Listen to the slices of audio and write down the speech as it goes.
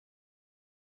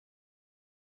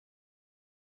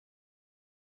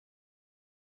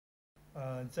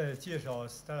在介绍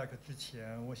Stelarc 之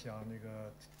前，我想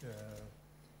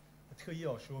特意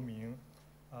要说明，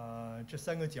这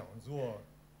3个讲座，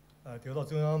得到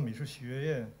中央美术学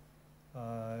院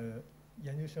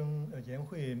研究生研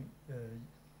会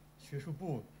学术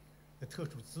部的特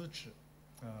殊资质。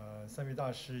3位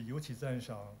大师尤其赞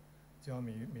赏中央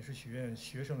美术学院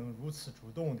学生能如此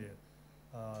主动地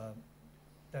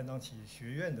担当起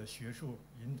学院的学术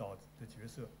引导的角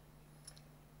色。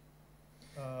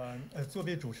作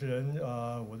为主持人，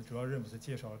我的主要任务是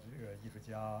介绍这个艺术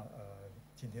家，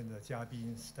今天的嘉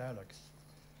宾 Stelarc。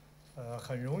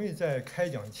很容易在开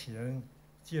讲前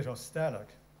介绍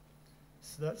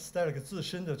Stelarc。Stelarc 自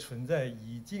身的存在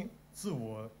已经自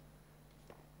我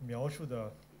描述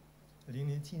的淋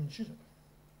漓尽致，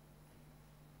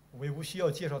我也无需要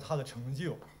介绍他的成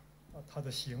就，他的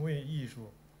行为艺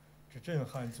术之震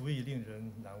撼足以令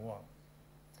人难忘。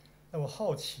但我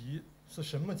好奇是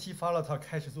什么激发了他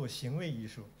开始做行为艺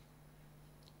术？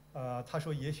他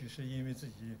说也许是因为自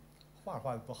己画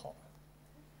得不好，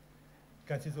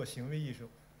干脆做行为艺术。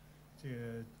这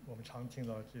个我们常听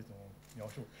到这种描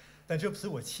述，但这不是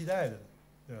我期待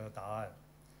的答案。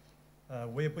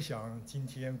我也不想今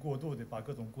天过度地把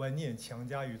各种观念强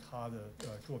加于他的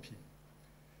作品，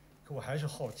可我还是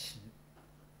好奇，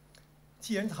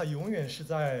既然他永远是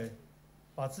在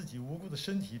把自己无辜的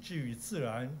身体置于自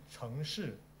然、城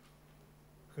市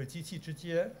和机器之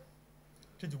间，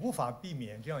这就无法避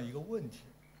免这样一个问题，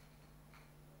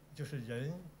就是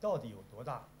人到底有多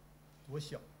大、多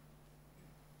小？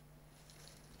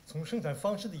从生产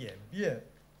方式的演变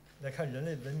来看，人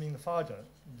类文明的发展，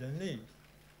人类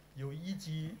由1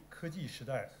级科技时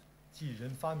代，即人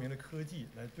发明了科技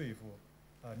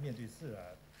来面对自然，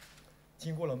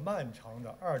经过了漫长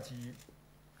的2级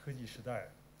科技时代，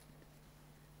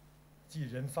即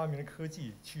人发明了科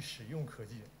技去使用科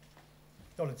技，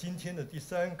到了今天的第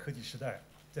3科技时代，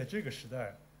在这个时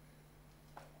代，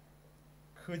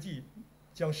科技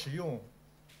将使用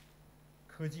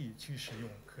科技去使用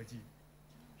科技，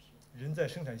人在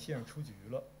生产线上出局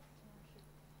了。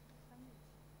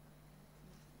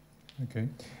Okay,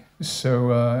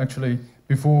 so actually,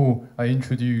 before I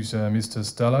introduce Mr.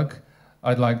 Stelarc,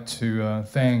 I'd like to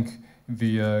thank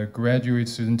the Graduate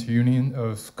Student Union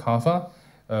of Cafa,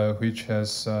 which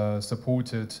has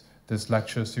supported this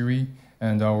lecture series,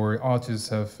 and our artists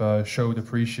have showed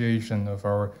appreciation of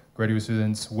our graduate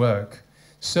students' work.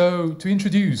 So, to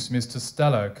introduce Mr.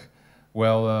 Stelarc,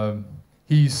 well,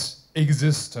 his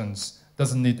existence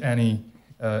doesn't need any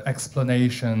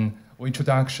explanation or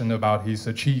introduction about his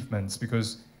achievements,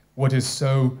 because what is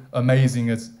so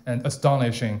amazing and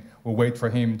astonishing will wait for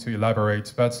him to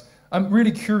elaborate. But I'm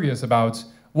really curious about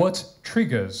what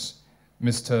triggers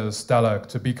Mr. Stelarc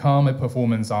to become a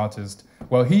performance artist.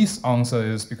 Well, his answer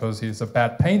is because he's a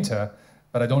bad painter,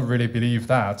 but I don't really believe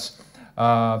that.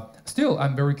 Still,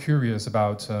 I'm very curious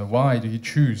about why did he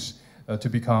choose to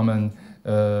become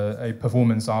a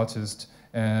performance artist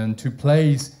and to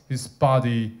place his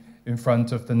body in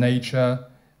front of the nature,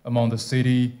 among the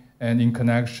city, and in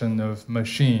connection of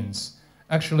machines.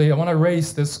 Actually, I want to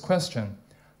raise this question.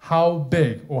 How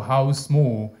big or how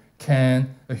small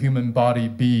can a human body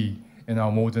be in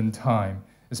our modern time?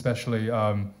 Especially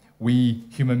we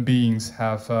human beings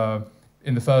have,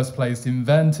 in the first place,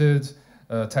 invented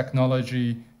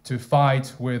technology to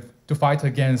fight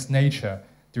against nature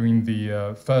during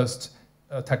the first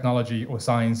technology or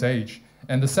science age.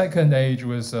 And the second age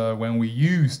was when we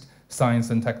used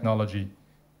science and technology.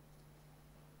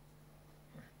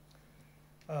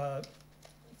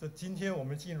 在今天我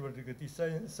们进入了这个第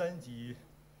三级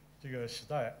这个时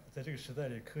代，在这个时代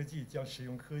里，科技将使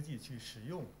用科技去使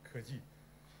用科技，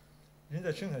人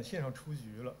在生产线上出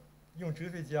局了。用哲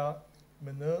学家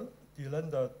门德迪兰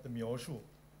的描述，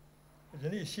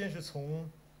人类先是从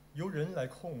由人来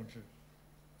控制，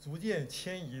逐渐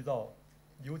迁移到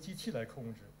由机器来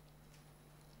控制，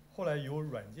后来由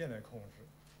软件来控制，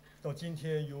到今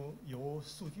天由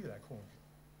数据来控制，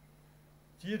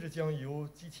接着将由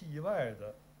机器以外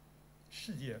的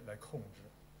世界来控制。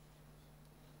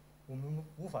我们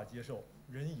无法接受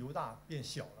人由大变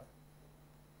小了。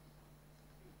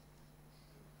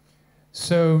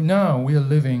So now we are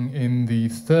living in the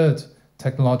third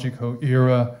technological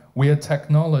era where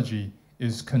technology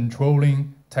is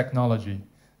controlling technology.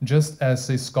 Just as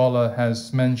a scholar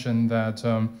has mentioned that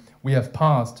we have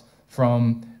passed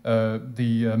from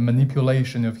the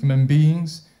manipulation of human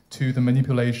beings to the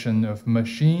manipulation of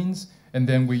machines, and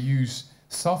then we use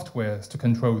softwares to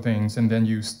control things, and then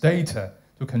use data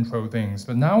to control things.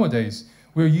 But nowadays,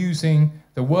 we're using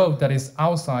the world that is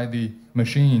outside the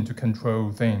machine to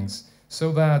control things,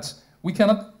 so that we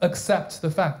cannot accept the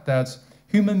fact that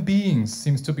human beings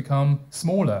seems to become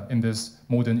smaller in this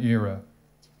modern era.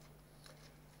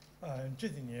 这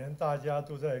几年大家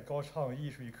都在高唱艺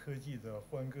术与科技的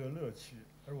欢歌乐曲，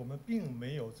而我们并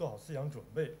没有做好思想准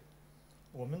备。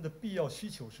我们的必要需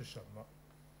求是什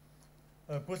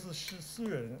么？波斯诗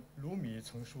人鲁米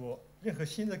曾说，任何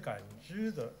新的感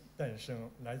知的诞生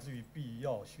来自于必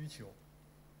要需求。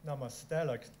那么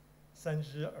Stelarc 3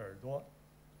只耳朵、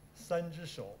3只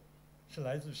手是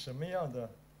来自什么样的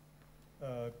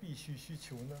必须需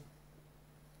求呢？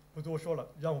不多说了，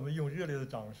让我们用热烈的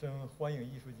掌声欢迎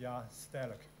艺术家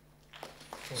Stelarc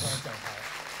走上讲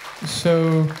台。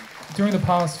So, during the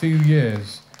past few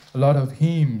years, a lot of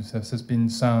hymns has been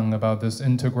sung about this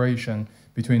integration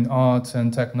between art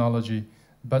and technology.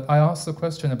 But I asked the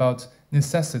question about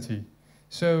necessity.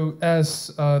 So,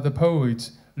 as the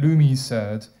poet Lumi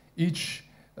said, each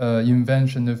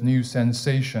invention of new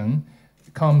sensation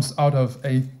comes out of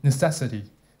a necessity.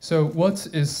 So, what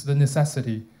is the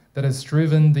necessity that has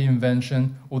driven the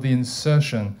invention or the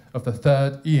insertion of the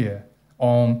third ear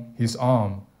on his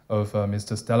arm of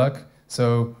Mr. Stelarc?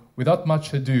 So, without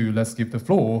much ado, let's give the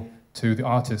floor to the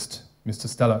artist, Mr.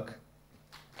 Stelarc.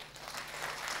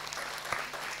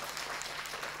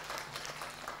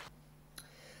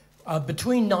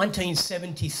 Between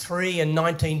 1973 and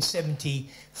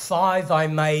 1975, I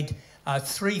made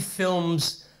 3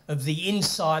 films of the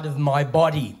inside of my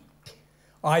body.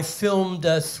 I filmed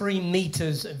 3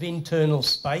 meters of internal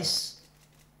space.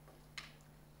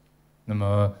 那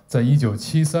么，在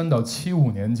1973到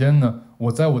75年间呢，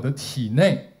我在我的体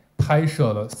内拍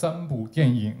摄了3部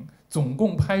电影，总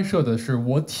共拍摄的是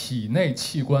我体内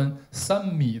器官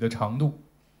3米的长度。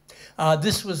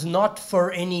This was not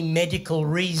for any medical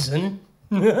reason,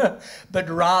 but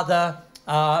rather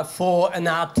for an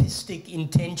artistic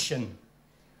intention.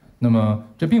 那么，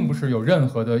这并不是有任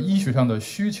何的医学上的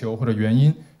需求或者原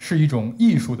因，是一种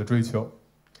艺术的追求。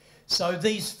So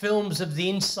these films of the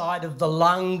inside of the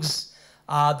lungs,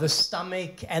 the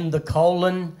stomach, and the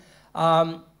colon,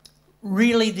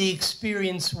 really the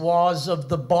experience was of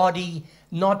the body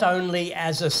not only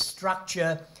as a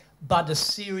structure, but a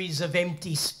series of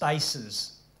empty spaces.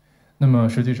 那么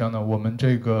实际上呢，我们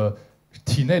这个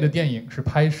体内的电影是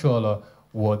拍摄了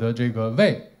我的这个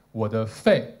胃、我的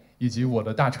肺以及我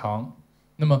的大肠。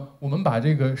那么我们把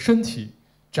这个身体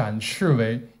展示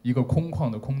为一个空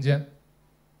旷的空间。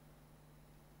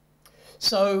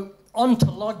So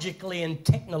ontologically and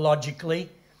technologically,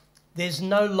 there's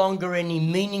no longer any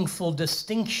meaningful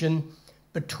distinction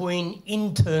between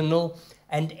internal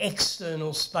and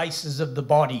external spaces of the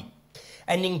body.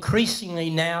 And increasingly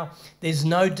now, there's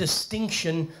no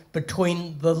distinction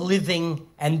between the living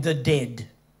and the dead.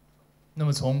 那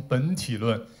么从本体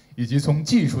论以及从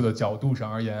技术的角度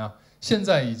上而言啊，现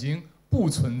在已经不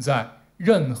存在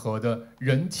任何的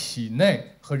人体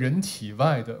内和人体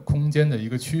外的空间的一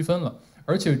个区分了，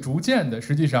而且逐渐的，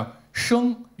实际上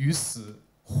生与死、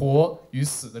活与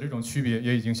死的这种区别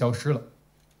也已经消失了。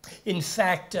In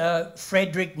fact,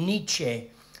 Friedrich Nietzsche,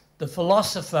 the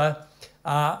philosopher,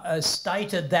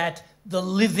 stated that the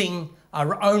living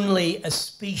are only a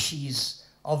species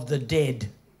of the dead.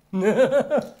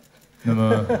 那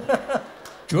么，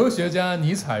哲学家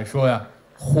尼采说呀，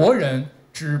活人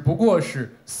只不过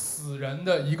是死人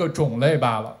的一个种类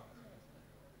罢了。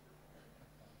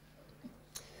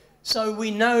So we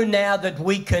know now that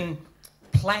we can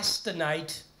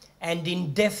plastinate and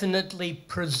indefinitely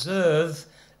preserve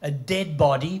a dead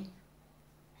body.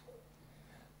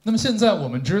 那么现在我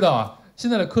们知道啊，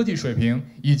现在的科技水平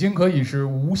已经可以是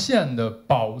无限的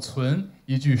保存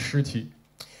一具尸体。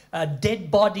Dead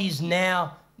bodies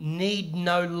now need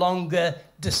no longer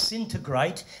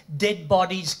disintegrate. Dead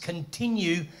bodies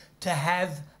continue to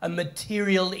have a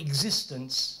material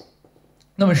existence.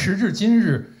 那么时至今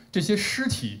日，这些尸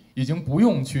体已经不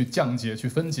用去降解、去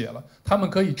分解了，它们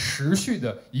可以持续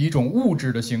的以一种物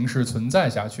质的形式存在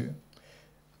下去。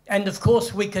And of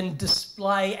course, we can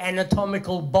display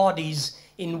anatomical bodies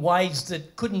in ways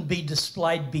that couldn't be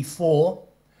displayed before.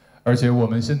 而且我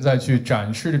们现在去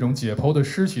展示这种解剖的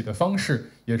尸体的方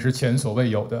式，也是前所未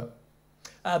有的。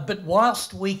But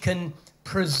whilst we can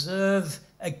preserve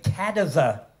a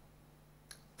cadaver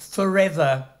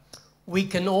forever, we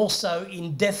can also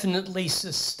indefinitely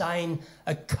sustain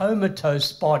a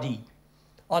comatose body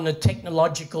on a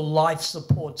technological life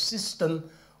support system,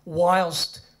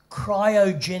 whilst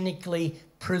cryogenically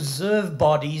preserved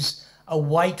bodies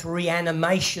await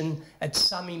reanimation at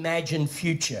some imagined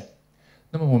future.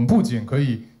 那么我们不仅可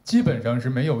以基本上是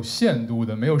没有限度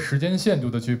的、没有时间限度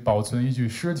的去保存一具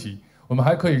尸体，我们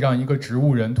还可以让一个植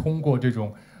物人通过这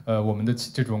种我们的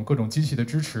这种各种机器的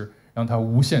支持，让它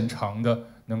无限长的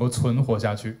能够存活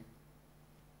下去。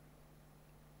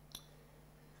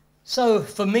So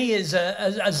for me, as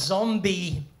a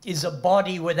zombie is a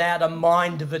body without a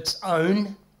mind of its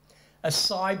own. A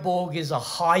cyborg is a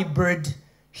hybrid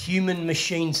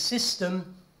human-machine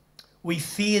system. We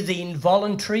fear the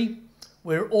involuntary.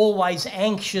 We're always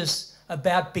anxious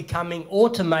about becoming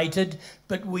automated,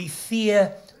 but we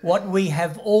fear what we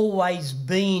have always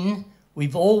been.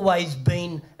 We've always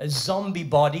been as zombie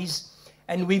bodies,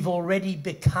 and we've already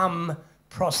become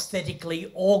prosthetically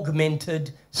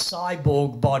augmented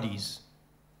cyborg bodies.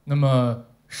 那么，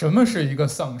什么是一个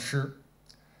丧尸？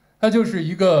它就是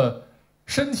一个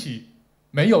身体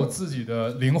没有自己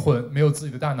的灵魂，没有自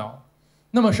己的大脑。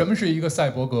那么，什么是一个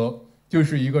赛博格？就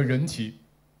是一个人体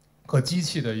和机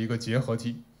器的一个结合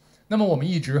体。那么，我们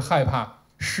一直害怕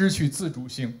失去自主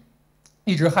性，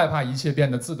一直害怕一切变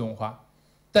得自动化。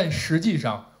但实际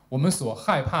上，我们所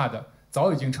害怕的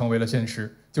早已经成为了现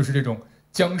实，就是这种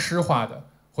僵尸化的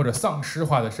或者丧尸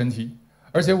化的身体，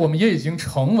而且我们也已经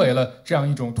成为了这样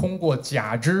一种通过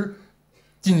假肢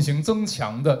进行增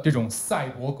强的这种赛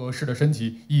博格式的身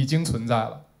体已经存在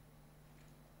了。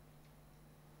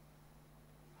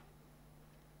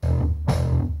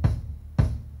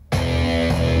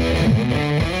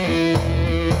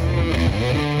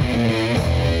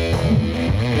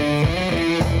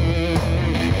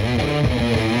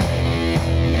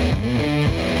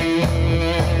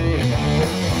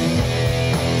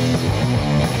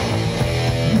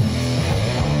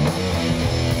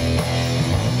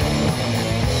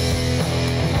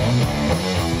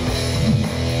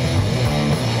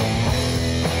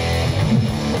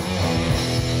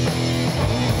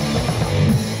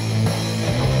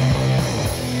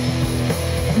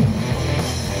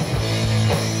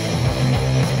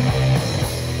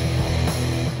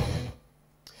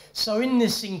So in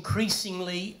this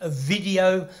increasingly a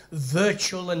video,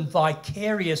 virtual and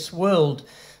vicarious world,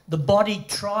 the body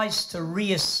tries to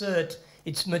reassert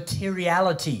its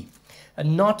materiality,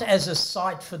 and not as a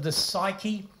site for the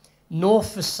psyche, nor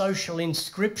for social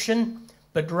inscription,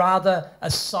 but rather a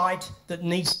site that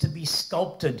needs to be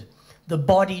sculpted. The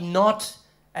body not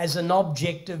as an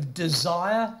object of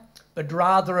desire, but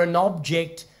rather an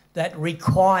object that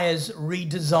requires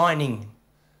redesigning.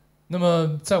 那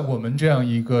么，在我们这样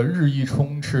一个日益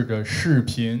充斥着视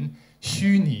频、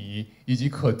虚拟以及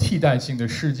可替代性的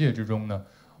世界之中呢，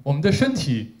我们的身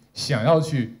体想要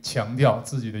去强调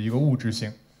自己的一个物质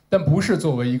性，但不是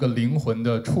作为一个灵魂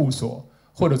的处所，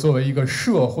或者作为一个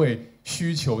社会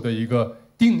需求的一个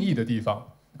定义的地方，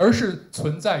而是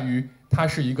存在于它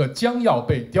是一个将要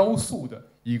被雕塑的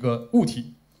一个物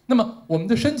体。那么，我们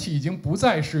的身体已经不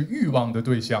再是欲望的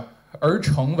对象，而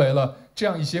成为了这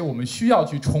样一些我们需要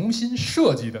去重新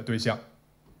设计的对象。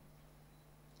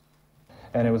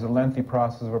And it was a lengthy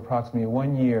process of approximately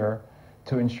 1 year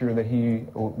to ensure that he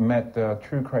met the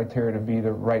true criteria to be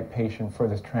the right patient for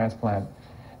this transplant.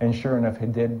 And sure enough, he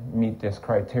did meet this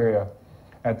criteria.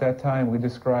 At that time, we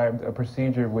described a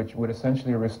procedure which would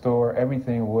essentially restore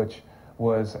everything which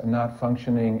was not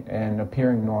functioning and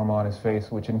appearing normal on his face,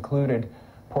 which included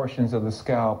portions of the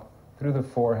scalp, through the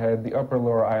forehead, the upper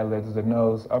lower eyelids, the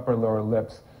nose, upper lower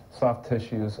lips, soft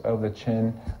tissues of the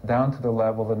chin, down to the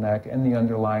level of the neck, and the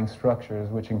underlying structures,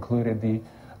 which included the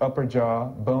upper jaw,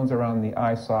 bones around the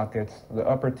eye sockets, the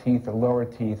upper teeth, the lower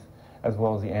teeth, as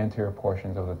well as the anterior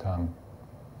portions of the tongue.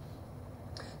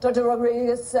 Dr.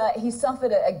 Rodriguez, he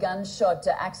suffered a gunshot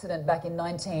accident back in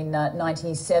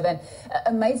 1997.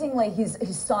 Amazingly, his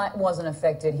sight wasn't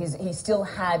affected. He still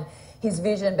had his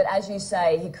vision, but as you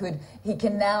say, he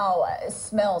can now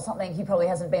smell something he probably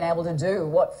hasn't been able to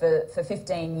do, for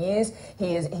 15 years.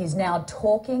 He's now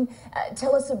talking.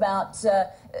 Tell us about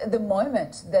the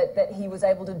moment that he was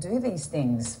able to do these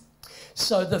things.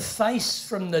 So the face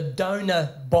from the donor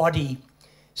body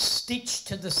stitched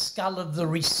to the skull of the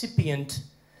recipient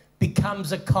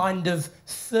becomes a kind of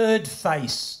third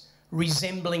face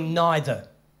resembling neither.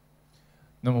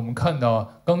 那么我们看到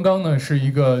啊，刚刚呢是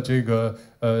一个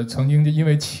曾经因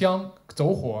为枪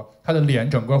走火，他的脸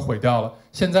整个毁掉了。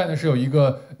现在呢是有一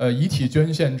个遗体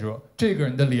捐献者，这个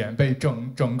人的脸被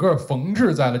整个缝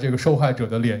制在了这个受害者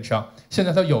的脸上。现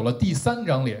在他有了第三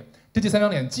张脸，这第三张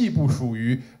脸既不属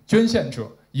于捐献者，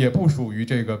也不属于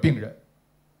这个病人。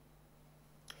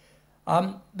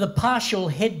The partial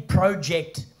head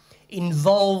project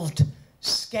involved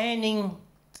scanning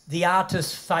the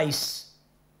artist's face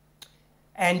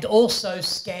and also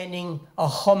scanning a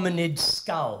hominid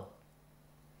skull.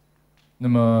 那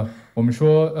么我们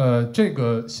说，这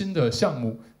个新的项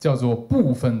目叫做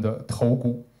部分的头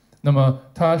骨。那么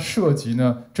它涉及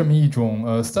呢这么一种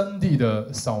3D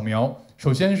的扫描，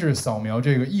首先是扫描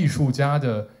这个艺术家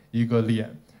的一个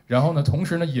脸，然后呢，同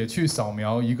时呢也去扫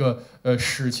描一个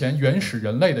史前原始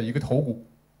人类的一个头骨。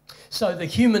So the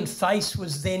human face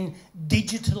was then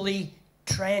digitally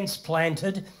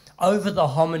transplanted over the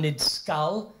hominid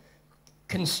skull,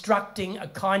 constructing a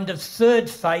kind of third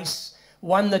face,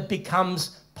 one that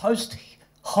becomes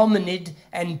post-hominid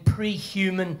and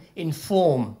pre-human in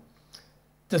form.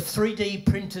 The 3D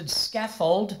printed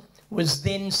scaffold was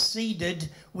then seeded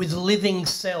with living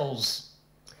cells.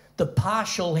 The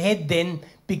partial head then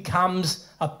becomes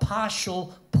a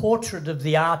partial portrait of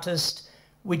the artist,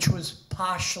 which was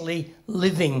partially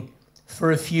living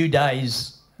for a few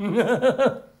days.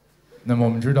 那么我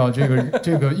们知道，这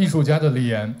个艺术家的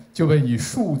脸就被以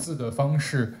数字的方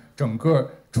式整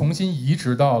个重新移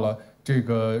植到了这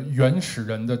个原始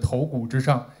人的头骨之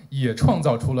上，也创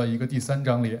造出了一个第3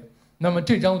张脸。那么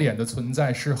这张脸的存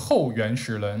在是后原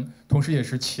始人，同时也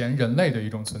是前人类的一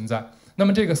种存在。那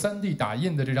么这个3D 打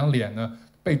印的这张脸呢，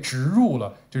被植入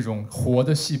了这种活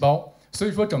的细胞，所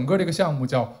以说整个这个项目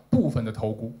叫部分的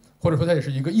头骨，或者说它也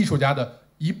是一个艺术家的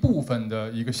一部分的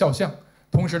一个肖像。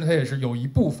同时呢，它也是有一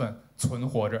部分存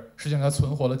活着，实际上它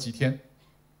存活了几天。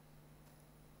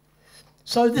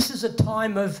So this is a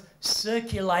time of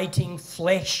circulating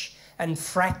flesh and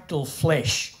fractal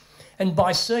flesh. And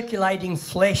by circulating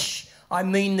flesh, I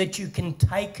mean that you can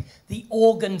take the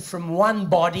organ from one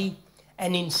body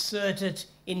and insert it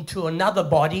into another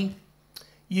body.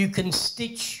 You can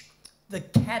stitch the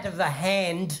cat of the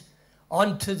hand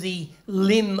onto the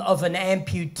limb of an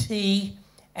amputee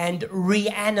and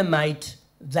reanimate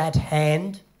that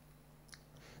hand.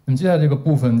 那么接下来这个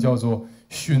部分叫做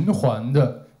循环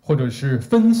的或者是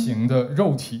分形的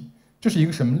肉体，这是一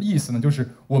个什么意思呢？就是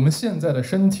我们现在的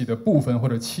身体的部分或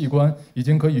者器官已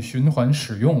经可以循环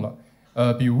使用了。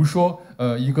比如说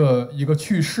一个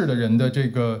去世的人的这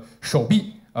个手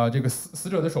臂这个死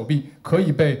者的手臂可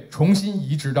以被重新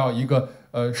移植到一个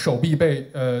手臂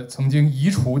被曾经移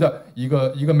除的一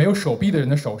个没有手臂的人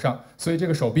的手上，所以这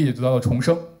个手臂也得到了重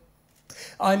生。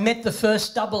I met the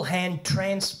first double hand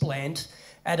transplant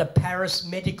at a Paris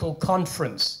medical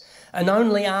conference, and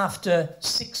only after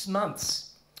 6 months,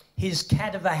 his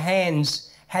cat of a hands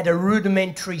had a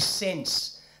rudimentary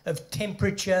sense of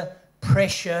temperature,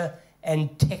 pressure, and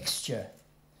texture.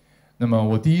 那么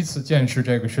我第一次见识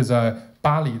这个是在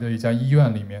巴黎的一家医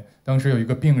院里面，当时有一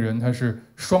个病人，他是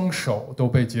双手都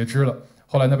被截肢了，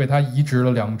后来呢被他移植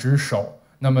了2只手，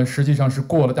那么实际上是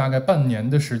过了大概半年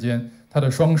的时间，他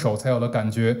的双手才有了感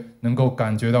觉，能够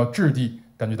感觉到质地，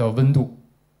感觉到温度。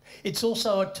It's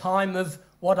also a time of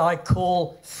what I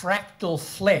call fractal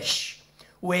flesh,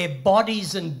 where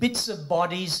bodies and bits of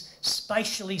bodies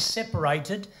spatially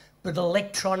separated but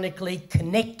electronically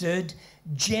connected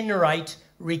generate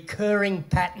recurring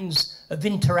patterns of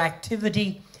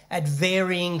interactivity at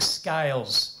varying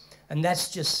scales. And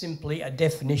that's just simply a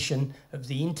definition of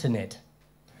the internet.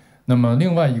 那么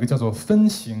另外一个叫做分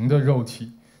形的肉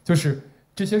体，就是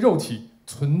这些肉体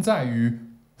存在于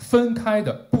分开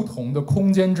的不同的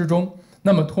空间之中，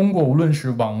那么通过无论是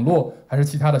网络还是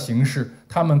其他的形式，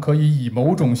它们可以以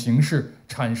某种形式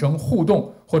产生互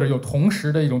动，或者有同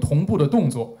时的一种同步的动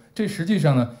作。这实际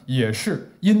上呢，也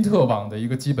是因特网的一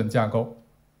个基本架构。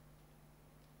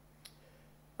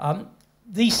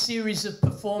These series of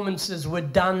performances were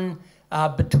done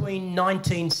between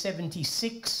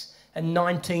 1976 and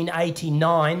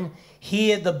 1989.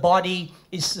 Here the body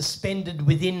is suspended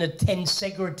within a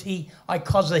tensegrity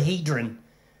icosahedron.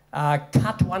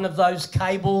 Cut one of those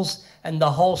cables and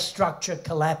the whole structure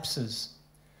collapses.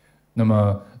 那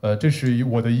么这是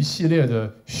我的一系列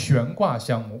的悬挂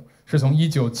项目，是从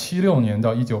1976年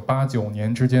到1989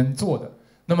年之间做的。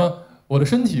那么我的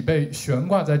身体被悬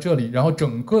挂在这里，然后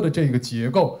整个的这个结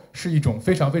构是一种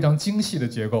非常非常精细的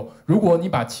结构。如果你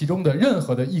把其中的任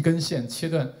何的一根线切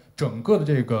断，整个的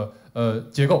这个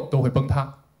结构都会崩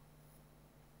塌。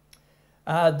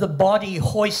The body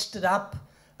hoisted up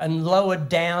and lowered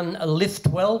down a lift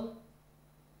well.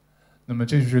 那么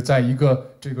这是在一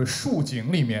个这个竖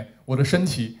井里面，我的身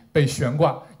体被悬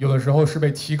挂，有的时候是被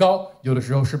提高，有的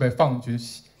时候是被放去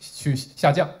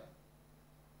下降。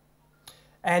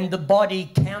And the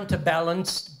body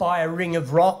counterbalanced by a ring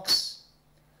of rocks.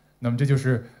 那么这就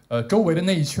是周围的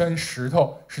那一圈石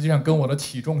头，实际上跟我的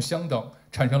体重相等，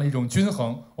产生了一种均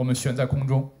衡，我们悬在空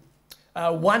中。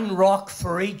One rock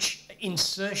for each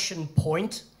insertion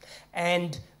point,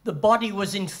 and the body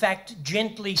was in fact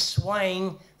gently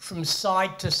swaying from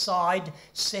side to side,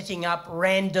 setting up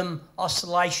random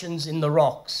oscillations in the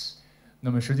rocks. 那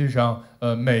么实际上，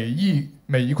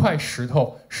每一块石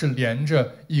头是连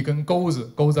着一根钩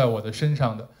子勾在我的身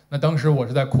上的。那当时我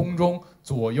是在空中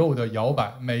左右的摇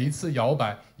摆，每一次摇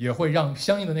摆也会让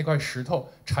相应的那块石头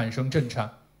产生震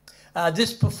颤。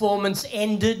This performance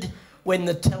ended when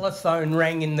the telephone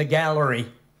rang in the gallery.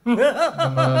 那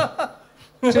么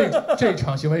这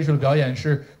场行为艺术的表演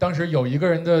是当时有一个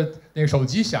人的那个手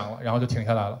机响了，然后就停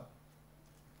下来了。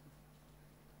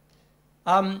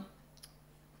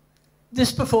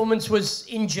This performance was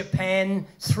in Japan,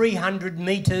 300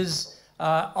 meters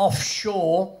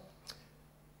offshore.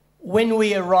 When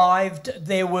we arrived,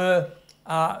 there were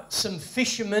some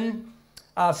fishermen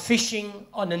fishing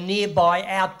on a nearby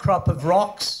outcrop of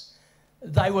rocks.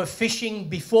 They were fishing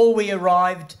before we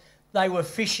arrived, they were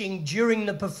fishing during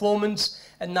the performance,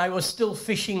 and they were still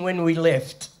fishing when we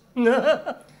left.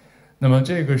 那么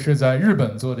这个是在日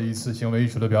本做的一次行为艺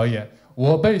术的表演。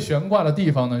我被悬挂的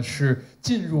地方呢是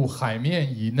进入海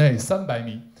面以内300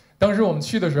米。当时我们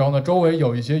去的时候呢，周围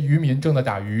有一些渔民正在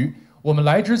打鱼。我们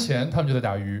来之前，他们就在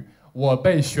打鱼。我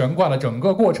被悬挂的整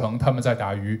个过程，他们在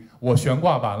打鱼。我悬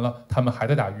挂完了，他们还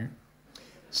在打鱼。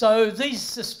So these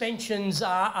suspensions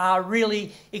are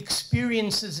really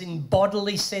experiences in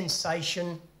bodily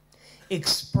sensation,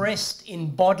 expressed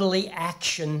in bodily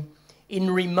action,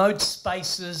 in remote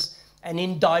spaces and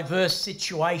in diverse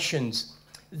situations.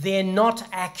 They're not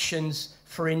actions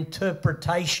for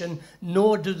interpretation,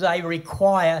 nor do they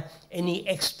require any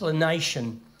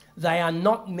explanation. They are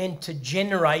not meant to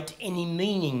generate any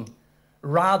meaning.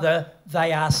 Rather,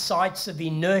 they are sites of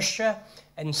inertia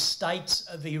and states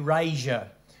of erasure.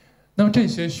 那么这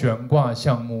些悬挂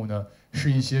项目呢，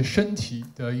是一些身体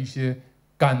的一些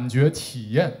感觉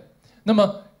体验。那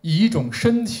么以一种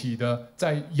身体的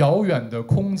在遥远的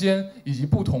空间以及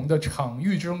不同的场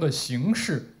域之中的形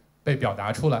式被表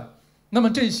达出来。那么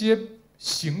这些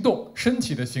行动，身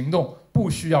体的行动不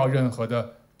需要任何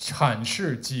的阐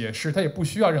释解释，它也不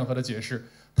需要任何的解释，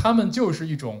它们就是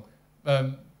一种，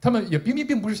它们也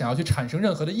并不是想要去产生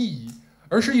任何的意义，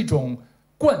而是一种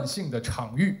惯性的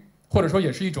场域，或者说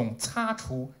也是一种擦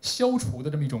除、消除的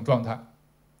这么一种状态。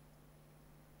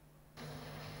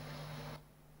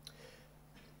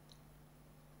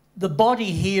The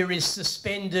body here is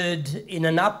suspended in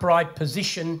an upright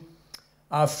position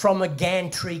from a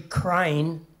gantry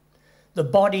crane. The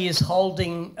body is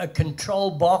holding a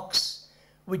control box,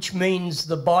 which means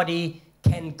the body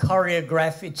can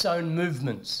choreograph its own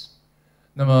movements.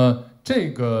 那么这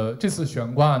次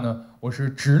悬挂呢，我是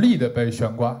直立的被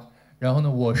悬挂，然后呢，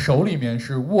我手里面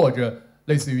是握着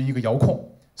类似于一个遥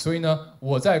控，所以呢，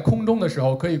我在空中的时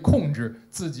候可以控制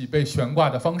自己被悬挂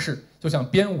的方式，就像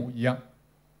编舞一样。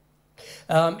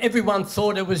Everyone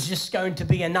thought it was just going to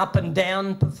be an up and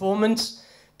down performance,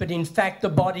 but in fact the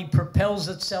body propels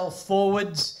itself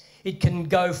forwards. It can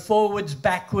go forwards,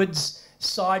 backwards,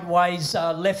 sideways,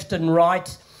 left and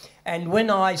right. And when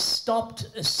I stopped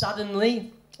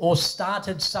suddenly or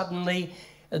started suddenly,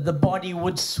 the body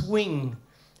would swing,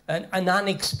 an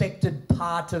unexpected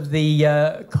part of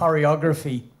the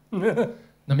choreography.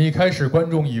 那么一开始观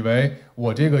众以为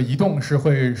我这个移动是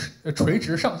会垂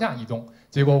直上下移动，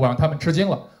结果我让他们吃惊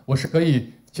了，我是可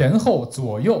以前后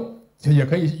左右，也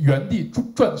可以原地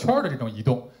转圈的这种移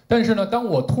动。但是呢，当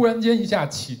我突然间一下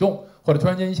启动或者突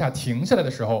然间一下停下来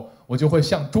的时候，我就会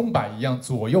像钟摆一样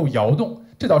左右摇动，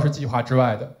这倒是计划之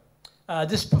外的。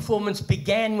This performance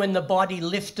began when the body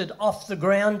lifted off the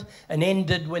ground and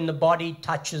ended when the body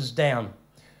touches down.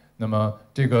 那么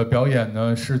这个表演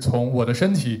呢，是从我的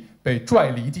身体被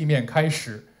拽离地面开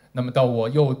始，那么到我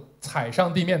又踩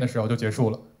上地面的时候就结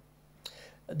束了。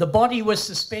The body was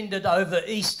suspended over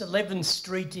East 11th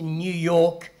Street in New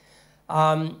York.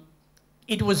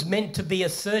 It was meant to be a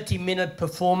 30-minute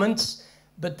performance,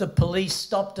 but the police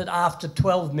stopped it after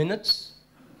 12 minutes.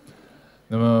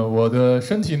 那么我的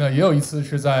身体呢，也有一次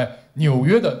是在纽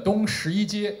约的东11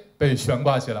街被悬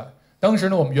挂起来。当时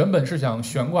呢，我们原本是想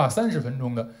悬挂30分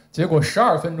钟的，结果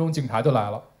12分钟警察就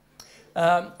来了。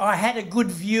I had a good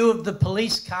view of the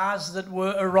police cars that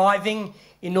were arriving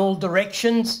in all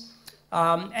directions,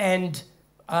 and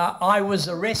I was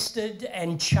arrested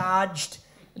and charged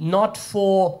not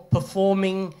for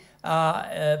performing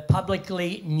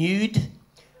publicly nude,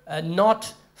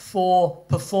 not for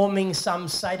performing some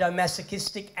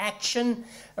sadomasochistic action.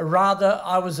 Rather,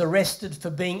 I was arrested for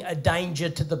being a danger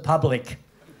to the public.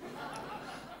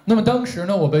 那么当时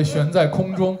呢，我被悬在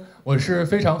空中，我是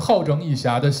非常好整以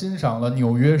暇地欣赏了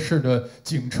纽约市的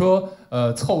警车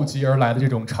凑集而来的这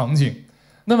种场景。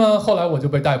那么后来我就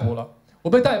被逮捕了。我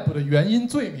被逮捕的原因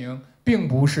罪名，并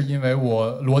不是因为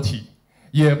我裸体，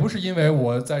也不是因为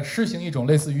我在施行一种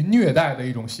类似于虐待的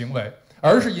一种行为，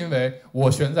而是因为我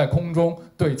悬在空中，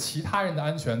对其他人的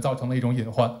安全造成了一种隐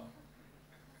患。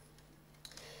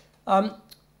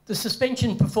The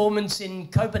suspension performance in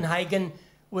Copenhagen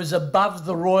was above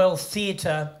the Royal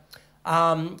Theatre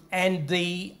and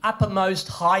the uppermost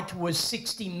height was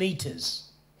 60 meters.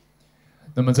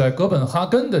 那么在哥本哈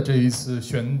根的这一次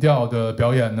悬吊的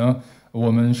表演呢，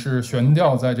我们是悬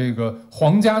吊在这个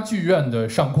皇家剧院的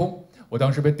上空，我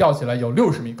当时被吊起来有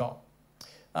60米高。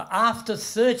After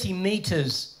 30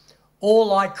 meters,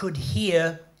 all I could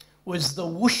hear was the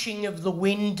whooshing of the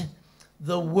wind,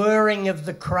 the whirring of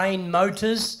the crane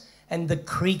motors, and the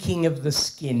creaking of the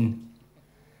skin.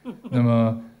 那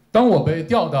么当我被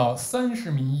吊到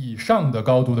30米以上的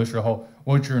高度的时候，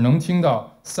我只能听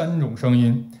到3种声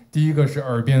音。第一个是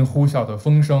耳边呼啸的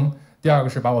风声，第二个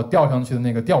是把我吊上去的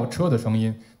那个吊车的声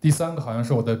音，第三个好像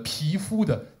是我的皮肤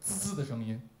的滋滋的声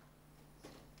音。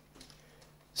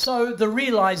So the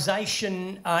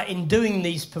realization in doing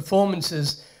these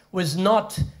performances was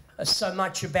not so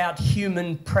much about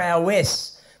human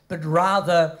prowess, but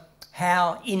rather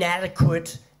how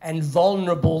inadequate and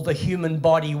vulnerable the human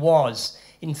body was.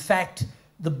 In fact,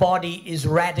 the body is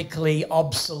radically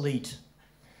obsolete.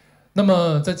 那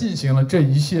么在进行了这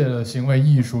一切的行为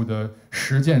艺术的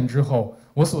实践之后，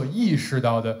我所意识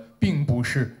到的并不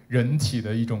是人体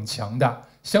的一种强大，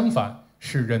相反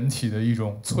是人体的一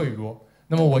种脆弱。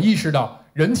那么我意识到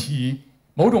人体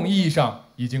某种意义上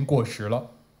已经过时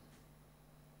了。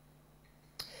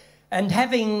And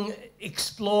having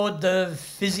explored the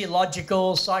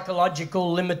physiological,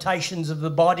 psychological limitations of the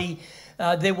body,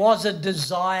 there was a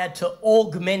desire to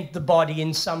augment the body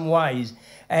in some ways.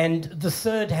 And the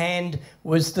third hand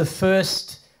was the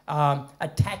first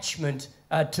attachment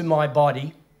to my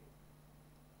body.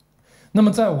 那么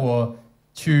在我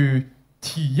去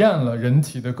体验了人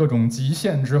体的各种极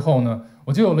限之后呢，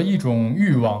我就有了一种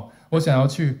欲望，我想要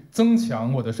去增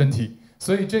强我的身体。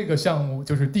所以这个项目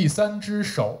就是第3只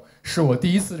手，是我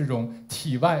第一次这种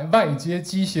体外外接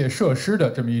机械设施的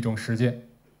这么一种实践。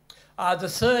The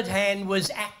third hand was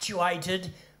actuated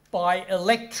by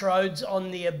electrodes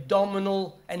on the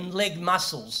abdominal and leg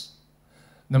muscles.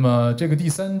 那么这个第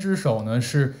3只手呢，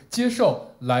是接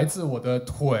受来自我的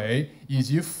腿以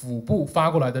及腹部发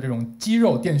过来的这种肌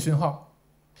肉电讯号，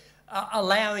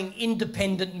 allowing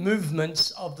independent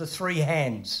movements of the three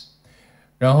hands.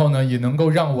 然后呢，也能够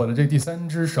让我的这第3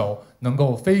只手能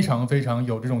够非常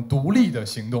有这种独立的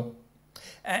行动。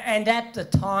And at the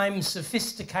time,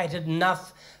 sophisticated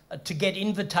enough to get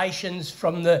invitations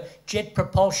from the Jet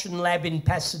Propulsion Lab in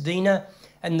Pasadena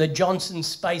and the Johnson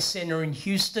Space Center in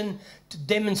Houston to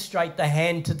demonstrate the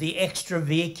hand to the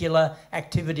extravehicular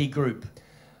activity group.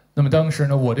 那么当时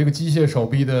呢，我这个机械手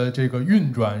臂的这个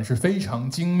运转是非常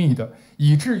精密的，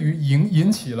以至于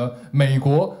引起了美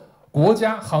国国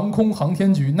家航空航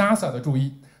天局 NASA 的注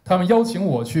意。他们邀请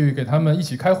我去给他们一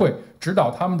起开会，指导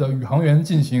他们的宇航员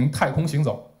进行太空行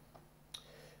走。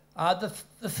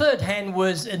The third hand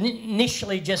was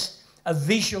initially just a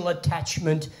visual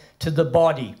attachment to the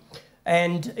body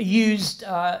and used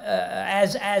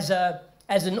as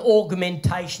an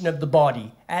augmentation of the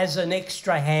body, as an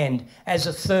extra hand, as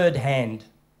a third hand.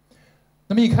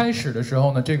 那么一开始的时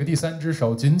候呢，这个第3只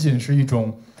手仅仅是一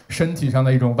种身体上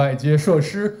的一种外接设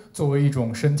施，作为一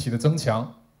种身体的增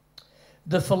强。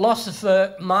The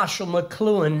philosopher Marshall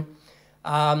McLuhan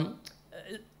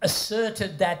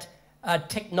asserted that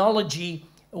technology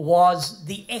was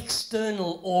the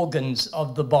external organs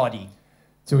of the body.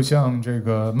 就像这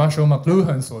个 Marshall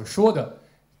McLuhan 所说的，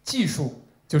技术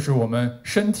就是我们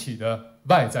身体的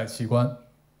外在器官。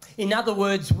In other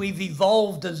words, we've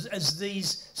evolved as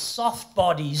these soft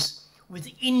bodies with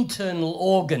internal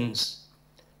organs.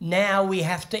 Now we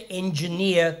have to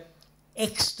engineer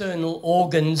external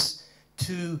organs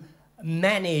to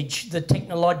manage the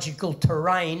technological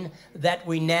terrain that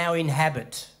we now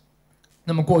inhabit.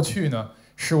 那么过去呢，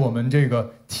是我们这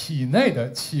个体内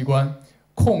的器官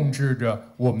控制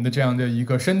着我们的这样的一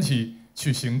个身体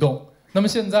去行动。那么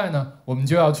现在呢，我们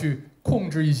就要去控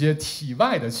制一些体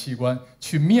外的器官，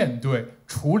去面对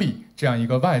处理这样一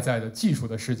个外在的技术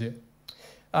的世界。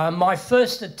My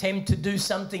first attempt to do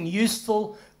something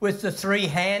useful with the three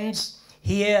hands.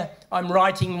 Here I'm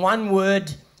writing one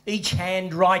word, each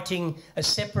hand writing a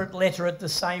separate letter at the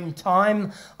same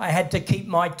time. I had to keep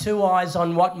my two eyes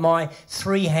on what my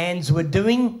three hands were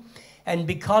doing. And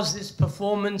because this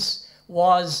performance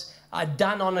was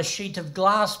done on a sheet of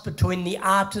glass between the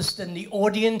artist and the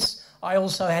audience, I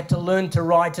also had to learn to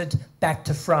write it back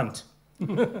to front.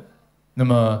 那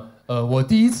么我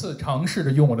第一次尝试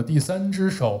着用我的第3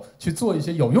只手去做一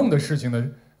些有用的事情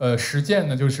的实践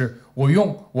呢，就是我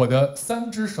用我的3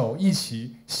只手一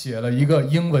起写了一个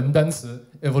英文单词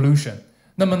evolution。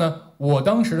那么呢，我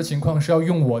当时的情况是要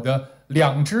用我的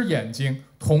2只眼睛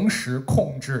同时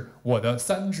控制我的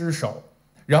3只手，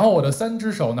然后我的3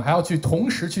只手呢还要去同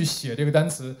时去写这个单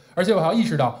词，而且我还要意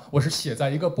识到我是写在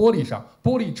一个玻璃上，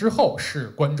玻璃之后是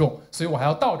观众，所以我还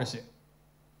要倒着写。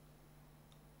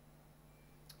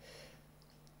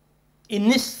In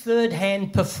this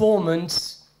third-hand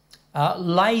performance,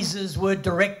 lasers were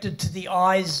directed to the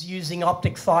eyes using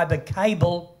optic fiber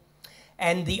cable,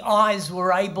 and the eyes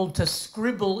were able to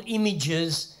scribble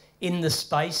images in the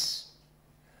space.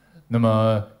 那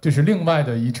么这是另外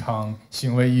的一场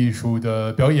行为艺术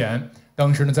的表演。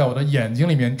当时呢，在我的眼睛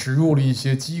里面植入了一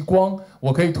些激光，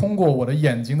我可以通过我的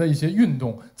眼睛的一些运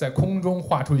动，在空中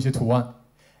画出一些图案。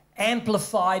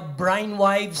Amplified brain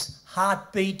waves,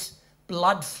 heartbeat,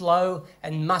 blood flow,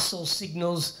 and muscle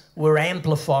signals were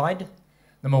amplified.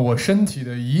 那么我身体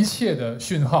的一切的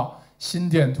讯号，心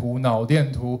电图、脑电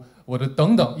图，我的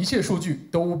等等一切数据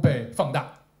都被放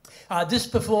大。This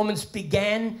performance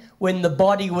began when the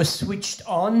body was switched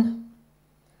on.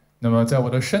 那么在我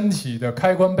的身体的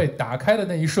开关被打开的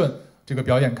那一瞬，这个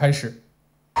表演开始。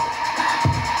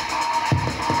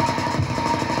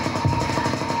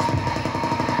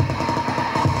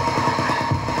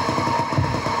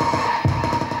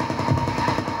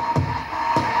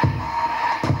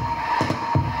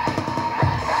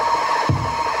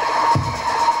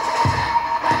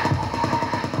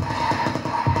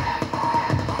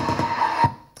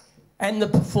And the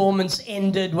performance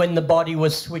ended when the body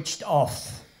was switched off.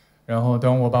 然后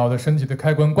当我把我的身体的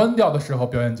开关关掉的时候，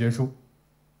表演结束。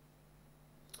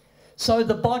So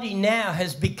the body now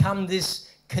has become this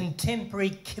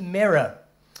contemporary chimera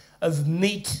of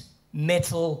meat,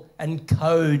 metal, and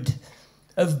code,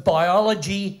 of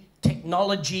biology,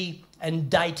 technology, and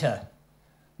data.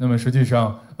 那么实际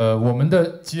上，我们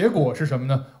的结果是什么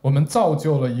呢？我们造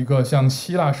就了一个像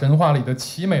希腊神话里的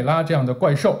奇美拉这样的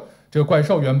怪兽。这个怪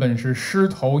兽原本是狮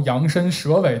头羊身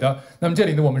蛇尾的，那么这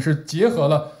里呢，我们是结合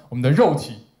了我们的肉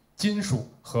体、金属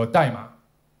和代码。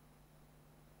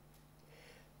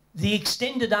The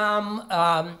extended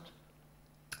arm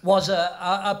was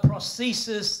a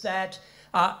prosthesis that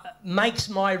makes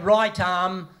my right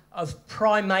arm of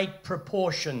primate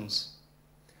proportions.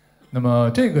 那么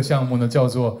这个项目呢，叫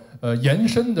做延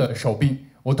伸的手臂。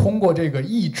我通过这个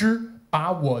义肢，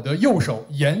把我的右手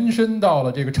延伸到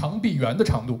了这个长臂猿的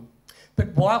长度。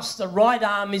But whilst the right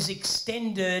arm is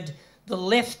extended, the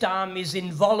left arm is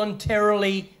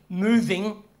involuntarily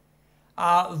moving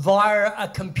via a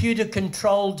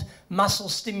computer-controlled muscle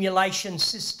stimulation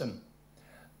system.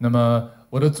 那么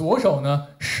我的左手呢，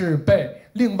是被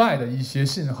另外的一些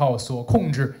信号所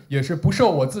控制，也是不受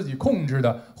我自己控制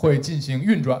的，会进行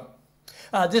运转。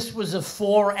This was a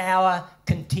 4-hour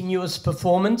continuous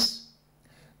performance.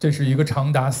 这是一个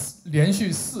长达连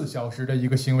续4小时的一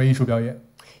个行为艺术表演。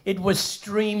It was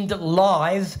streamed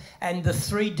live, and the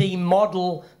 3D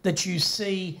model that you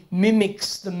see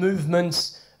mimics the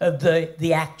movements of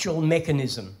the actual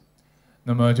mechanism.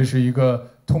 那么这是一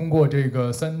个通过这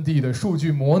个3D 的数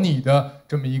据模拟的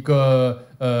这么一个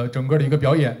整个的一个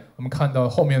表演。我们看到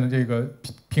后面的这个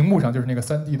屏幕上就是那个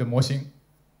3D 的模型。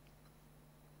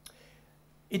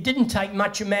It didn't take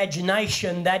much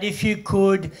imagination that if you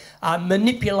could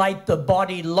manipulate the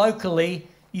body locally,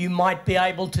 you might be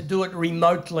able to do it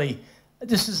remotely.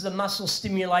 This is the muscle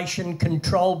stimulation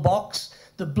control box.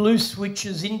 The blue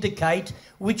switches indicate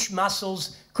which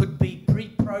muscles could be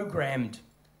pre-programmed.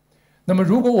 那么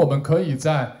如果我们可以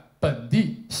在本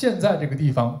地现在这个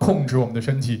地方控制我们的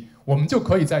身体，我们就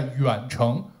可以在远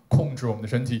程控制我们的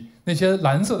身体。那些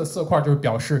蓝色的色块就是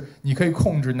表示你可以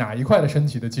控制哪一块的身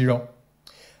体的肌肉。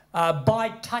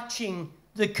By touching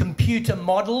the computer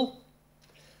model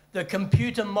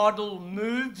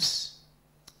moves,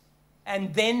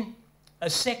 and then a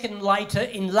second later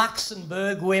in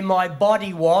Luxembourg, where my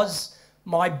body was,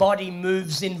 my body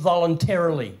moves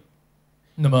involuntarily.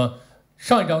 那么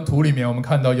上一张图里面，我们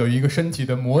看到有一个身体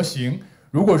的模型。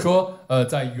如果说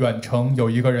在远程有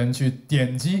一个人去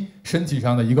点击身体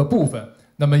上的一个部分，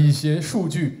那么一些数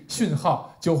据讯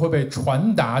号就会被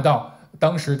传达到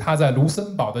当时他在卢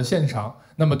森堡的现场。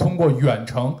那么通过远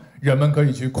程，人们可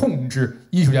以去控制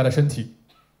艺术家的身体。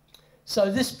So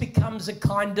this becomes a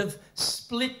kind of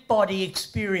split body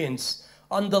experience.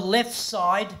 On the left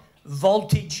side,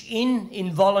 voltage in,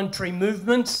 involuntary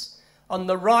movements. On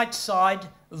the right side,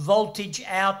 voltage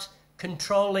out,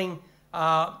 controlling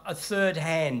a third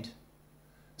hand.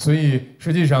 所以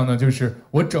实际上呢，就是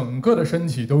我整个的身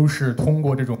体都是通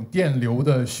过这种电流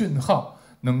的讯号，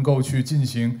能够去进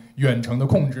行远程的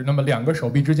控制。那么两个手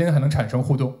臂之间还能产生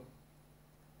互动。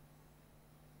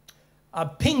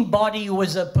Ping Body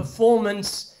was a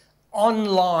performance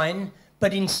online,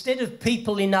 but instead of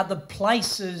people in other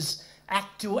places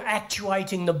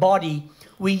actuating the body,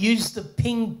 we used the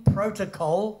ping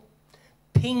protocol,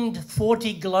 pinged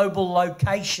 40 global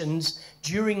locations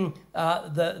during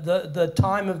the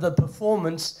time of the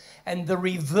performance, and the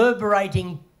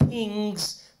reverberating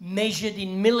pings measured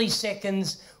in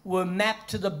milliseconds were mapped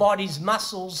to the body's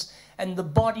muscles, and the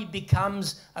body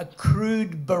becomes a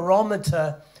crude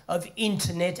barometer of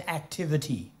internet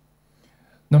activity.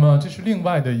 那么这是另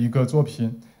外的一个作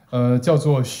品，叫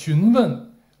做询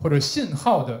问或者信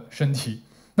号的身体。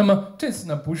那么这次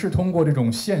呢，不是通过这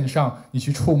种线上你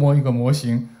去触摸一个模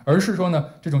型，而是说呢，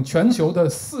这种全球的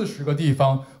40个地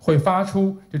方会发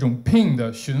出这种 ping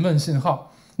的询问信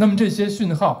号。那么这些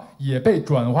讯号也被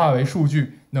转化为数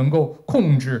据，能够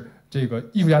控制这个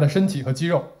艺术家的身体和肌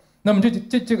肉。那么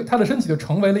这个他的身体就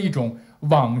成为了一种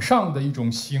网上的一种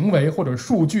行为或者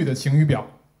数据的晴雨表。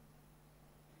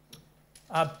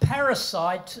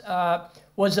Parasite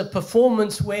was a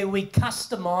performance where we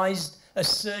customized a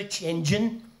search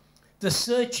engine. The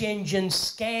search engine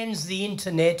scans the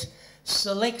internet,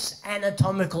 selects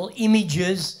anatomical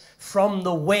images from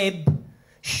the web,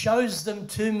 shows them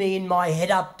to me in my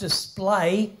head-up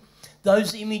display.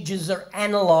 Those images are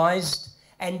analyzed,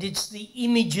 and it's the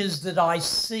images that I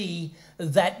see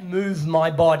that move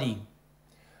my body.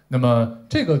 那么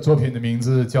这个作品的名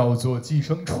字叫做《寄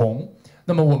生虫》。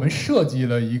那么我们设计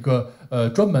了一个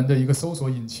专门的一个搜索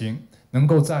引擎，能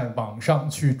够在网上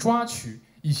去抓取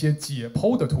一些解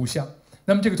剖的图像。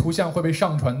那么这个图像会被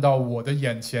上传到我的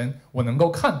眼前，我能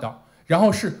够看到，然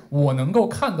后是我能够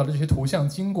看到的这些图像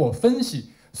经过分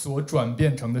析所转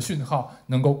变成的讯号，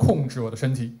能够控制我的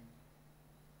身体。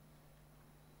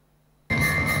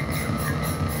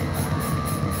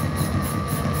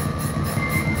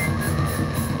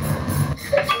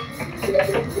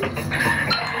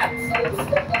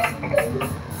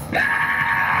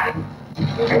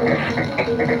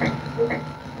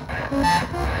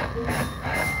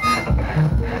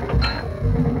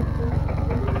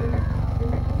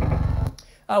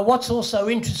What's also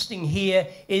interesting here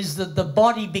is that the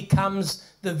body becomes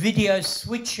the video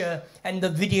switcher and the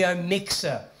video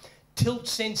mixer. Tilt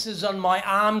sensors on my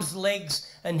arms, legs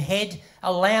and head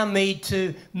allow me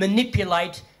to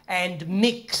manipulate and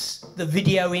mix the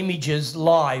video images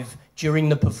live during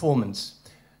the performance.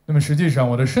 那么实际上，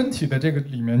我的身体的这个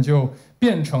里面就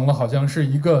变成了好像是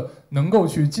一个能够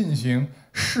去进行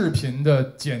视频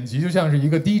的剪辑，就像是一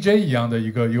个 DJ 一样的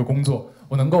一个工作。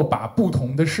我能够把不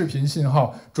同的视频信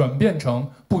号转变成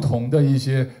不同的一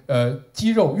些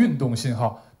肌肉运动信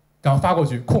号，然后发过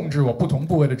去，控制我不同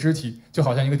部位的肢体，就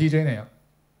好像一个 DJ 那样。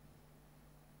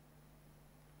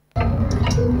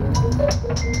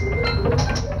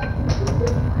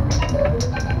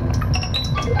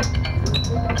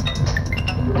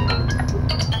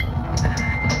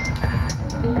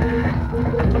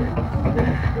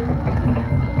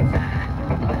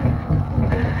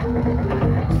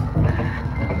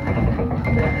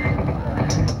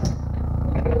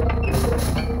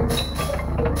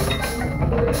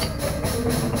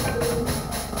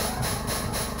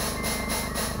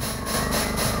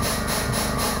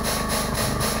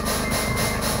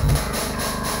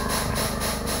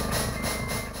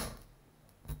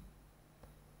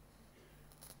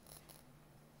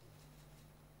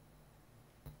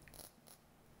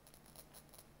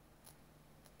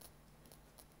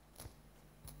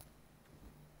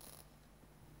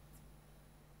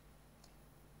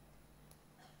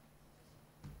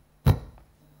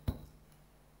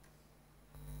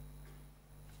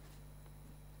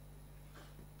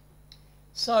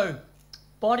So,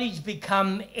 bodies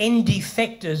become end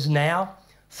effectors now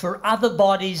for other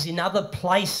bodies in other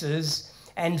places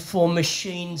and for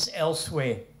machines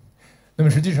elsewhere. 那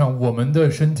么实际上，我们的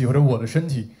身体或者我的身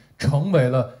体成为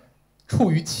了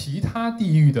处于其他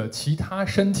地域的其他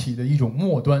身体的一种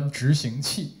末端执行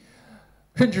器，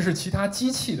甚至是其他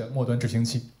机器的末端执行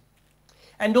器。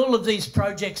And all of these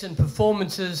projects and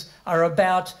performances are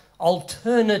about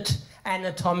alternate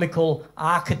anatomical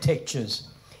architectures.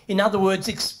 In other words,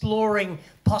 exploring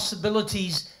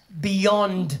possibilities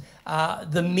beyond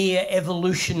the mere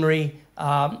evolutionary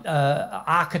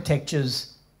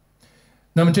architectures.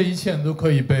 那么这一切都可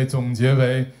以被总结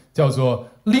为叫做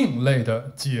另类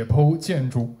的解剖建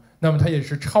筑。那么它也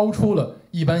是超出了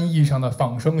一般意义上的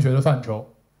仿生学的范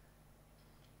畴。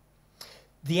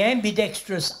The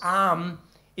ambidextrous arm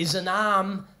is an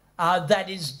arm that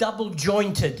is double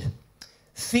jointed.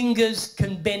 Fingers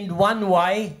can bend one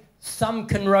way. Thumb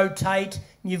can rotate,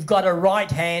 you've got a right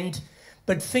hand,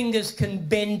 but fingers can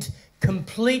bend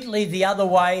completely the other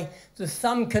way. The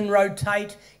thumb can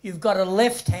rotate, you've got a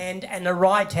left hand and a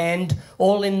right hand,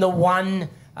 all in the one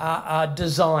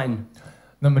design.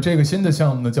 那么这个新的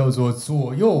项目呢，叫做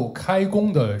左右开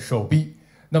弓的手臂。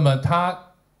那么它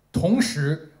同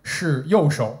时是右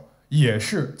手，也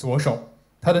是左手。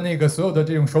它的那个所有的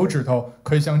这种手指头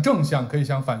可以向正向，可以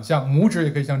向反向，拇指也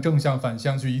可以向正向、反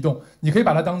向去移动。你可以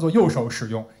把它当做右手使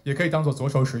用，也可以当做左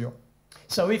手使用。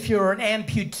So if you're an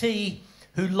amputee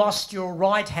who lost your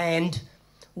right hand,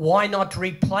 why not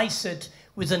replace it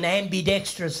with an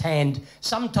ambidextrous hand?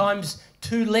 Sometimes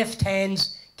two left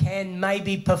hands can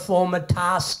maybe perform a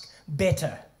task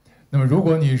better. 那么如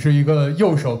果你是一个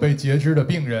右手被截肢的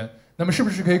病人，那么是不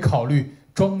是可以考虑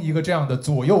装一个这样的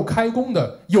左右开弓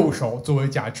的右手作为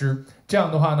假肢？这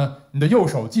样的话呢，你的右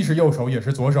手既是右手也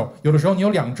是左手，有的时候你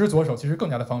有两只左手，其实更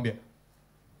加的方便。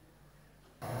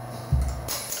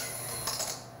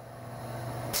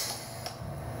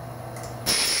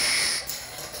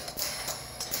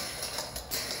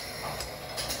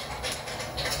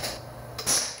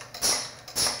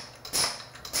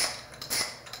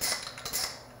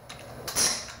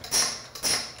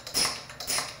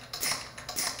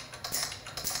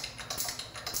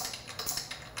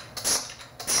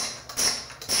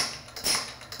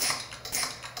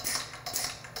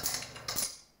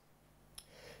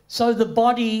So the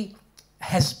body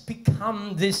has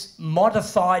become this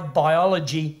modified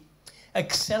biology,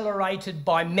 accelerated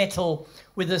by metal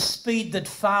with a speed that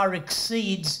far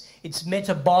exceeds its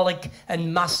metabolic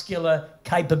and muscular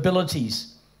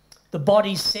capabilities. The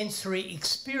body's sensory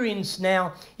experience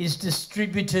now is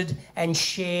distributed and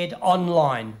shared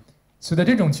online. 所以在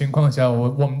这种情况下，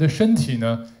我们的身体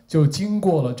呢，就经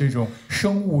过了这种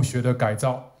生物学的改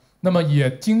造，那么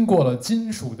也经过了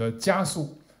金属的加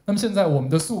速。那么现在我们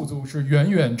的速度是远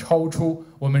远超出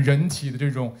我们人体的这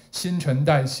种新陈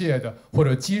代谢的或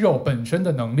者肌肉本身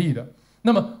的能力的。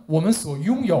那么我们所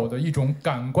拥有的一种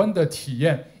感官的体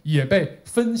验也被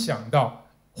分享到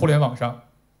互联网上。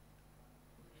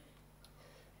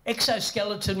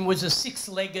Exoskeleton was a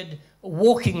six-legged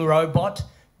walking robot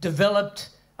developed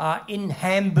in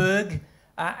Hamburg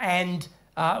and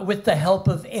with the help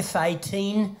of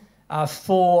F-18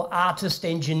 for artist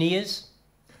engineers.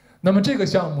 那么这个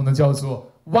项目呢叫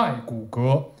做外骨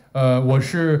骼，我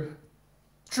是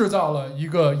制造了一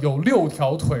个有6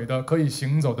条腿的可以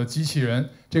行走的机器人。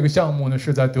这个项目呢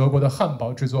是在德国的汉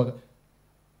堡制作的。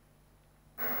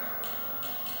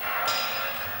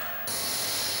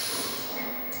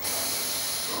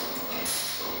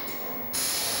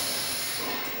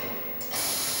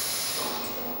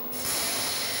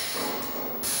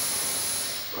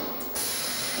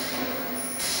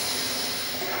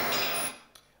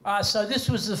So this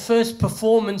was the first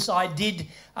performance I did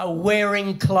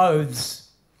wearing clothes.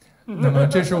 那么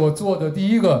这是我做的第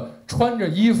一个穿着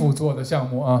衣服做的项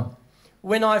目啊。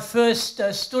When I first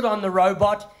stood on the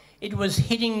robot, it was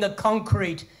hitting the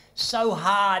concrete so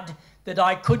hard that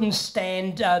I couldn't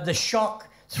stand the shock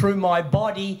through my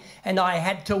body, and I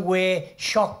had to wear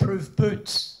shockproof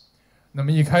boots. 那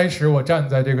么一开始我站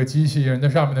在这个机器人的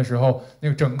上面的时候，那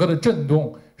个整个的震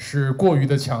动是过于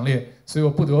的强烈，所以我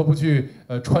不得不去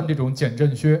穿这种减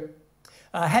震靴。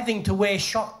Having to wear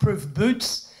shockproof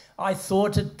boots, I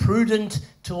thought it prudent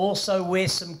to also wear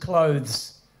some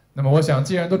clothes. 那么我想，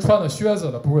既然都穿了靴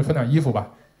子了，不如穿点衣服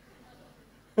吧。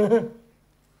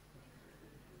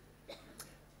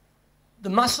The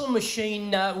muscle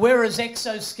machine, whereas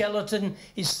exoskeleton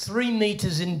is 3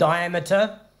 meters in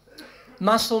diameter,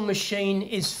 muscle machine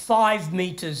is 5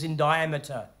 meters in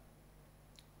diameter.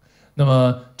 那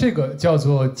么这个叫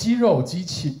做肌肉机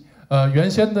器，原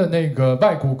先的那个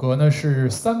外骨骼呢是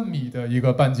3米的一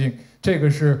个半径，这个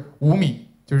是5米，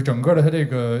就是整个的它这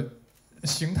个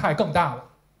形态更大了。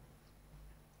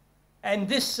And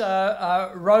this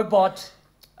robot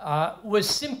was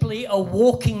simply a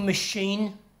walking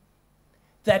machine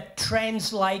that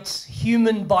translates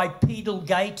human bipedal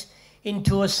gait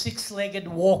into a 6-legged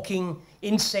walking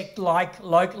insect-like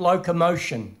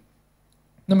locomotion.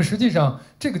 那么实际上，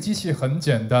这个机器很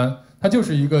简单，它就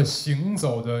是一个行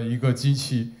走的一个机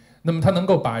器。那么它能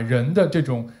够把人的这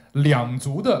种2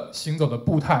足的行走的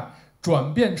步态，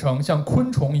转变成像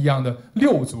昆虫一样的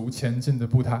6足前进的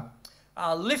步态。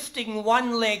Lifting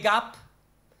one leg up,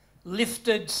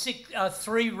 lifted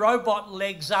 3 robot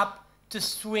legs up to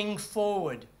swing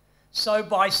forward. So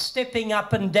by stepping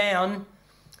up and down,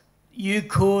 you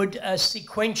could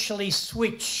sequentially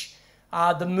switch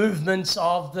the movements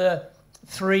of the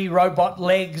 3 robot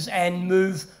legs and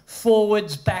move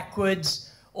forwards, backwards,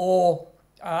 or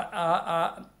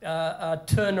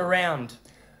turn around.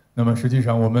 那么实际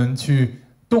上，我们去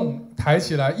抬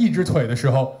起来1只腿的时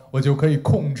候，我就可以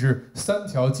控制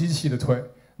3条机器的腿。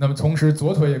那么同时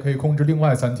左腿也可以控制另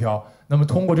外3条。那么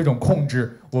通过这种控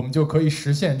制，我们就可以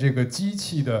实现这个机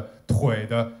器的腿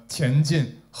的前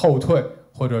进、后退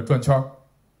或者转圈。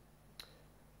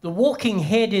The walking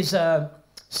head is a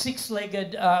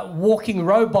six-legged walking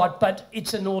robot, but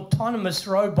it's an autonomous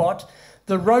robot.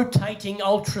 The rotating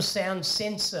ultrasound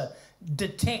sensor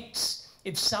detects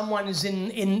if someone is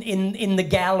in the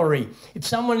gallery. If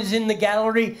someone is in the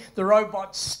gallery, the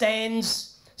robot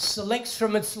stands, selects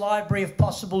from its library of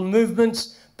possible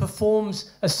movements,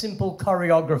 performs a simple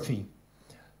choreography.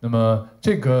 那么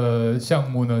这个项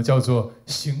目呢，叫做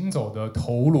行走的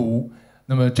头颅。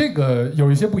那么这个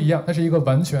有一些不一样，它是一个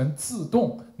完全自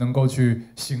动能够去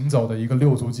行走的一个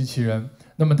6足机器人。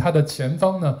那么它的前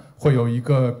方呢，会有一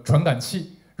个传感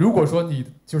器。如果说你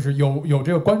就是有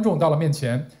这个观众到了面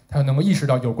前，它能够意识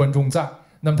到有观众在，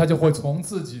那么它就会从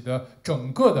自己的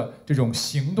整个的这种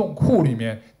行动库里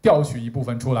面调取一部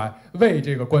分出来，为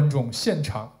这个观众现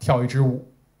场跳一支舞。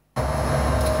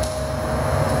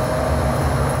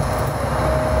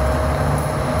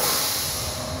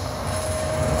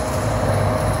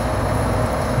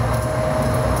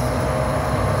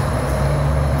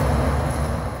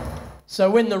So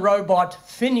when the robot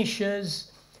finishes,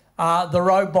 the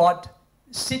robot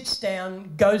sits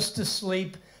down, goes to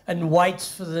sleep, and waits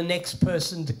for the next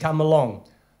person to come along.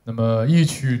 那么一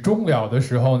曲终了的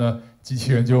时候呢，机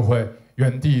器人就会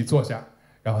原地坐下，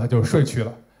然后它就睡去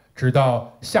了，直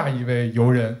到下一位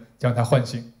游人将它唤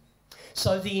醒。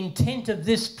So the intent of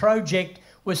this project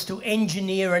was to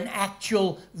engineer an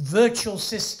actual virtual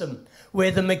system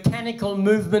where the mechanical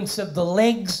movements of the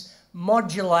legs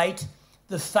modulate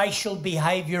the facial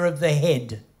behavior of the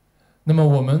head. 那么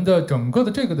我们的整个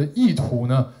的这个的意图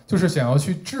呢，就是想要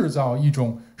去制造一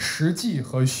种实际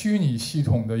和虚拟系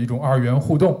统的一种2元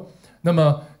互动。那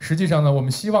么实际上呢，我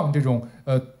们希望这种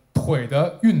腿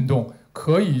的运动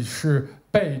可以是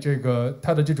被这个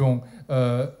它的这种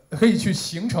可以去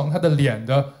形成它的脸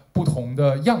的不同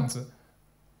的样子。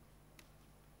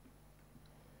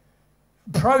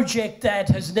Project that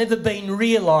has never been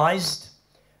realized.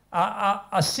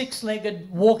 A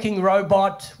six-legged walking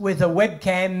robot with a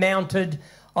webcam mounted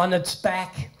on its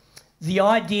back. The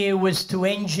idea was to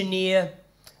engineer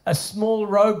a small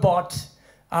robot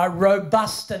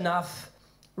robust enough,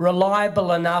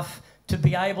 reliable enough to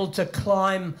be able to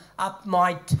climb up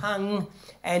my tongue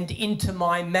and into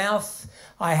my mouth.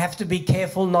 I have to be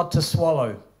careful not to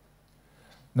swallow.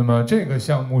 那么这个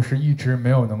项目是一直没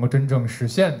有能够真正实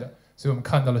现的，所以我们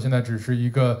看到了现在只是一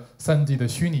个3D 的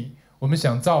虚拟。我们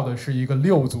想造的是一个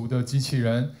6足的机器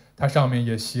人，它上面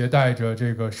也携带着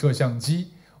这个摄像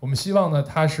机。我们希望呢，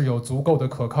它是有足够的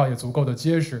可靠，也足够的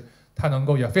结实，它能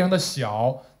够也非常的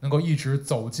小，能够一直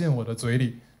走进我的嘴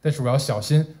里。但是我要小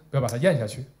心，不要把它咽下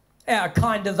去。Our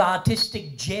kind of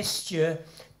artistic gesture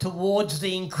towards the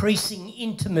increasing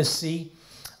intimacy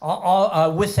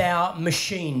with our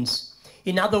machines.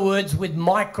 In other words, with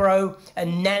micro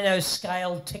and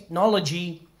nanoscale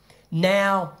technology,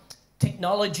 now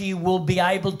technology will be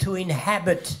able to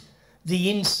inhabit the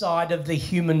inside of the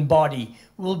human body.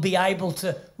 We'll be able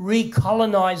to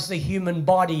recolonize the human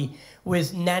body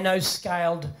with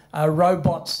nanoscaled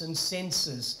robots and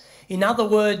sensors. In other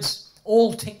words,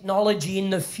 all technology in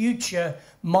the future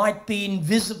might be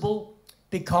invisible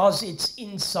because it's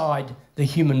inside the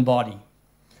human body.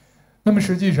 那么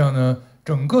实际上呢，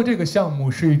整个这个项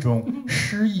目是一种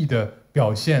诗意的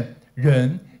表现，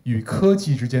人与科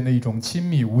技之间的一种亲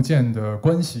密无间的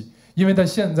关系。因为在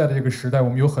现在的这个时代，我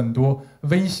们有很多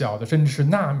微小的甚至是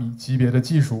纳米级别的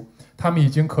技术，它们已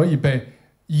经可以被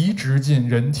移植进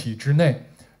人体之内。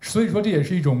所以说这也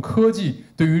是一种科技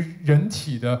对于人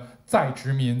体的再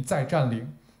殖民、再占领。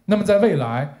那么在未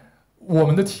来，我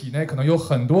们的体内可能有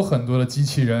很多很多的机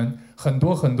器人，很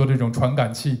多很多这种传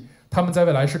感器，它们在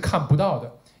未来是看不到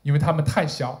的，因为它们太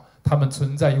小，它们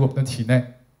存在于我们的体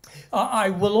内。I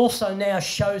will also now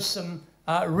show some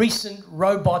recent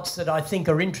robots that I think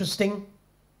are interesting.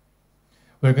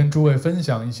 我也跟诸位分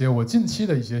享一些我近期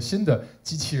的一些新的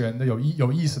机器人的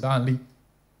有意思的案例。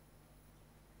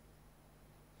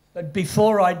But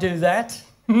before I do that,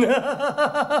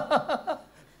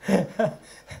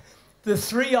 the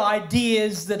 3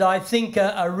 ideas that I think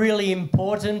are really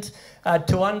important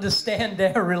to understand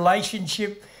our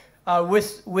relationship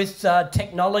with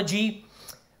technology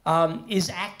is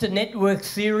actor network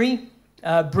theory,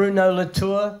 Bruno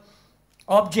Latour,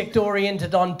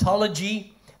 object-oriented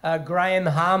ontology, Graham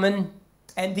Harman,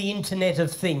 and the Internet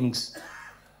of Things.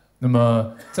 那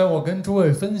么，在我跟诸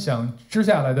位分享接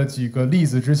下来的几个例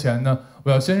子之前呢，我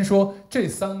要先说这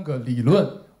3个理论，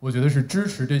我觉得是支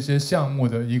持这些项目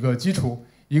的一个基础。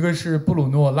一个是布鲁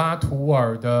诺·拉图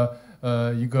尔的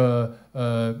一个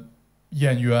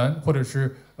演员或者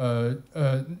是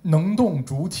能动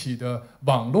主体的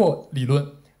网络理论。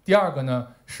第二个呢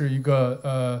是一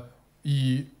个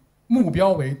以目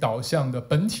标为导向的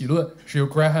本体论，是由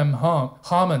Graham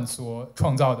Harman 所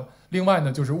创造的。另外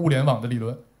呢就是物联网的理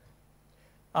论。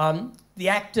The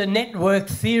actor network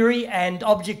theory and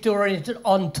object-oriented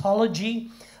ontology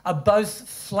are both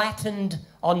flattened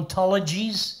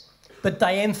ontologies, but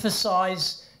they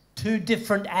emphasize two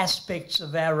different aspects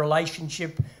of our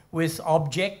relationship with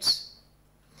objects.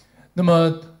 那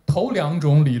么头两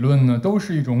种理论呢，都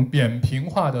是一种扁平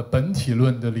化的本体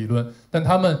论的理论，但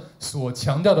它们所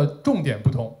强调的重点不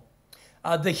同。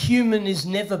The human is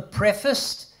never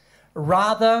prefaced,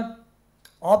 rather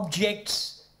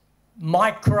objects,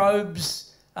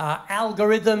 microbes,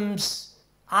 algorithms,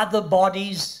 other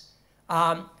bodies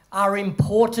are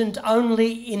important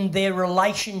only in their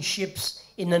relationships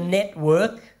in a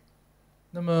network.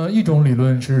 那么一种理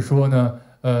论是说呢，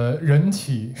人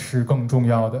体是更重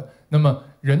要的。那么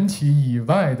人体以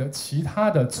外的其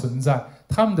他的存在，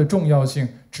它们的重要性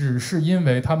只是因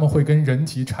为它们会跟人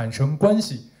体产生关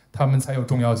系，它们才有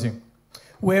重要性。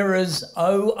Whereas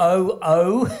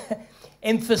OOO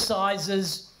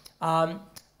emphasizes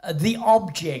the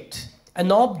object, an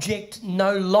object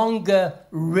no longer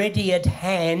ready at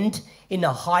hand in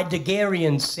a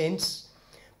Heideggerian sense,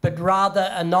 but rather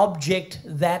an object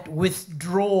that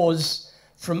withdraws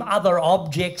from other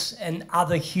objects and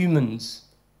other humans.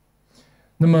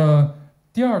 那么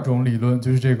第二种理论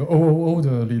就是这个 OOO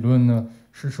的理论呢，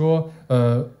是说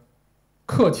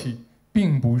客体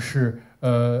并不是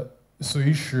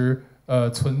随时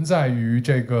存在于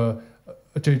这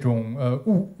种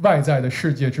外在的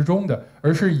世界之中的，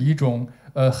而是以一种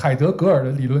海德格尔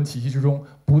的理论体系之中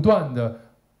不断的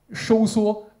收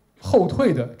缩后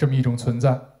退的这么一种存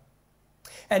在。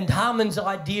And Harman's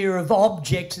idea of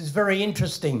objects is very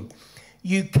interesting.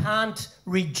 You can't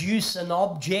reduce an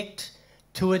object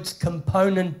to its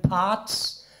component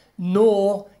parts,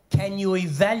 nor can you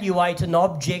evaluate an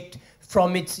object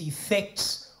from its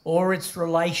effects or its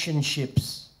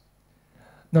relationships.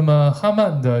 那么哈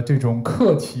曼的这种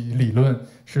客体理论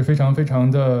是非常非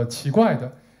常的奇怪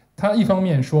的。他一方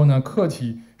面说呢，客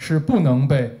体是不能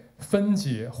被分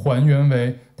解还原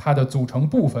为它的组成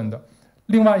部分的；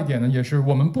另外一点呢，也是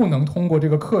我们不能通过这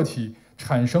个客体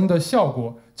产生的效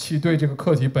果去对这个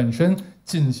客体本身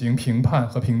进行评判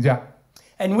和评价。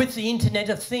And with the Internet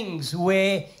of Things,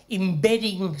 we're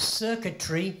embedding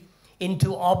circuitry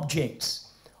into objects.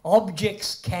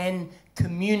 Objects can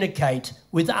communicate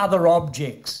with other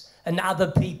objects and other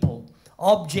people.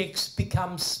 Objects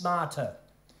become smarter.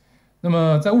 那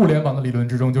么在物联网的理论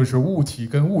之中，就是物体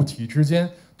跟物体之间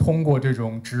通过这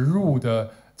种植入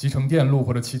的集成电路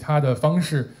或者其他的方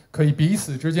式，可以彼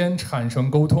此之间产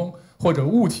生沟通，或者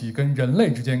物体跟人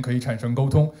类之间可以产生沟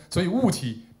通，所以物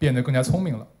体变得更加聪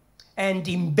明了。And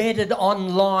embedded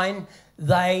online,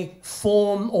 they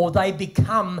form or they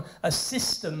become a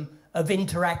system of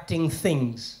interacting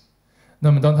things.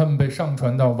 那么当它们被上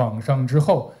传到网上之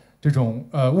后，这种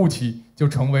物体就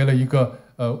成为了一个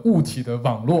物体的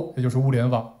网络，也就是物联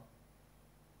网。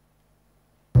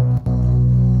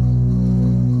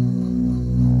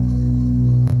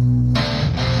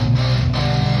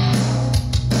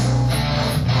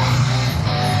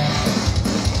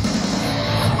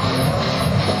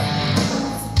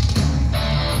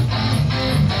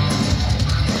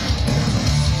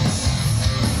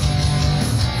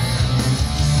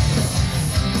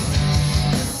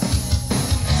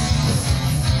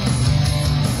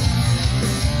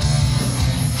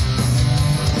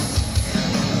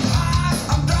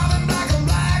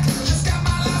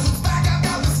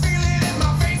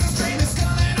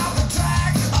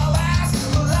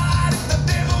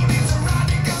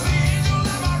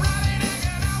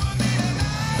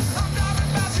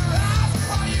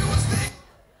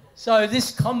So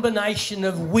this combination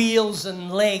of wheels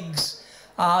and legs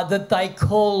that they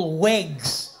call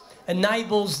WEGs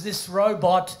enables this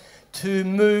robot to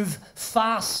move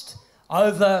fast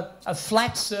over a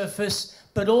flat surface,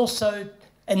 but also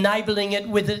enabling it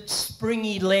with its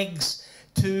springy legs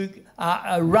to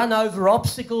run over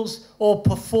obstacles or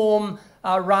perform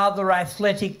rather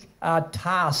athletic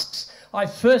tasks. I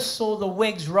first saw the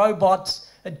WEGs robots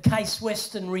at Case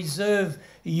Western Reserve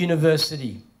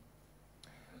University.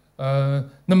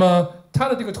 那么它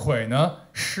的这个腿呢，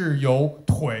是由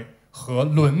腿和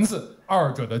轮子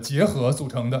二者的结合组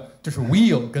成的，就是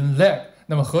wheel 跟 leg，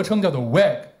 那么合称叫做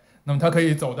WEG。那么它可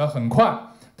以走得很快，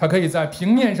它可以在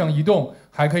平面上移动，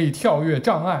还可以跳跃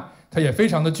障碍，它也非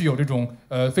常的具有这种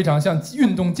非常像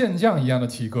运动健将一样的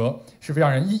体格，是非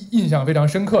常让人印象非常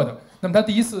深刻的。那么他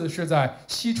第一次是在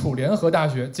西楚联合大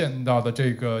学见到的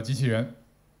这个机器人。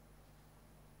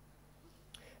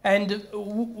And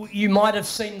you might have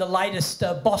seen the latest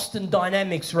Boston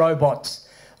Dynamics robots.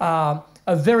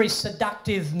 A very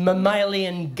seductive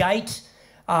mammalian gait,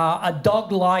 a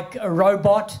dog-like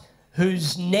robot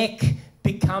whose neck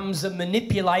becomes a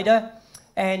manipulator,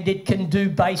 and it can do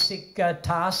basic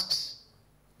tasks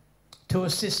to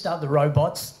assist other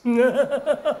robots.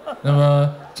 那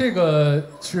么这个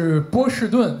是波士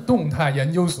顿动态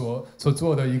研究所所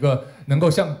做的一个能够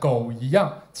像狗一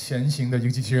样前行的一个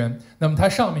机器人。那么它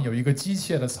上面有一个机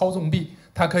械的操纵臂，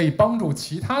它可以帮助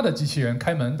其他的机器人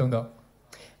开门等等。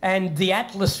And the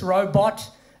Atlas robot,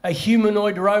 a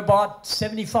humanoid robot,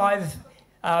 75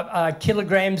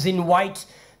 kilograms in weight,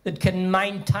 that can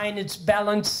maintain its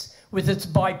balance with its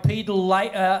bipedal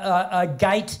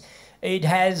gait. It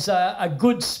has a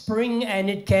good spring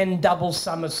and it can double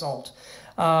somersault.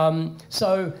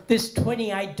 So this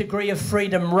 28 degree of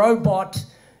freedom robot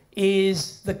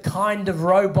is the kind of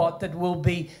robot that we'll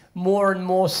be more and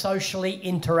more socially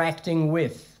interacting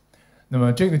with. 那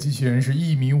么这个机器人是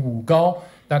1.5米高，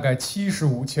大概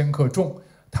75千克重。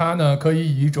它呢可以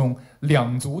以一种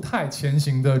两足态前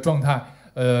行的状态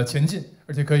前进，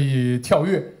而且可以跳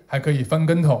跃，还可以翻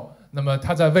跟头。那么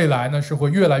它在未来呢是会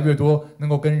越来越多能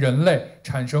够跟人类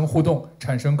产生互动，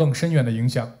产生更深远的影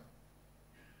响。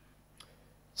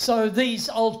So these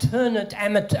alternate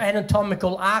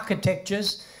anatomical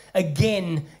architectures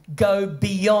again go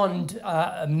beyond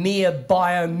mere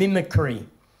biomimicry.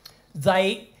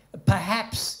 They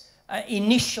perhaps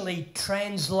initially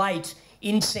translate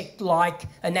insect-like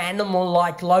and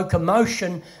animal-like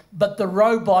locomotion, but the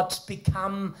robots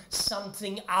become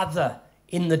something other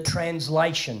in the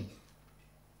translation.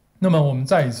 那么我们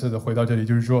再一次的回到这里，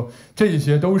就是说这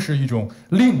些都是一种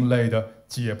另类的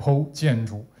解剖建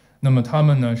筑。那么它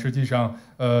们呢，实际上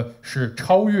是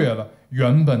超越了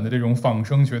原本的这种仿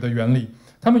生学的原理。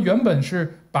它们原本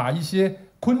是把一些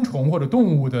昆虫或者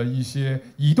动物的一些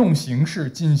移动形式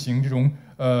进行这种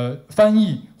翻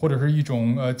译或者是一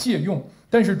种借用，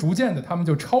但是逐渐的它们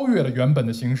就超越了原本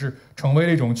的形式，成为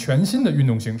了一种全新的运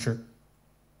动形式。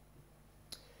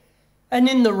And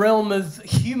in the realm of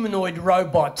humanoid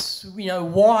robots,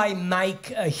 why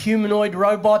make humanoid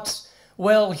robots?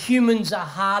 Well, humans are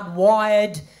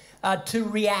hardwired to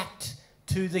react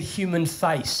to the human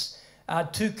face,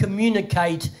 to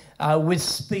communicate with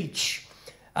speech,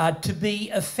 to be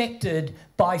affected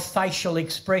by facial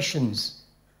expressions.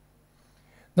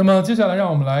 那么接下来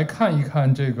让我们来看一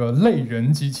看这个类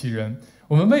人机器人。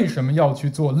我们为什么要去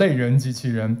做类人机器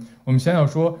人？我们先要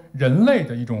说人类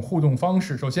的一种互动方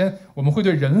式。首先，我们会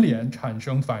对人脸产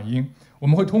生反应，我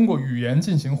们会通过语言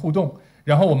进行互动，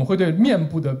然后我们会对面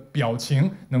部的表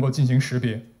情能够进行识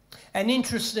别。And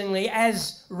interestingly,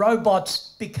 as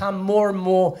robots become more and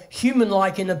more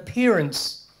human-like in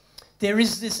appearance, there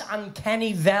is this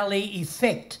uncanny valley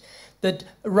effect that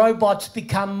robots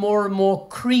become more and more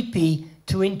creepy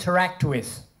to interact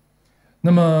with.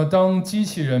 那么，当机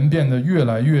器人变得越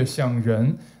来越像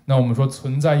人，那我们说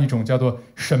存在一种叫做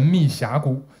神秘峡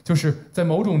谷，就是在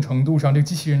某种程度上，这个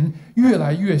机器人越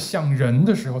来越像人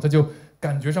的时候，它就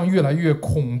感觉上越来越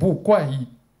恐怖怪异。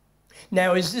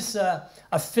Now, is this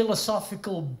a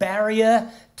philosophical barrier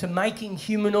to making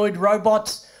humanoid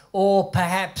robots, or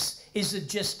perhaps is it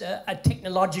just a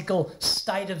technological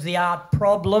state-of-the-art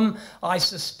problem? I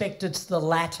suspect it's the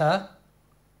latter.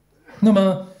 那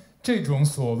么，这种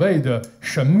所谓的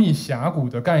神秘峡谷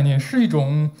的概念，是一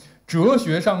种哲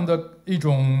学上的一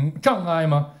种障碍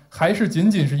吗？还是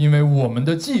仅仅是因为我们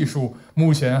的技术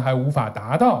目前还无法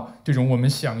达到这种我们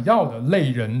想要的类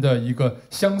人的一个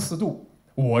相似度？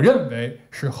我认为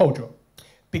是后者。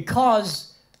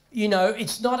Because,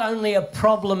 it's not only a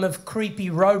problem of creepy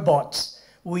robots.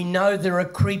 We know there are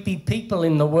creepy people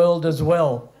in the world as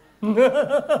well.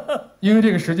 因为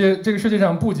这个世界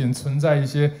上不仅存在一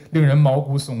些令人毛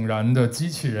骨悚然的机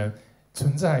器人，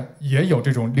也有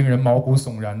这种令人毛骨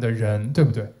悚然的人，对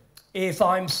不对？ If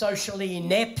I'm socially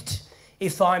inept,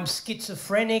 if I'm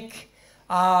schizophrenic,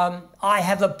 I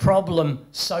have a problem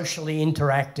socially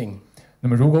interacting. 那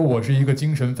么，如果我是一个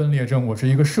精神分裂症，我是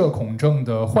一个社恐症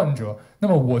的患者，那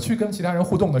么我去跟其他人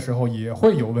互动的时候也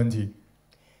会有问题。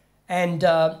And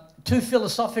two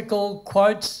philosophical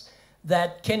quotes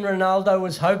that Ken Ronaldo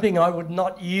was hoping I would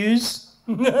not use.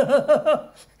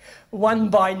 One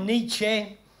by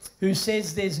Nietzsche, who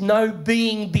says there's no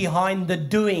being behind the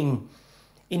doing.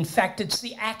 In fact, it's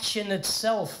the action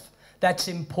itself that's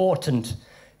important.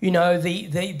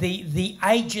 The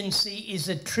agency is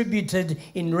attributed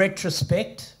in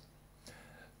retrospect.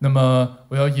 那么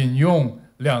我要引用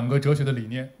两个哲学的理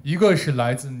念，一个是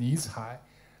来自尼采，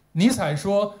尼采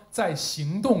说，在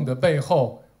行动的背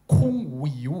后空无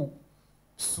一物，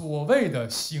所谓的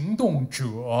行动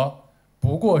者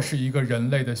不过是一个人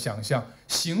类的想象，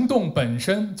行动本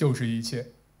身就是一切。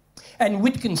And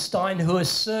Wittgenstein, who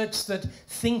asserts that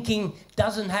thinking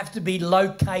doesn't have to be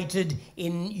located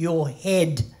in your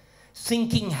head.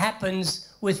 Thinking happens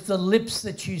with the lips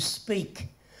that you speak,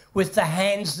 with the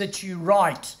hands that you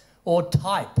write or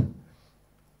type.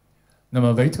 那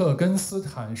么维特根斯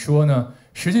坦说呢，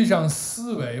实际上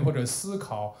思维或者思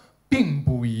考并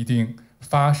不一定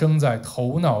发生在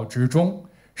头脑之中，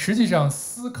实际上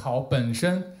思考本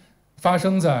身发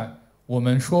生在我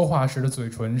们说话时的嘴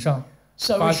唇上，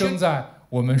发生在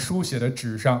我们书写的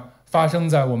纸上，发生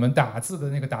在我们打字的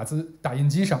那个打印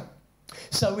机上。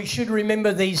So we should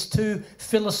remember these two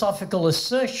philosophical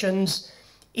assertions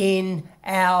in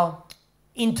our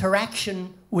interaction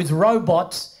with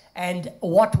robots and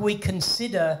what we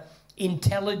consider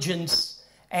intelligence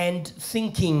and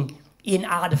thinking in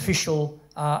artificial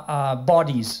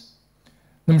bodies.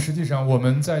 那么实际上，我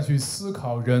们再去思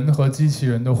考人和机器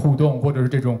人的互动，或者是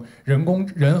这种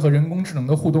人和人工智能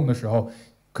的互动的时候，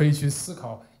可以去思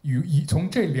考从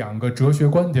这两个哲学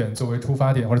观点作为出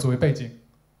发点或者作为背景。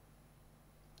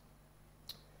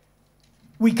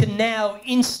We can now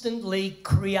instantly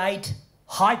create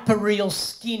hyperreal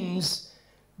skins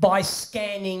by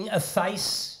scanning a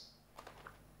face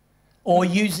or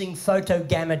using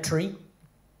photogrammetry.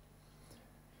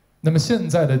 那么现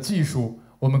在的技术，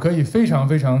我们可以非常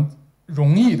非常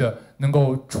容易的能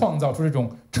够创造出这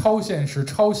种超现实、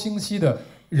超清晰的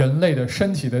人类的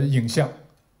身体的影像。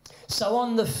So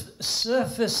on the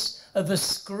surface of a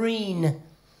screen,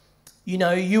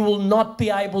 you will not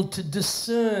be able to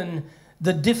discern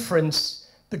the difference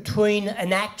between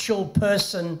an actual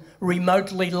person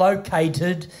remotely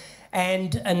located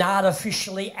and an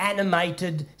artificially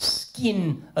animated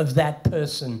skin of that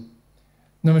person.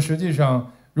 那么实际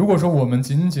上，如果说我们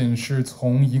仅仅是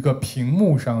从一个屏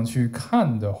幕上去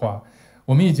看的话，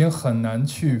我们已经很难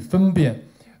去分辨，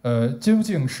究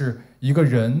竟是一个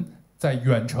人在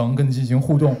远程跟你进行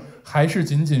互动，还是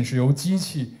仅仅是由机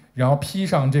器然后披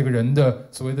上这个人的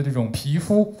所谓的这种皮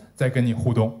肤在跟你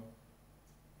互动。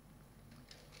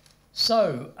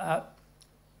So,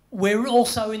 we're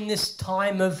also in this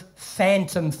time of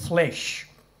phantom flesh,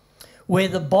 where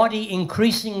the body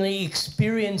increasingly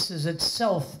experiences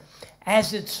itself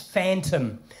as its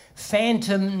phantom.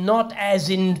 Phantom not as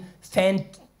in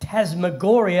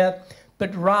phantasmagoria,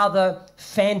 but rather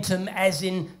phantom as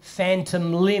in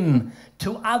phantom limb.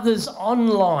 To others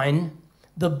online,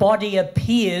 the body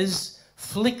appears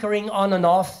flickering on and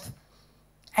off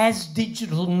as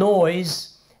digital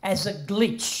noise, as a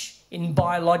glitch in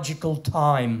biological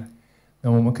time.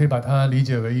 那我们可以把它理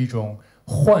解为一种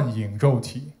幻影肉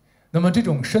体。那么这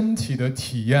种身体的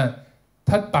体验，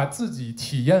它把自己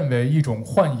体验为一种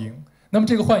幻影。那么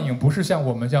这个幻影不是像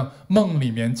我们像梦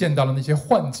里面见到的那些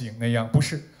幻景那样，不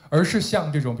是，而是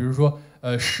像这种比如说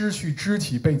失去肢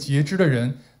体被截肢的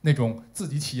人那种自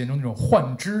己体验中那种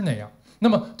幻肢那样。那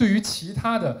么对于其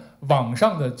他的网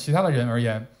上的其他的人而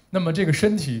言，那么这个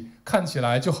身体看起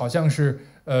来就好像是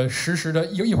实时的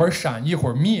一会儿闪一会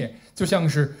儿灭，就像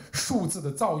是数字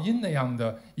的噪音那样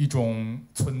的一种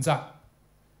存在。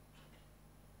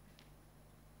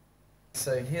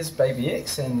So here's baby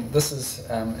X, and this is,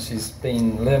 she's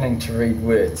been learning to read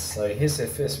words. So here's her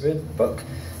first word book.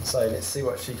 So let's see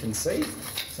what she can see.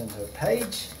 It's into a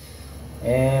page.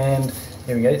 And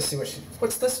here we go, let's see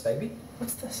what's this, baby?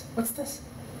 What's this? What's this?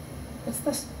 What's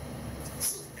this?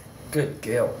 Good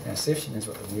girl. Now see if she knows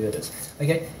what the word is.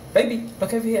 Okay, baby,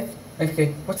 look over here.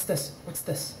 Okay, what's this? What's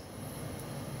this?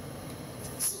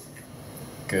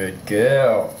 Good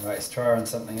girl. Right, let's try her on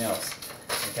something else.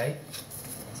 Okay.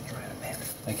 Let's try a map.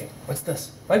 Okay, what's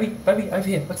this? Baby, over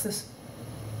here. What's this?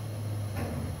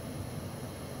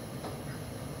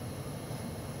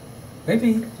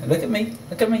 Baby, look at me.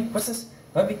 Look at me. What's this?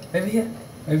 Baby, over here.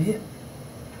 Over here.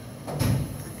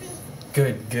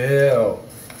 Good girl.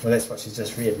 Well, that's what she's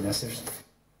just read. Now,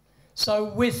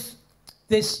 So with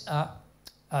this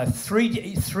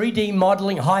 3D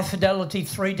modelling, high fidelity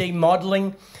 3D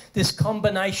modelling, this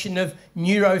combination of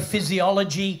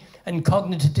neurophysiology and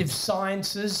cognitive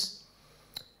sciences,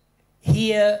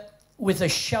 here with a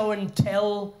show and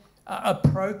tell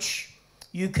approach,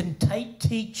 you can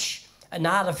teach an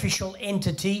artificial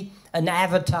entity, an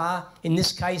avatar, in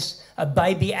this case a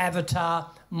baby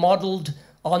avatar modelled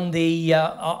on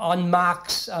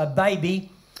Mark's baby.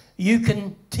 You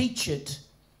can teach it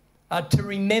to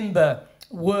remember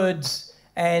words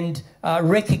and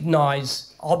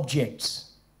recognize objects.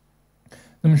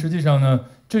 那么实际上呢，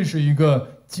这是一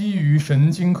个基于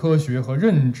神经科学和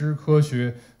认知科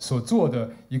学所做的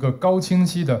一个高清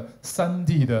晰的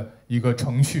3D 的一个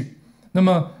程序。那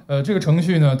么这个程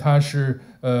序呢，它是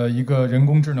一个人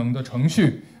工智能的程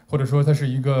序，或者说它是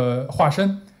一个化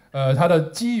身。它的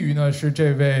基于呢是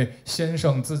这位先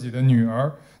生自己的女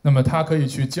儿。那么他可以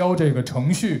去教这个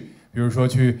程序，比如说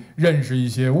去认识一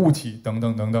些物体等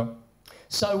等等等。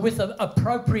So with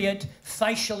appropriate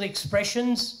facial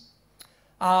expressions,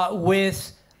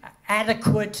 with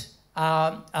adequate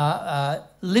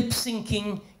lip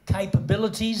syncing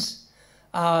capabilities,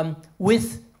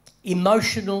 with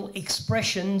emotional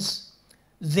expressions,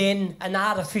 then an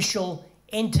artificial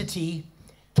entity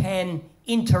can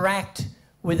interact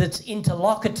with its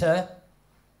interlocutor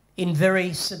in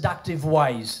very seductive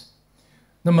ways.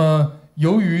 那么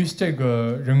由于这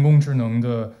个人工智能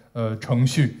的程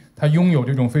序，它拥有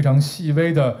这种非常细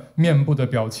微的面部的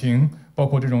表情，包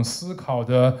括这种思考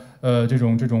的这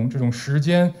种时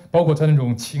间，包括它那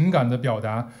种情感的表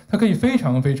达，它可以非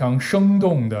常非常生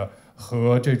动的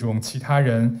和这种其他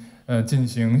人进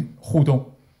行互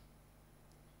动。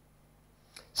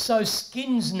So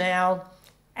skins now,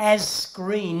 as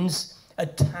screens,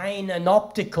 attain an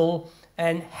optical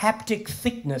and haptic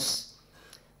thickness.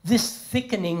 This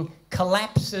thickening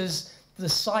collapses the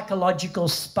psychological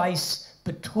space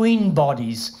between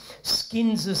bodies.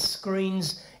 Skins as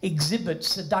screens exhibit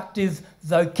seductive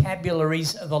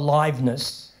vocabularies of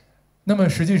aliveness. 那么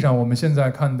实际上，我们现在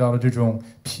看到的这种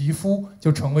皮肤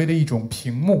就成为了一种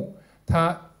屏幕，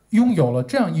它拥有了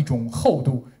这样一种厚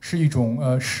度，是一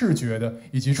种视觉的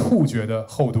以及触觉的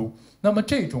厚度。那么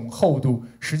这种厚度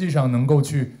实际上能够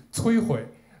去摧毁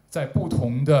在不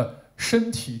同的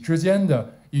身体之间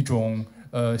的一种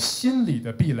心理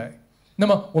的壁垒。那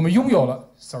么我们拥有了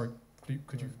 ，could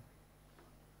you？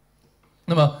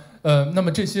 那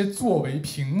么这些作为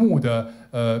屏幕的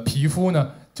皮肤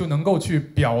呢，就能够去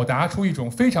表达出一种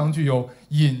非常具有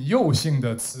引诱性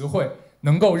的词汇，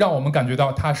能够让我们感觉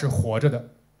到它是活着的。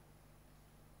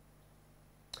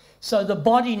So the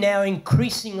body now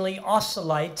increasingly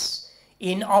oscillates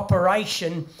in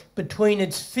operation between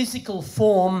its physical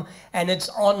form and its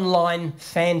online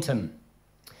phantom.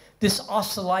 This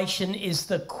oscillation is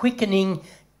the quickening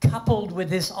coupled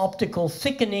with this optical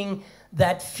thickening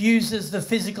that fuses the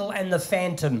physical and the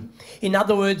phantom. In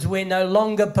other words, we're no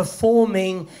longer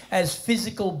performing as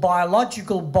physical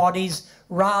biological bodies,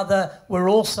 rather we're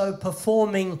also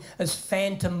performing as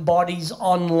phantom bodies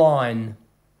online.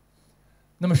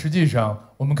 那么实际上，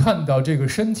我们看到这个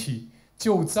身体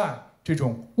就在这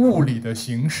种物理的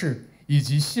形式以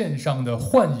及线上的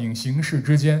幻影形式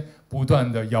之间不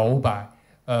断的摇摆，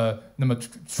那么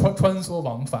穿梭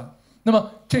往返。那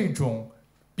么这种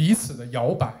彼此的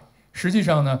摇摆，实际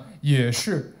上呢，也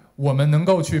是我们能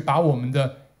够去把我们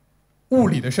的物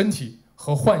理的身体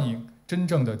和幻影真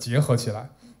正的结合起来。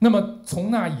那么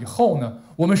从那以后呢，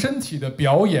我们身体的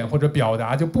表演或者表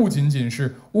达就不仅仅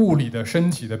是物理的身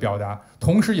体的表达，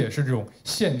同时也是这种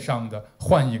线上的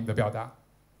幻影的表达。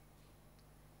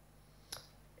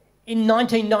In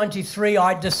 1993,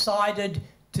 I decided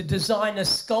to design a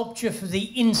sculpture for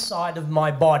the inside of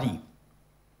my body.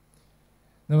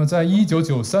 那么在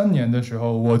1993年的时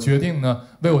候，我决定呢，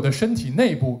为我的身体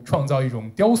内部创造一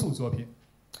种雕塑作品。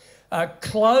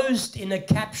Closed in a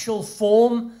capsule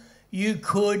form, you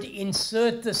could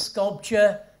insert the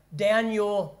sculpture down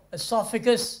your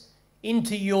esophagus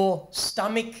into your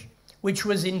stomach, which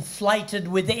was inflated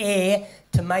with air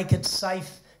to make it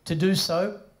safe to do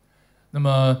so. 那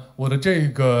么我的这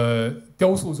个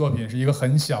雕塑作品是一个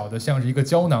很小的，像是一个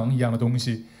胶囊一样的东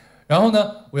西。然后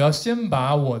呢，我要先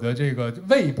把我的这个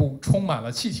胃部充满了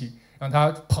气体，让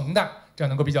它膨大，这样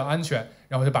能够比较安全。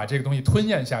然后就把这个东西吞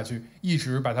咽下去，一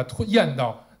直把它咽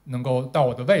到能够到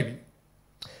我的胃里。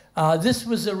This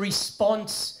was a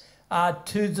response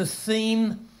to the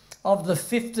theme of the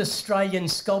 5th Australian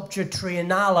Sculpture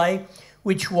Triennale,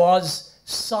 which was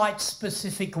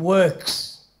site-specific works.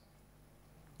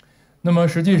 那么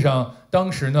实际上，当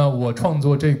时呢，我创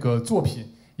作这个作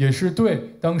品，也是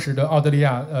对当时的澳大利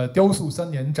亚雕塑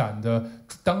3年展的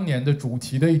当年的主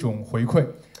题的一种回馈。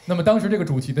那么当时这个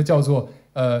主题呢，叫做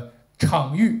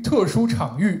特殊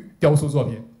场域雕塑作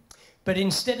品。But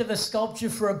instead of a sculpture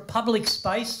for a public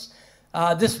space,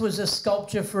 this was a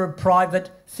sculpture for a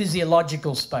private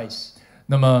physiological space.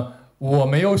 那么我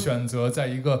没有选择在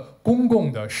一个公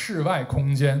共的室外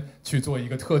空间去做一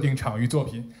个特定场域作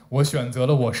品，我选择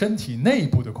了我身体内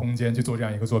部的空间去做这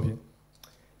样一个作品。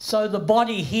So the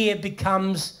body here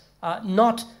becomes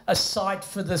not a site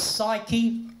for the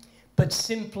psyche, but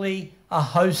simply a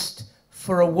host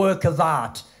for a work of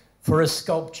art, for a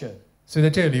sculpture. 所以在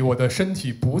这里，我的身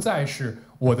体不再是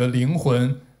我的灵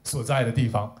魂所在的地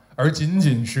方，而仅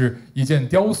仅是一件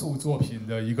雕塑作品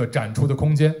的一个展出的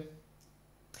空间。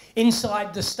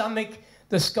Inside the stomach,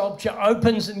 the sculpture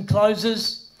opens and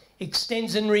closes,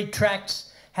 extends and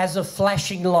retracts, has a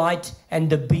flashing light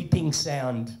and a beeping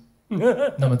sound.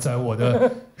 那么在我的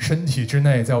身体之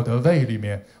内，在我的胃里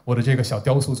面，我的这个小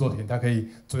雕塑作品，它可以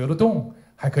左右的动，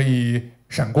还可以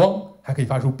闪光，还可以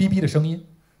发出哔哔的声音。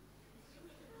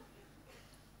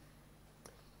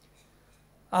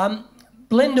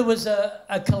Blender was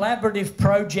a collaborative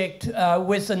project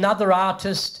with another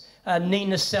artist,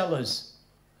 Nina Sellers.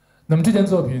 那么这件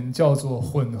作品叫做《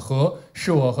混合》，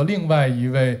是我和另外一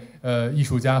位艺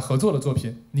术家合作的作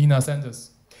品 ，Nina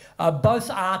Sellers。Both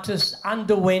artists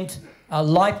underwent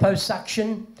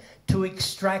liposuction to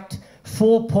extract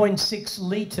 4.6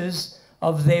 liters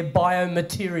of their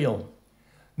biomaterial.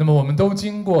 那么我们都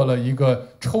经过了一个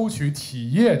抽取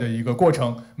体液的一个过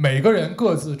程，每个人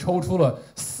各自抽出了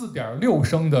4.6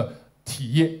升的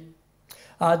体液。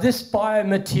This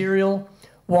biomaterial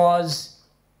was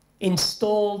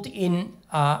installed in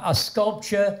a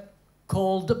sculpture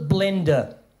called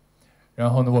Blender.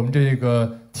 然后呢，我们这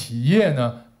个体液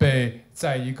呢，被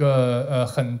在一个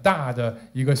很大的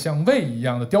一个像胃一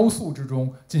样的雕塑之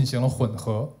中进行了混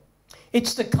合。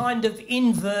It's the kind of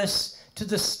inverse to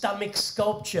the stomach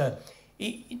sculpture.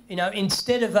 You know,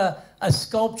 instead of a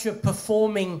sculpture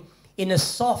performing in a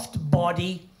soft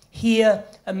body, here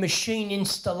a machine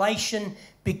installation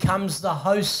becomes the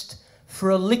host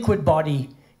for a liquid body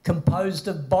composed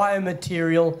of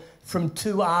biomaterial from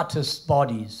two artists'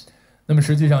 bodies. 那么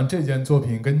实际上这件作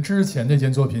品跟之前那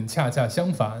件作品恰恰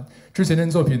相反。之前那件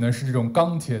作品呢是这种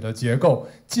钢铁的结构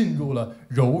进入了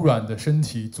柔软的身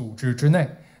体组织之内。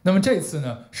那么这次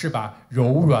呢是把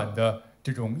柔软的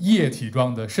这种液体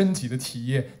状的身体的体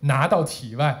液拿到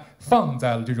体外，放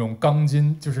在了这种钢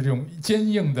筋，就是这种坚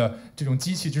硬的这种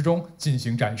机器之中进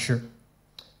行展示。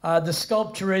The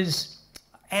sculpture is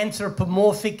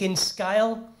anthropomorphic in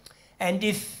scale, and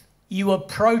if you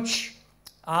approach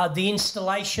the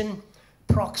installation,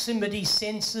 proximity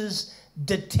sensors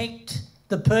detect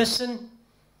the person,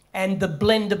 and the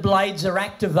blender blades are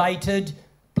activated,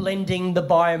 blending the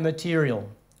biomaterial.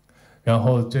 然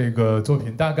后这个作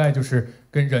品大概就是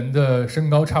跟人的身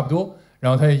高差不多，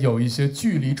然后它也有一些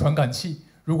距离传感器。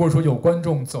如果说有观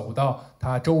众走到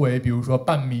它周围，比如说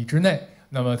半米之内，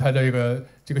那么它的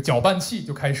这个搅拌器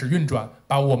就开始运转，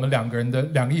把我们两个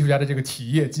艺术家的这个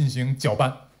体液进行搅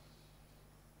拌。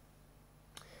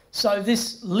So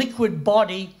this liquid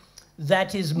body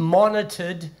that is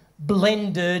monitored,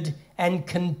 blended, and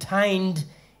contained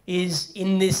is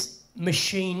in this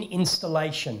machine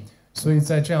installation. 所以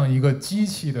在这样一个机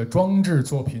器的装置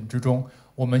作品之中，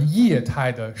我们液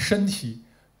态的身体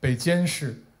被监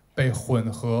视、被混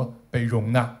合、被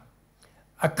容纳。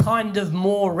A kind of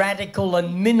more radical and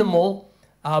minimal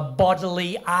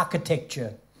bodily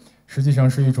architecture. 实际上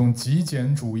是一种极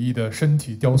简主义的身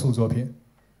体雕塑作品。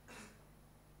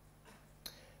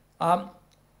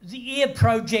The ear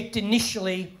project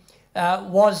initially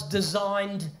was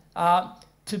designed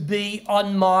to be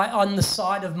on the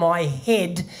side of my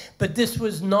head, but this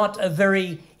was not a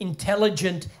very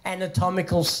intelligent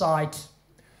anatomical site.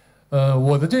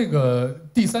 我的这个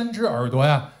第三只耳朵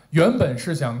呀，原本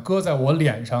是想搁在我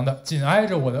脸上的，紧挨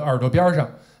着我的耳朵边上。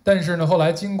但是呢，后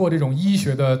来经过这种医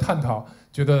学的探讨，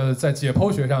觉得在解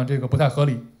剖学上这个不太合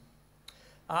理。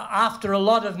After a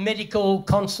lot of medical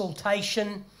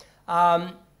consultation,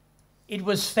 it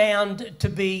was found to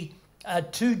be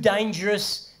too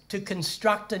dangerous to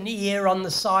construct an ear on the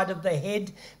side of the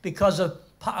head because of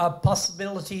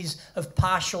possibilities of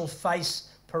partial face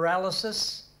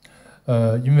paralysis.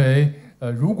 因为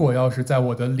如果要是在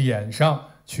我的脸上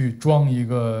去装一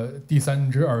个第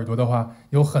三只耳朵的话，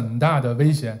有很大的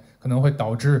危险，可能会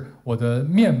导致我的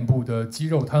面部的肌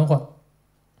肉瘫痪。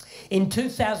In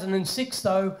 2006,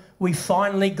 though, we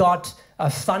finally got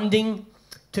funding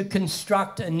to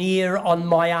construct an ear on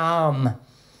my arm.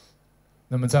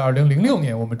 那么在2006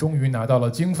年，我们终于拿到了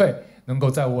经费，能够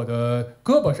在我的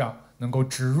胳膊上能够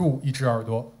植入一只耳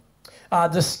朵。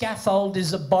The scaffold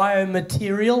is a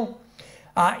biomaterial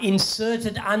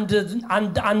inserted under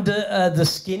the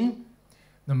skin.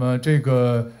 那么这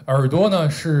个耳朵呢，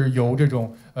是由这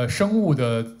种生物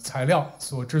的材料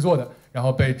所制作的，然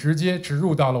后被直接植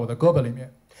入到了我的胳膊里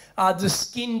面。The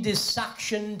skin is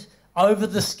suctioned over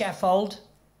the scaffold.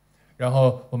 然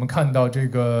后我们看到这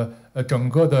个整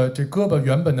个的这胳膊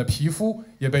原本的皮肤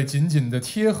也被紧紧地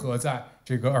贴合在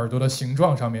这个耳朵的形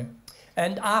状上面。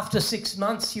And after 6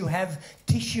 months, you have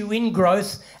tissue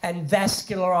ingrowth and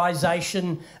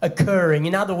vascularization occurring.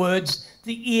 In other words,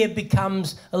 the ear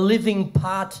becomes a living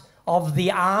part of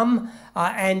the arm,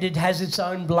 and it has its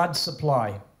own blood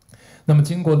supply. 那么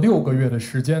经过6个月的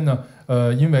时间呢，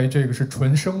因为这个是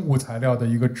纯生物材料的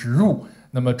一个植入，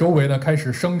那么周围呢开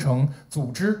始生成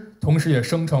组织，同时也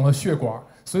生成了血管，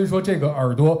所以说这个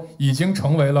耳朵已经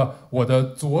成为了我的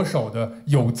左手的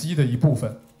有机的一部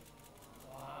分。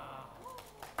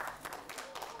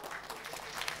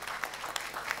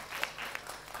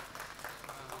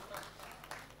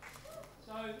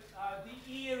So the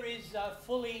ear is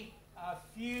fully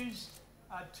fused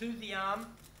to the arm.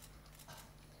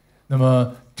 那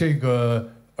么这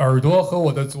个耳朵和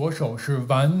我的左手是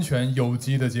完全有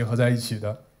机的结合在一起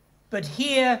的。But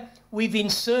here we've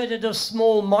inserted a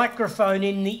small microphone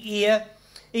in the ear,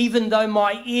 even though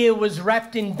my ear was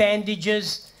wrapped in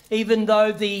bandages, even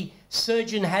though the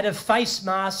surgeon had a face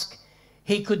mask,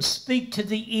 he could speak to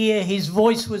the ear, his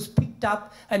voice was picked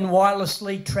up and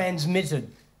wirelessly transmitted.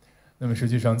 那么实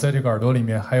际上在这个耳朵里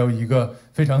面还有一个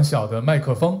非常小的麦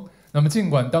克风。那么尽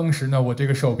管当时呢我这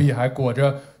个手臂还裹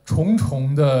着重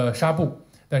重的纱布，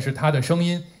但是它的声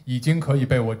音已经可以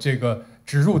被我这个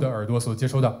植入的耳朵所接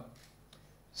收到。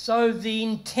So the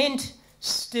intent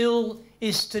still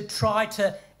is to try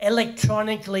to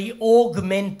electronically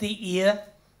augment the ear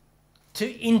to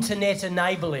internet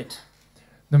enable it.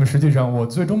 那么实际上我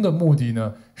最终的目的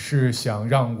呢是想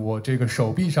让我这个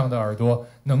手臂上的耳朵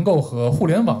能够和互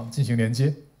联网进行连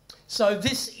接。So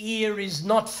this ear is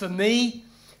not for me.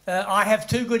 I have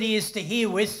 2 good ears to hear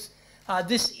with.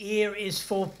 This ear is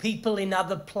for people in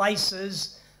other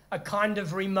places, a kind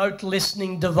of remote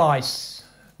listening device.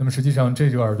 那么实际上这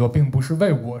个耳朵并不是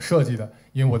为我设计的，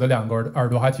因为我的2个耳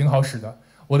朵还挺好使的。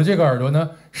我的这个耳朵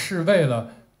呢是为了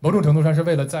某种程度上是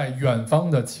为了在远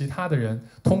方的其他的人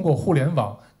通过互联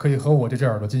网可以和我这只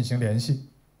耳朵进行联系。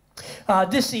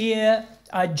This ear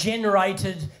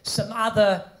generated some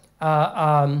other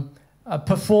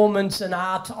performance and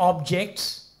art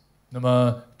objects. 那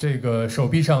么这个手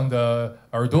臂上的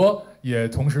耳朵也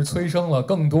同时催生了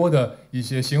更多的一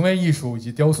些行为艺术以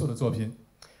及雕塑的作品。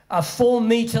A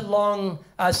 4-meter long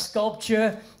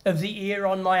sculpture of the ear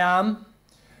on my arm.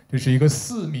 这是一个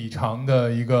4米长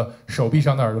的一个手臂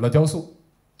上的耳朵的雕塑。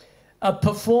A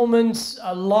performance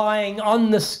lying on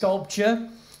the sculpture.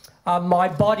 My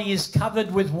body is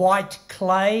covered with white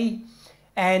clay,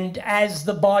 and as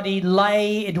the body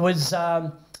lay, it was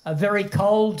very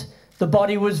cold. The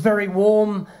body was very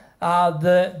warm.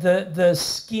 The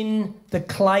skin, the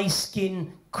clay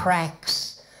skin,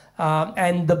 cracks,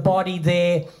 and the body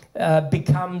there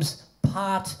becomes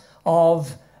part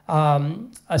of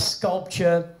a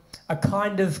sculpture, a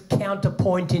kind of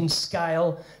counterpoint in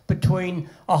scale between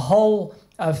a whole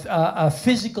a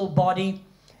physical body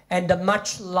and a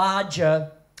much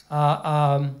larger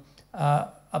a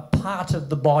part of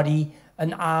the body,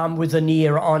 an arm with an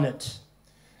ear on it.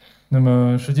 那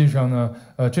么实际上呢，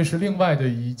这是另外的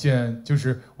一件，就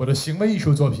是我的行为艺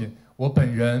术作品。我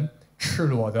本人赤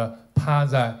裸的趴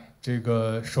在这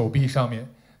个手臂上面。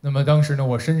那么当时呢，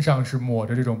我身上是抹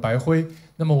着这种白灰。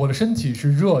那么我的身体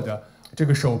是热的，这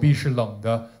个手臂是冷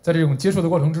的。在这种接触的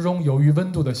过程之中，由于温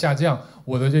度的下降，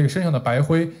我的这个身上的白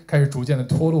灰开始逐渐的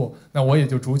脱落。那我也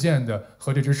就逐渐的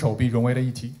和这只手臂融为了一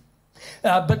体。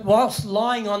But whilst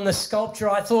lying on the sculpture,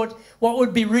 I thought what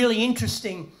would be really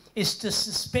interesting is to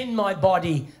suspend my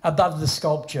body above the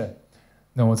sculpture.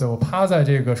 那我趴在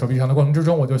这个手臂上的过程之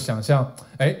中，我就想象，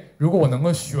如果我能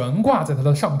够悬挂在它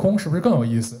的上空，是不是更有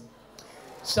意思？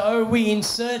 So we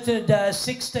inserted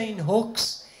 16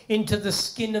 hooks into the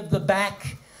skin of the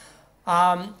back,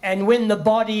 and when the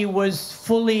body was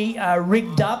fully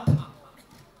rigged up,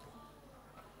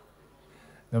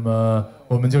 那么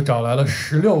我们就找来了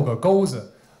16个钩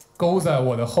子，勾在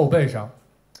我的后背上。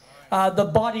the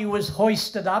body was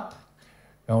hoisted up.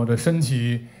 然后我的身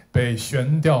体被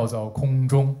悬吊在空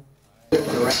中。Go,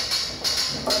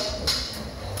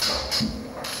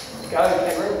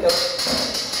 Cameron, go.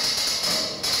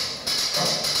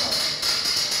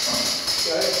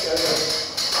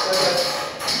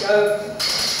 Go.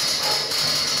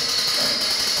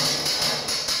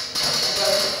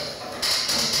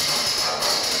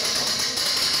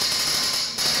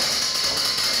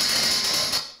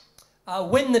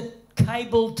 When the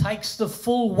cable takes the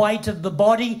full weight of the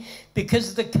body,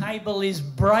 because the cable is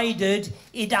braided,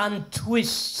 it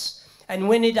untwists. And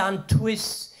when it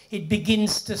untwists, it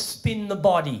begins to spin the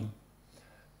body.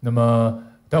 那么，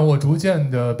当我逐渐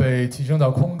的被提升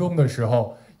到空中的时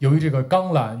候，由于这个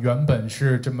钢缆原本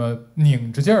是这么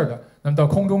拧着劲儿的，那么到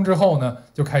空中之后呢，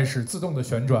就开始自动的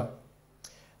旋转。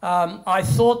I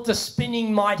thought the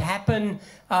spinning might happen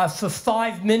for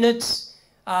 5 minutes.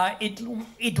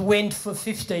 It went for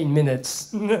 15 minutes.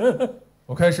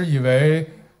 我开始以为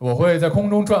我会在空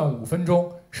中转5分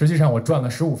钟，实际上我转了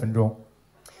15分钟。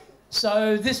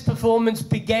So this performance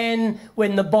began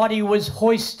when the body was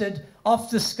hoisted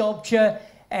off the sculpture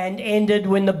and ended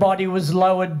when the body was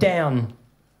lowered down.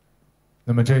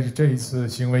 那么这一次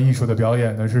行为艺术的表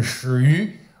演呢，是始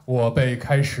于我被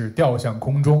开始吊向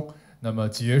空中，那么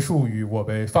结束于我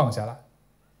被放下来。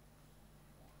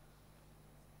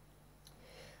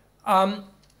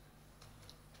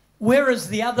Whereas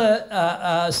the other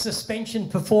suspension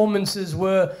performances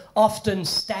were often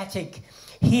static,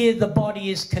 here the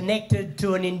body is connected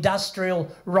to an industrial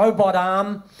robot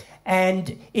arm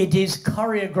and it is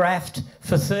choreographed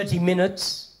for 30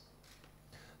 minutes.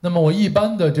 那么我一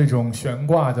般的这种悬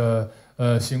挂的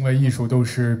行为艺术都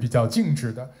是比较静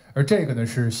止的，而这个呢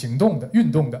是行动的、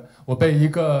运动的。我被一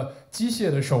个机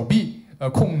械的手臂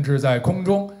控制在空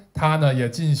中，它呢也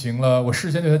进行了，我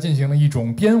事先对它进行了一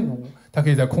种编舞，它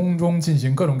可以在空中进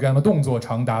行各种各样的动作，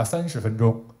长达30分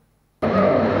钟。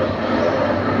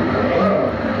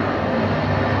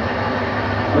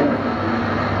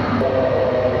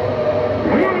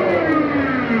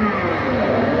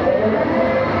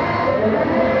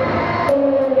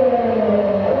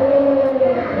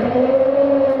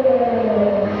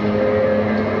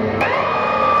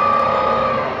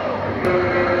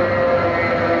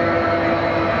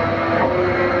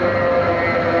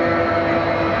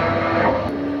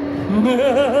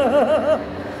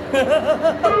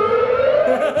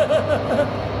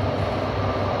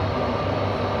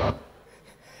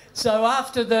So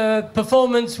after the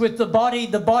performance with the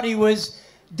body was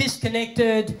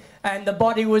disconnected and the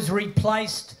body was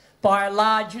replaced by a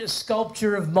large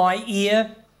sculpture of my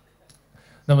ear.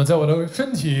 那么在我的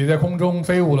身体在空中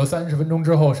飞舞了30分钟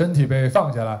之后，身体被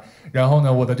放下来，然后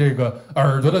呢，我的这个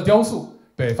耳朵的雕塑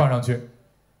被放上去。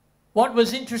What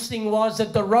was interesting was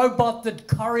that the robot that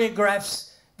choreographs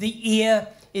the ear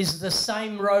is the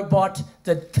same robot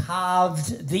that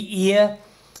carved the ear.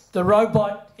 The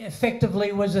robot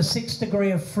effectively was a 6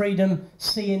 degree of freedom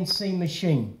CNC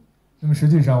machine. 那么实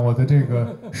际上，我的这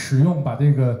个使用把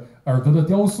这个耳朵的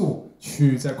雕塑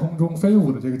去在空中飞舞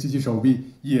的这个机器手臂，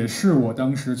也是我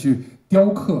当时去雕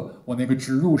刻我那个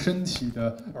植入身体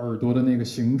的耳朵的那个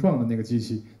形状的那个机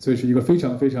器，所以是一个非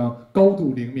常非常高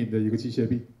度灵敏的一个机械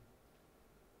臂。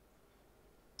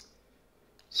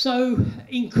So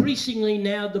increasingly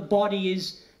now the body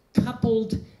is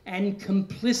coupled and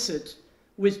complicit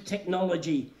with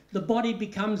technology. The body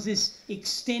becomes this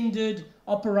extended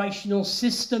operational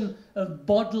system of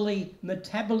bodily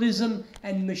metabolism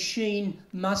and machine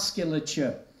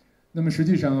musculature. 那么实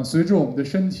际上，随着我们的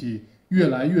身体越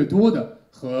来越多的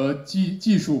和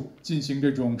技术进行这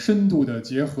种深度的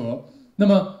结合，那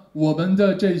么我们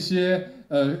的这些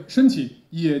身体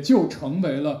也就成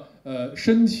为了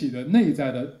身体的内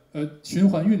在的循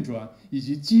环运转以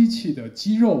及机器的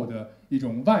肌肉的一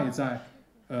种外在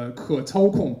可操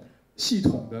控系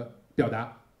统的表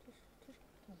达。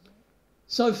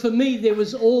So for me, there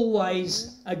was always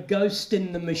a ghost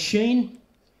in the machine,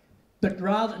 but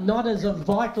rather not as a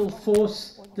vital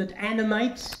force that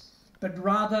animates, but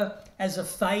rather as a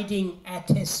fading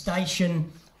attestation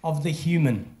of the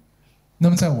human. 那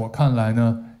么在我看来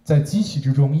呢，在机器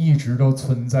之中一直都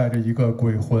存在着一个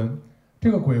鬼魂。这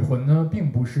个鬼魂呢，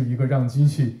并不是一个让机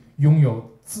器拥有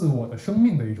自我的生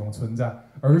命的一种存在，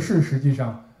而是实际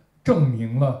上证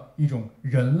明了一种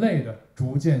人类的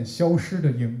逐渐消失的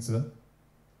影子。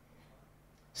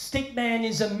Stickman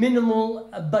is a minimal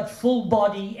but full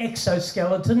body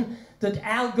exoskeleton that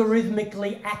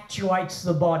algorithmically actuates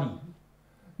the body.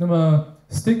 那么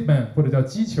Stickman 或者叫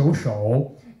击球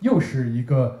手，又是一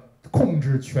个控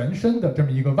制全身的这么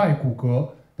一个外骨骼，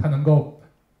它能够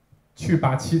去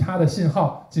把其他的信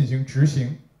号进行执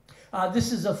行。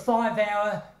This is a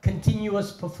 5-hour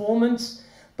continuous performance,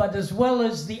 but as well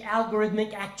as the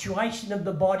algorithmic actuation of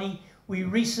the body, we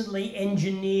recently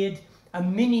engineered a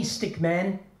mini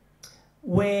Stickman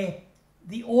where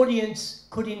the audience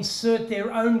could insert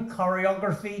their own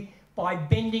choreography by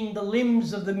bending the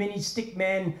limbs of the mini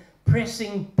Stickman,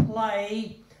 pressing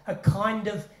play, a kind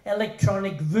of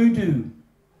electronic voodoo.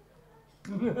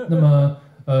 那么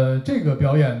这个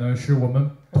表演呢，是我们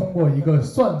通过一个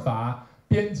算法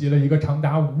编辑了一个长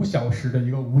达5小时的一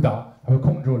个舞蹈，它会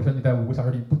控制我的身体在5个小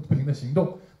时里不停的行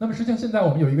动。那么实际上现在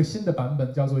我们有一个新的版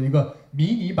本，叫做一个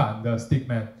迷你版的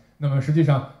Stickman。那么实际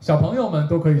上小朋友们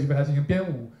都可以去为它进行编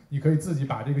舞，你可以自己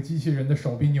把这个机器人的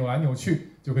手臂扭来扭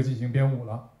去，就可以进行编舞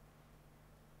了。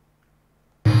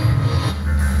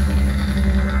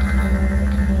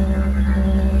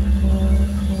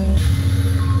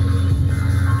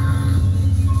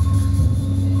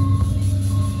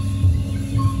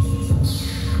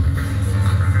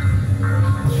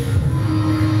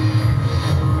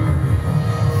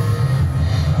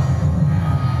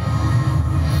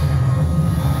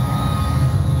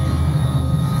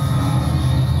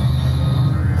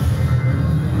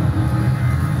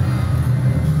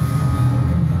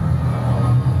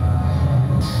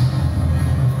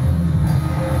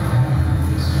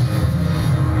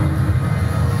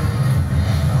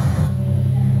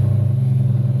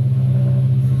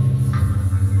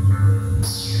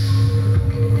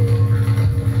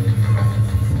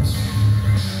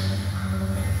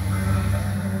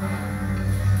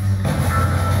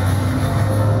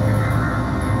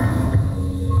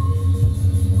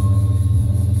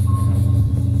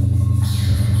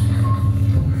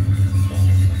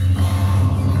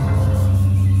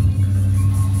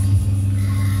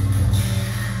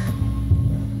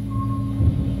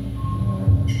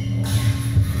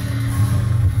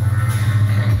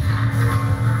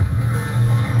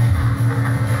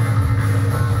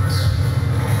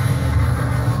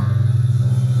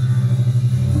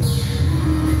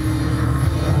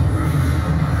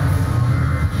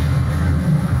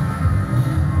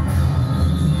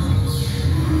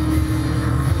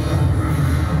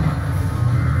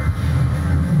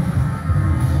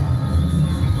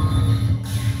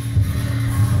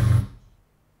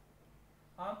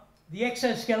The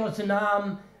exoskeleton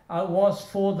arm was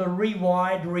for the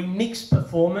rewired, remixed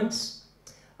performance,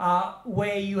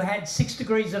 where you had 6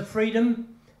 degrees of freedom,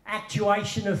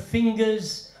 actuation of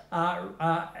fingers,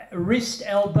 wrist,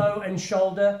 elbow, and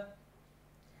shoulder.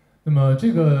 那么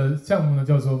这个项目呢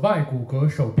叫做外骨骼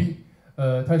手臂，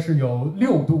它是有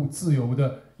6度自由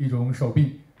的一种手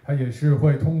臂，它也是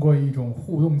会通过一种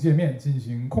互动界面进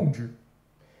行控制。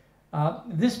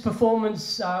This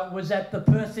performance was at the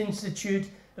Perth Institute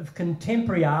of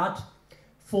Contemporary Art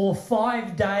for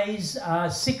 5 days,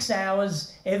 6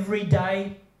 hours every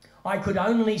day. I could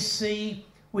only see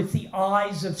with the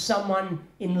eyes of someone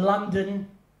in London.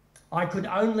 I could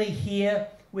only hear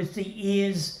with the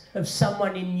ears of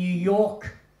someone in New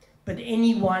York, but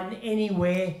anyone,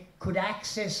 anywhere could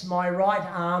access my right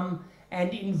arm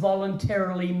and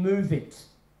involuntarily move it.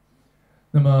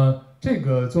 那么这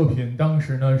个作品当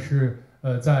时呢是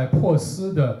在珀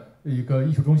斯的一个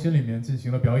艺术中心里面进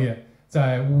行了表演，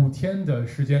在5天的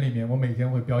时间里面，我每天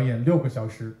会表演6个小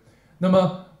时。那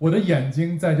么我的眼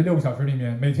睛在这6个小时里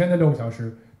面，每天的6个小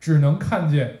时只能看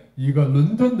见一个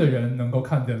伦敦的人能够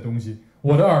看见的东西，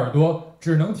我的耳朵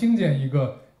只能听见一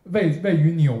个位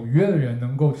于纽约的人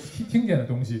能够听见的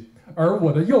东西，而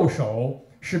我的右手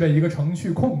是被一个程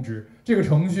序控制，这个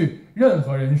程序任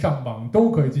何人上网都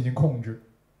可以进行控制。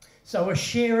So a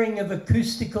sharing of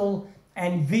acoustical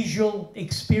and visual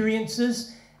experiences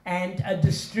and a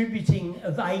distributing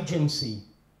of agency.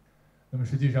 那么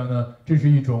实际上呢，这是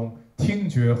一种听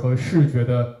觉和视觉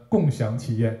的共享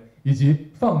体验，以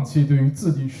及放弃对于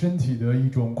自己身体的一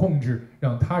种控制，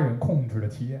让他人控制的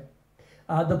体验。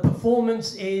The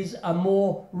performance is a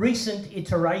more recent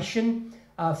iteration,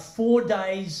 4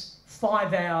 days,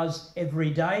 5 hours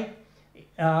every day,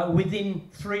 within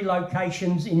 3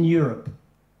 locations in Europe.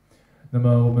 那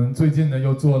么我们最近呢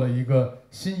又做了一个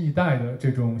新一代的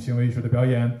这种行为艺术的表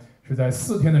演，是在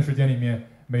4天的时间里面，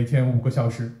每天5个小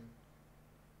时。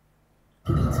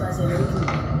Gebietsweise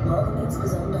Regeln, morgen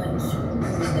insbesondere im Süden und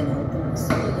in den Alpen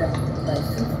sonniger bei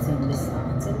 15 bis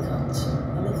 18 Grad.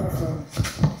 Am Mikrofon.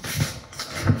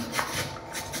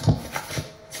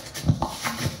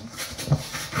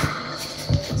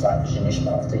 Eine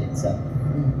Sparte jetzt.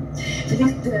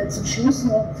 Vielleicht zum Schluss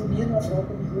noch von mir noch Frage,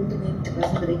 die mich wundernimmt, ich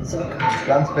weiß nicht, wer gesagt.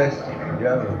 Ganz fest,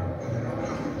 ja.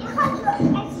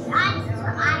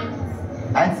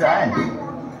 1 zu 1.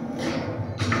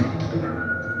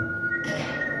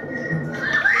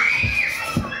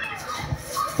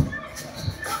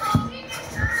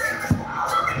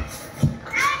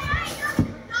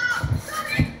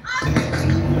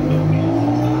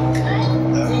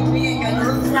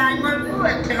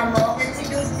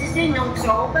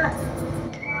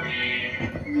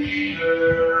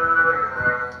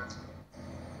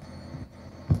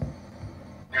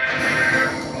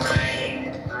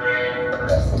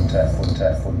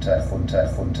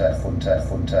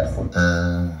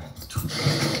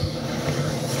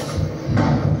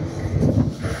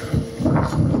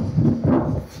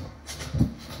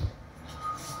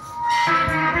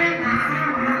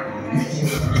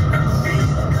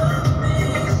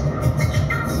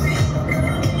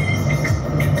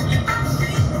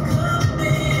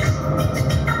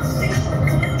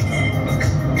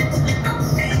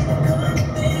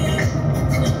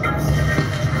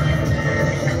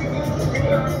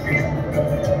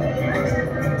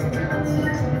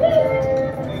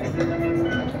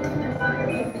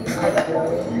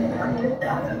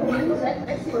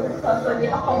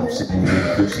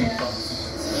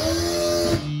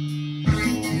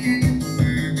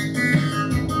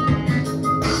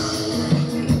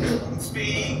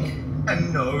 Speak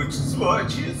and know just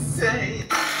what you say.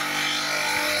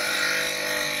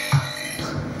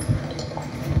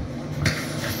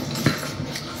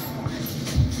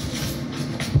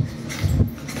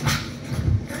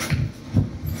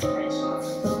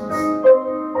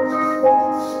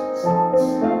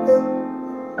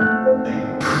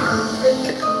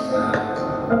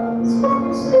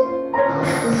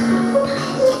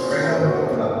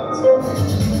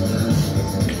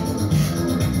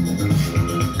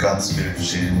 Ganz viele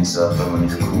verschiedene Sachen, die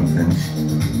ich cool finde.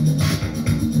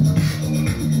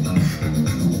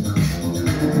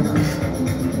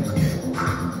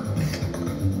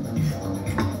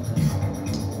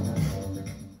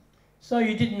 So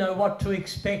you didn't know what to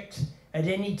expect at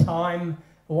any time,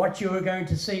 what you were going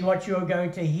to see, what you were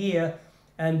going to hear,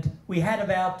 and we had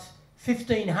about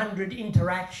 1,500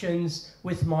 interactions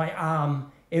with my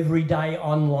arm every day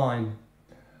online.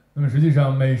 那么实际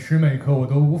上每时每刻我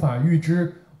都无法预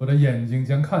知我的眼睛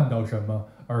将看到什么，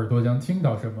耳朵将听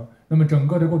到什么。那么整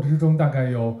个的过程之中，大概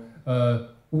有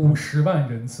50万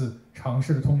人次尝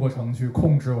试着通过程序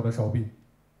控制我的手臂。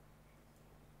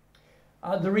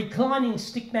The reclining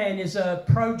stickman is a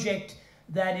project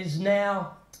that is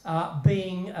now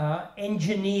being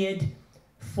engineered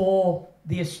for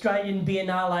the Australian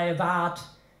Biennale of Art.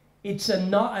 It's a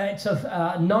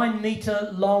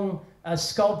 9-metre long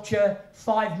sculpture,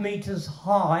 5 metres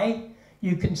high.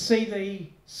 You can see the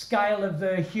scale of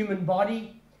the human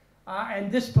body,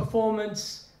 and this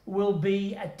performance will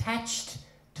be attached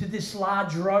to this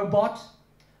large robot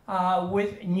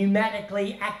with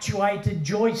pneumatically actuated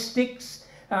joysticks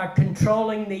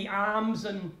controlling the arms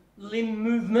and limb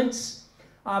movements.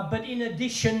 But in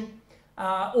addition,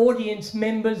 audience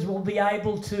members will be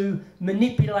able to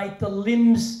manipulate the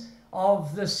limbs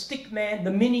of the stickman,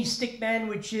 the mini stickman,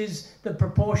 which is the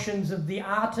proportions of the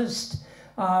artist.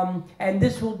 And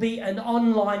this will be an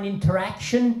online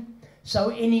interaction, so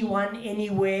anyone,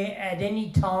 anywhere, at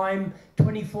any time,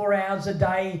 24 hours a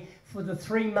day, for the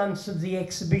 3 months of the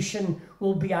exhibition,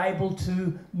 will be able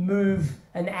to move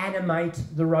and animate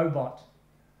the robot.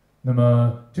 那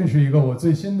么这是一个我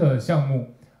最新的项目，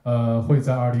会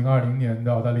在2020年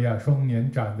的澳大利亚双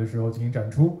年展的时候进行展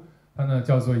出。它呢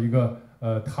叫做一个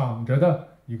躺着的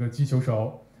一个击球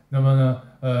手。那么呢，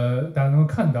大家能够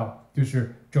看到，就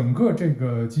是整个这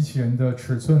个机器人的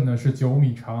尺寸呢是9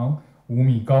米长、5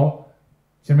米高，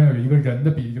前面有一个人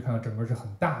的比例，就看到整个是很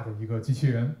大的一个机器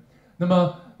人。那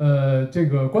么这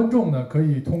个观众呢可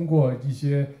以通过一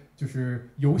些就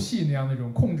是游戏那样的一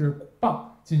种控制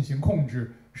棒进行控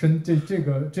制这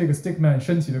个 stickman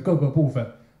身体的各个部分。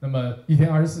那么1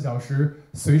天24小时，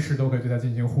随时都可以对它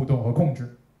进行互动和控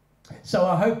制。So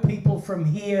I hope people from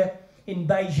here in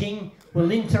Beijing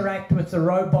will interact with the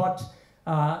robot.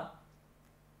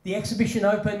 The exhibition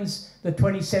opens the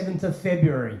 27th of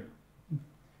February.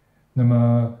 那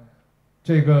么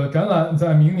这个展览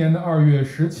在明年的2月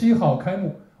17号开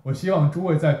幕。我希望诸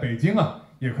位在北京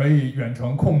也可以远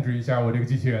程控制一下我这个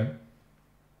机器人。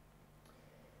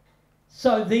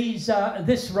So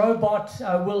this robot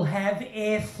will have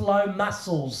airflow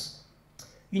muscles.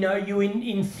 You know, you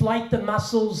inflate the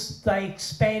muscles, they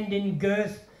expand in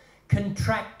girth,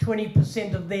 contract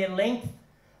 20% of their length.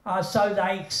 So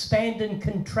they expand and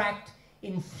contract,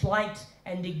 inflate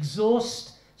and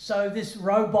exhaust. So this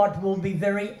robot will be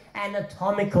very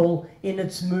anatomical in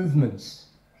its movements.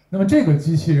 那么这个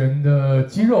机器人的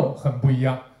肌肉很不一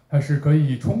样，它是可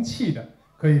以充气的，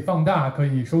可以放大，可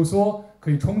以收缩，可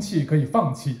以充气，可以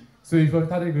放气。所以说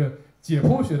它这个解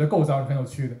剖学的构造是很有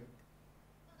趣的。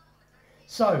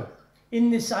So,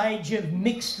 in this age of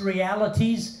mixed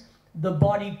realities, the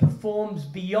body performs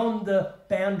beyond the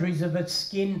boundaries of its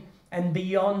skin and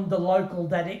beyond the local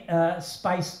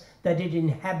space that it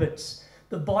inhabits.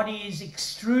 The body is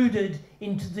extruded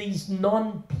into these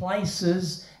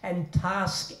non-places and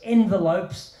task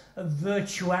envelopes of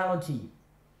virtuality.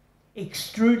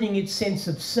 Extruding its sense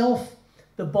of self,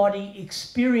 the body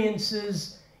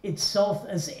experiences itself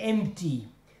as empty.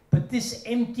 But this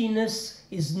emptiness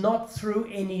is not through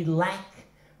any lack,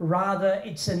 rather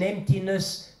it's an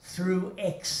emptiness through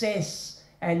excess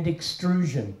and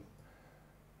extrusion.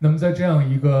 那么在这样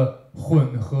一个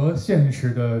混合现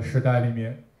实的时代里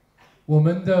面，我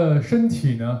们的身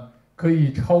体呢可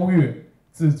以超越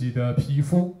自己的皮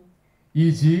肤，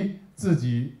以及自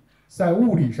己在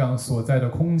物理上所在的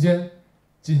空间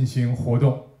进行活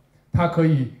动，它可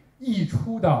以溢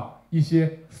出到一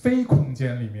些非空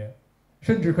间里面。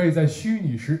甚至可以在虚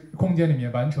拟空间里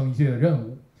面完成一系列的任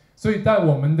务，所以在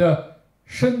我们的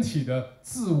身体的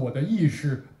自我的意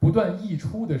识不断溢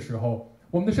出的时候，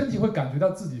我们的身体会感觉到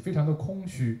自己非常的空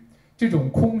虚。这种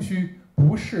空虚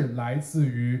不是来自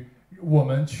于我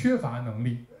们缺乏能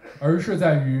力，而是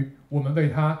在于我们为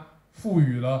它赋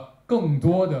予了更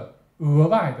多的额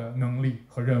外的能力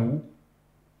和任务。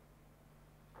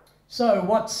So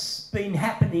what's been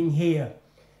happening here?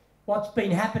 What's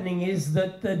been happening is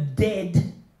that the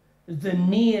dead, the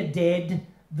near dead,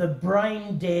 the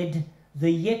brain dead, the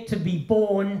yet to be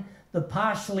born, the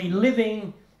partially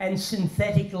living and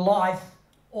synthetic life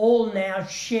all now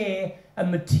share a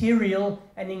material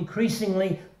and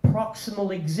increasingly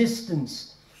proximal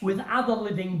existence with other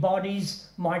living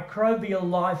bodies, microbial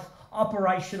life,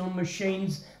 operational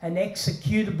machines, and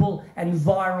executable and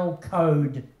viral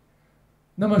code.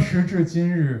 那么时至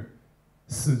今日，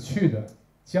死去的、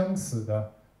将死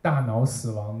的、大脑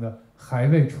死亡的、还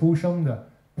未出生的、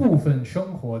部分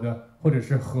生活的或者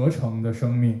是合成的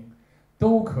生命，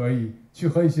都可以去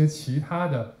和一些其他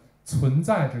的存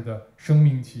在着的生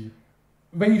命体、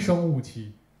微生物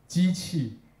体、机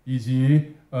器以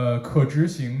及可执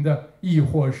行的亦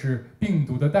或是病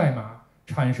毒的代码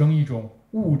产生一种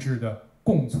物质的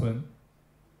共存。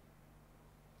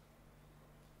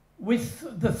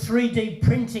With the 3D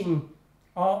printing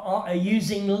are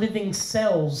using living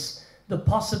cells. The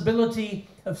possibility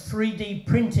of 3D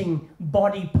printing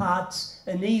body parts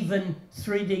and even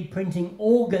 3D printing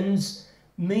organs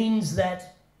means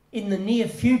that in the near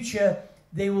future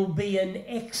there will be an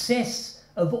excess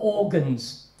of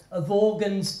organs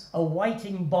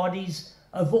awaiting bodies,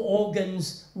 of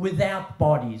organs without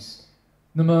bodies.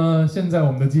 那么现在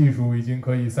我们的技术已经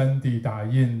可以 3D 打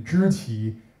印肢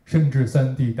体，甚至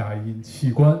 3D 打印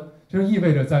器官，这就意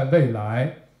味着在未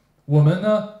来，我们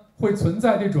呢会存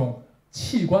在这种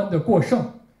器官的过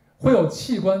剩，会有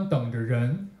器官等着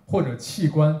人，或者器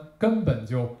官根本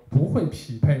就不会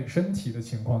匹配身体的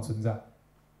情况存在。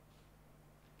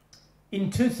In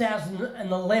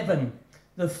 2011,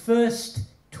 the first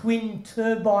twin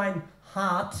turbine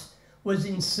heart was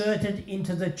inserted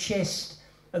into the chest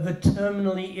of a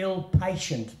terminally ill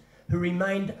patient who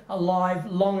remained alive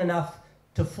long enough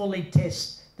to fully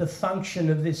test the function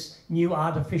of this new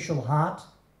artificial heart.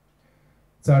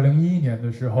 在2011年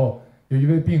的时候，有一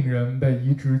位病人被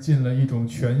移植进了一种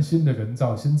全新的人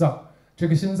造心脏。这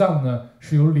个心脏呢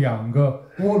是由2个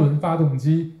涡轮发动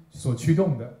机所驱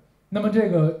动的。那么这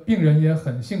个病人也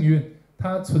很幸运，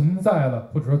他存在了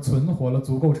或者说存活了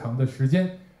足够长的时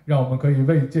间，让我们可以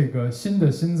为这个新的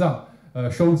心脏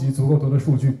收集足够多的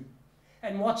数据。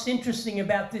And what's interesting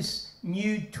about this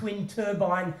new twin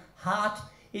turbine heart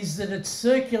is that it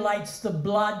circulates the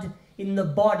blood in the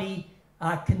body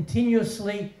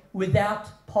continuously without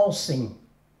pulsing.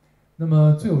 那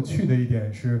么最有趣的一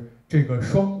点是，这个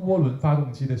双涡轮发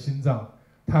动机的心脏，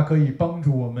它可以帮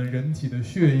助我们人体的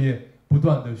血液不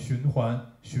断的循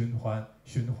环、循环、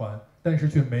循环，但是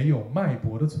却没有脉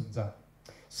搏的存在。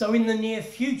So in the near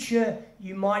future,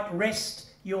 you might rest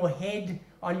your head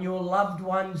on your loved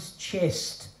one's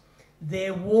chest.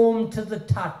 They're warm to the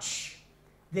touch.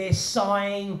 They're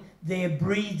sighing, they're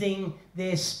breathing,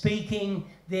 they're speaking,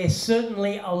 they're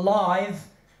certainly alive,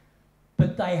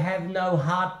 but they have no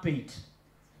heartbeat.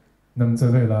 那么在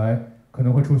未来可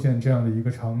能会出现这样的一个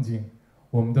场景，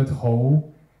我们的头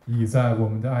倚在我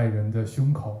们的爱人的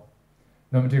胸口，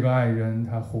那么这个爱人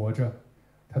他活着，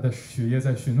他的血液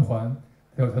在循环，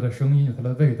他有他的声音，有他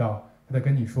的味道，他在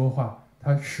跟你说话，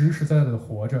他实实在在的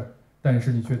活着，但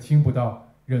是你却听不到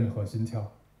任何心跳。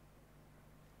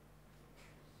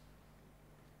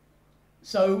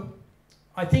So,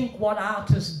 I think what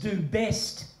artists do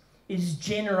best is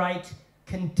generate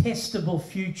contestable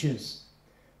futures,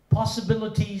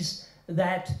 possibilities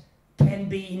that can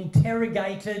be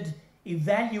interrogated,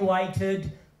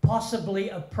 evaluated, possibly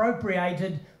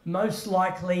appropriated, most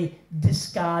likely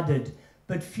discarded,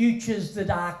 but futures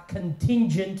that are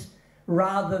contingent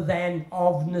rather than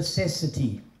of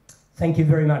necessity. Thank you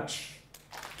very much.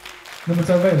 那么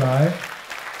在未来，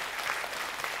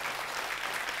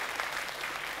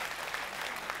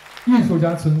艺术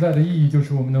家存在的意义就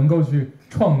是我们能够去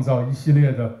创造一系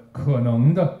列的可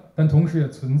能的，但同时也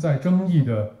存在争议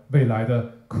的未来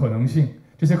的可能性。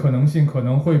这些可能性可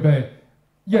能会被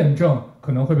验证，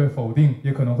可能会被否定，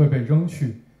也可能会被扔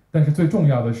去。但是最重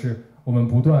要的是，我们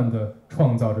不断地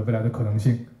创造着未来的可能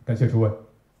性。感谢诸位。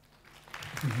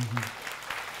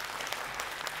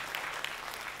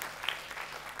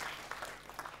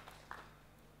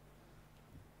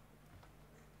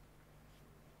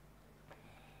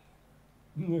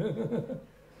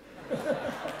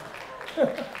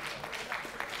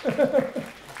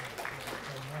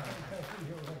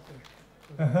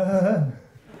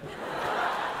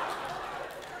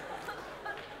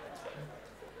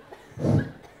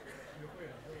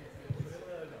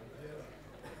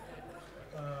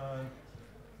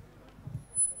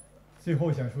最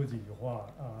后想说几句话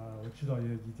我知道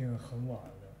也已经很晚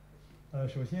了。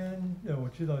首先我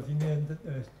知道今天的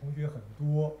同学很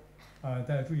多大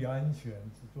家注意安全，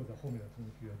坐在后面的同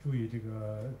学注意这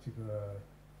个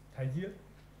台阶。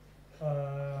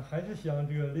还是想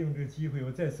利用这个机会，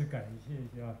我再次感谢一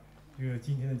下这个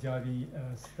今天的嘉宾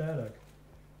Stelarc。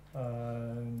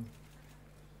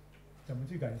怎么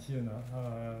去感谢呢？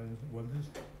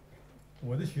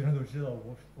我的学生都知道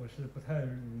我是不太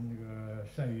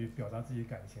善于表达自己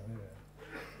感情的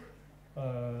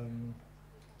人。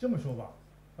这么说吧，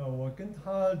我跟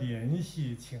他联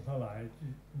系，请他来，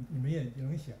你们也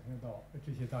能想象到，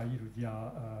这些大艺术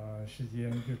家时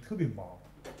间就特别忙，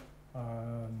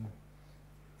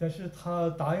但是他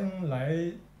答应来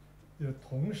的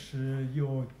同时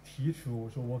又提出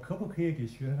说，我可不可以给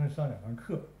学生上2堂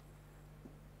课？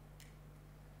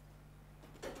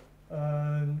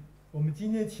我们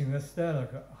今天请了 Stelarc，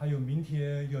 还有明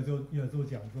天要做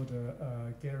讲座的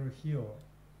Gary Hill，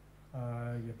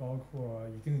 也包括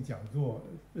已经讲座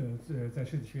在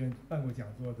设计学院办过讲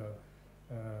座的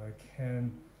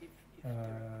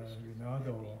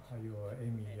Leonardo， 还有艾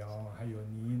米杨，还有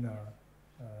妮娜，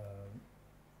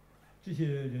这些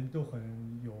人都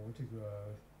很有这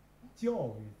个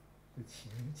教育的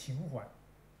情怀。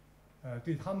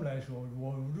对他们来说，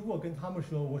我如果跟他们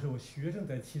说我学生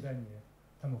在期待你，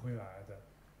他们会来的。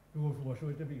如果我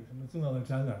说这边有什么重要的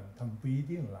展览，他们不一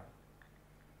定来。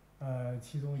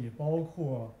其中也包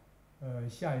括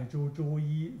下一周周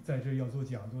一在这要做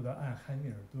讲座的汉密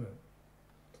尔顿。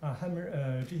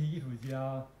这些艺术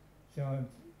家，像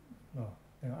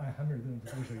那个汉密尔顿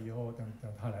的故事以后等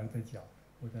他来了再讲，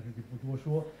我在这里不多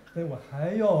说。但我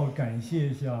还要感谢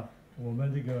一下我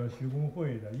们这个学工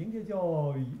会的，应该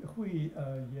叫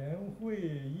研会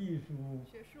艺术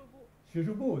学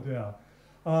术部，对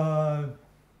啊，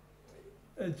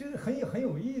这是很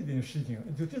有意义的事情。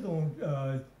就这种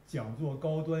讲座，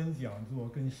高端讲座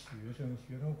跟学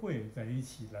生会在一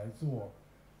起来做，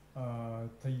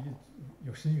它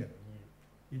有深远的意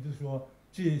义。也就是说，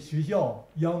这学校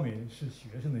央美是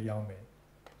学生的央美，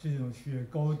这种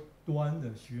高端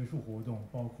的学术活动，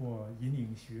包括引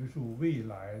领学术未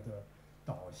来的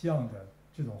导向的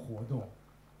这种活动，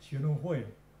学生会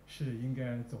是应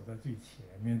该走在最前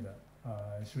面的。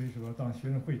所以说，当学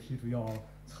生会提出要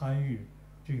参与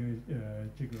这个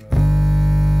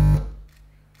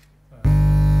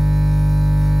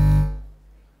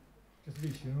这是为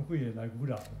学生会来鼓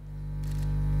掌的。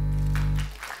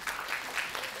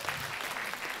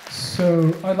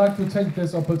So I'd like to take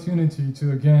this opportunity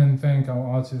to again thank our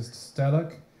artist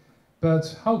Stelarc,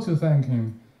 but how to thank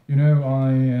him? You know,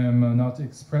 I am not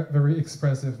very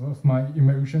expressive of my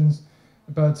emotions,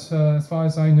 but as far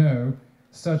as I know,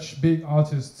 such big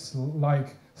artists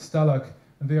like Stelarc,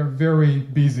 they are very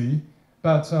busy.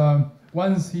 But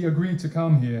once he agreed to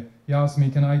come here, he asked me,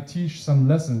 can I teach some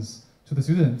lessons to the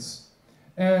students?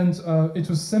 And it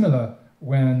was similar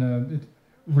when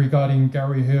regarding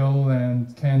Gary Hill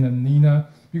and Ken and Nina,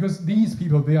 because these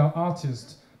people, they are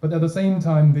artists, but at the same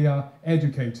time, they are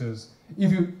educators.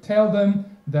 If you tell them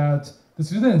that the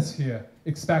students here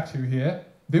expect you here,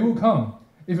 they will come.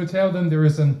 If you tell them there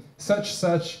is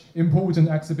such important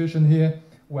exhibition here,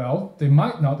 well, they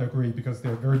might not agree because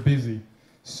they're very busy.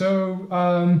 So,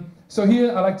 so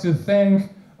here I'd like to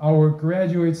thank our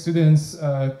graduate students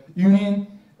union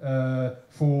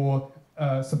for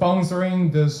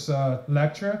sponsoring this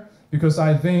lecture, because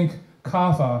I think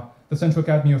CAFA, the Central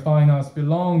Academy of Fine Arts,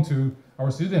 belong to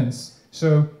our students.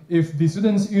 So if the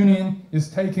Students' Union is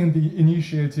taking the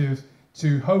initiative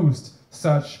to host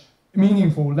such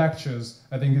meaningful lectures,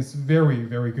 I think it's very,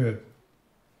 very good.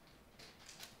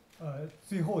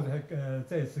 最后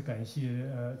再次感谢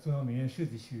中央美院设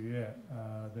计学院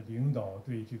的领导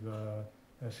对这个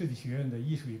设计学院的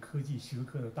艺术与科技学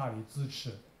科的大力支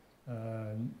持。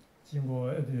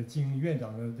经院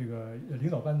长的这个领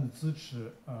导班的支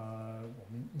持，我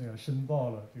们那个申报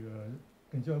了这个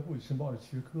跟教育部申报了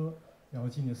学科，然后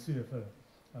今年4月份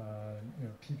那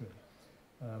个批准，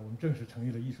我们正式成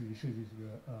立了艺术与设计这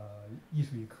个艺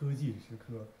术与科技学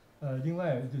科。另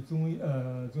外，就中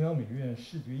央美院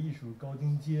视觉艺术高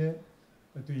精尖，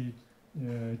对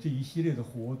这一系列的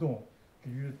活动给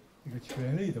予这个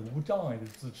全力的无障碍的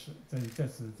支持，在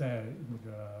此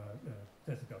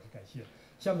表示感谢。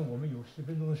下面我们有10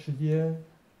分钟的时间，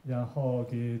然后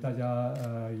给大家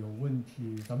有问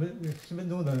题，咱们10分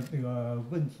钟的那个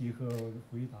问题和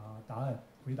回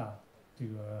答这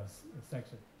个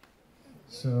section。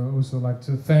 So I also like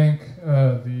to thank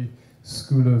the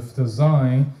School of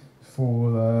Design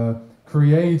for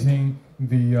creating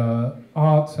the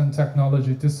art and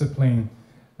technology discipline,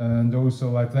 and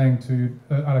also I'd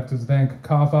like to thank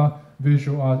CAFA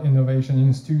Visual Art Innovation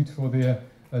Institute for their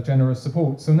generous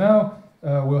support. So now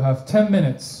we'll have 10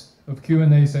 minutes of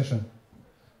Q&A session.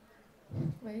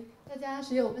 喂，大家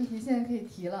谁有问题现在可以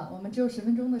提了，我们只有10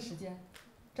分钟的时间，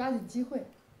抓紧机会。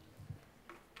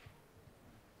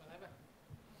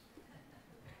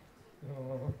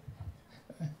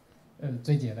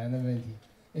最简单的问题，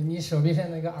你手臂上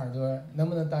那个耳朵能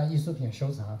不能当艺术品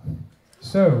收藏？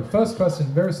 So first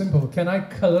question, very simple. Can I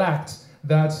collect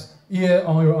that ear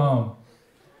on your arm?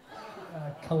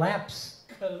 Collapse.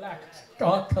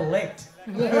 Or collect.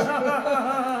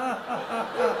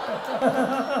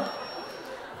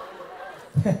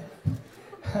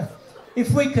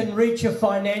 If we can reach a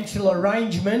financial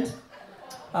arrangement,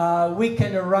 we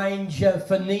can arrange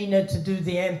for Nina to do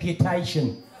the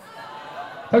amputation.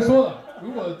 他说了，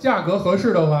如果价格合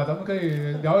适的话，咱们可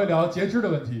以聊一聊截肢的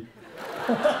问题。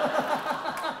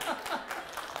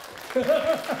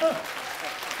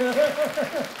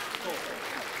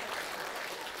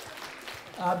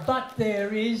But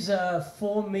there is a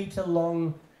 4-meter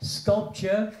long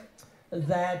sculpture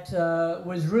that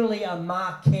was really a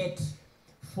maquette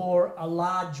for a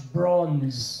large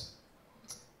bronze.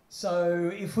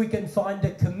 So if we can find a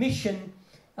commission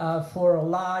for a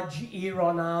large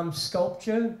ear-on-arm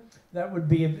sculpture, that would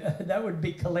be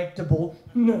collectible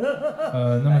in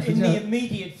the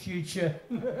immediate future.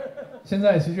 现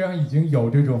在实际上已经有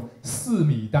这种4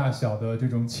米大小的这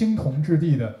种青铜质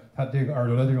地的它这个耳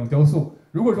朵的这种雕塑。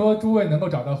如果说诸位能够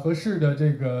找到合适的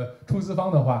这个出资方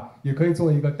的话，也可以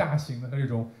做一个大型的它这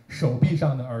种手臂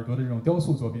上的耳朵的这种雕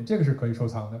塑作品，这个是可以收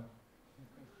藏的。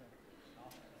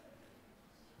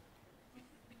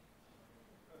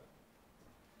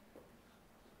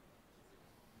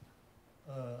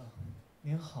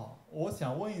您好，我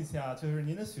想问一下，就是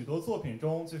您的许多作品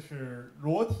中，就是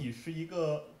裸体是一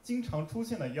个经常出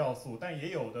现的要素，但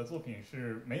也有的作品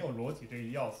是没有裸体这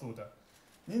一要素的。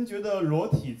您觉得裸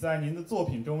体在您的作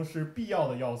品中是必要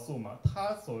的要素吗？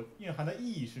它所蕴含的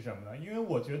意义是什么呢？因为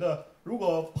我觉得，如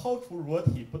果抛除裸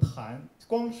体不谈，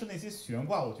光是那些悬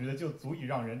挂，我觉得就足以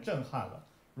让人震撼了。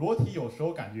裸体有时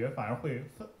候感觉反而会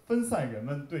分散人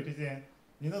们对这件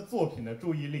您的作品的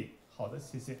注意力。好的，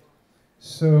谢谢。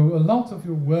So a lot of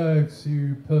your works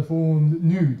you performed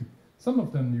nude. Some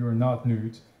of them you are not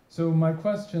nude. So my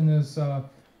question is,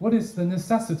 what is the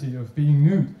necessity of being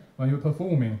nude when you're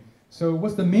performing? So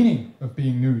what's the meaning of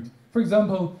being nude? For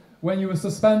example, when you are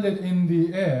suspended in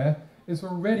the air, it's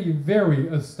already very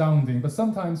astounding. But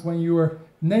sometimes when you are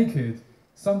naked,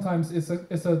 sometimes it's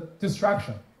a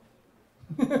distraction.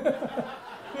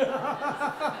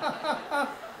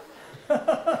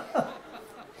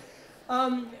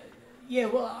 Yeah,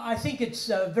 well, I think it's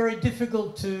very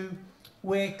difficult to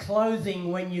wear clothing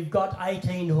when you've got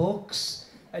 18 hooks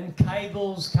and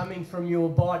cables coming from your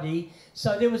body.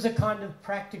 So there was a kind of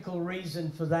practical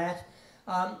reason for that.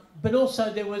 But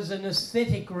also there was an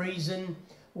aesthetic reason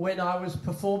when I was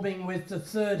performing with the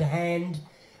third hand,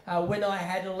 when I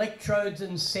had electrodes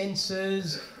and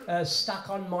sensors stuck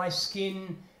on my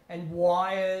skin and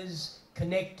wires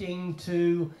connecting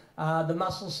to the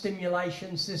muscle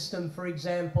stimulation system, for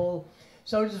example.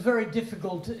 So it was very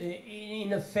difficult,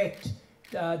 in effect,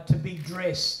 to be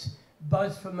dressed,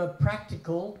 both from a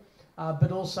practical,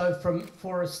 but also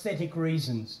for aesthetic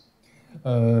reasons.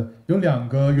 有2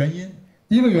个原因。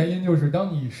第一个原因就是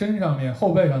当你身上面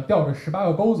后背上吊着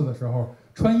18个钩子的时候，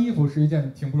穿衣服是一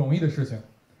件挺不容易的事情。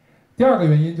第2个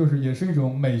原因就是也是一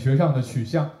种美学上的取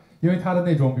向，因为它的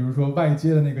那种比如说外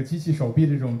接的那个机器手臂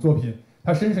这种作品，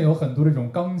它身上有很多这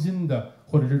种钢筋的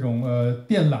或者这种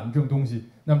电缆这种东西，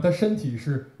那么它身体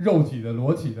是肉体的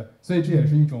裸体的，所以这也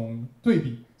是一种对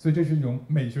比，所以这是一种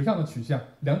美学上的取向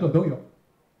，2者都有。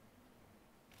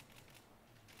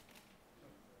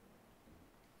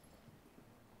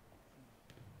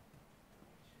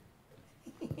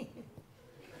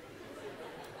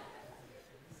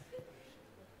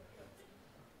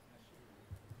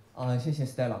谢谢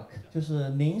Stelarc。就是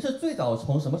您是最早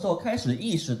从什么时候开始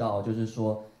意识到，就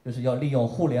是要利用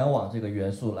互联网这个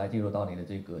元素来进入到你的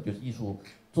这个就是艺术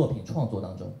作品创作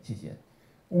当中？谢谢。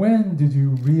When did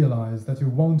you realize that you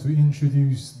want to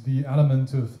introduce the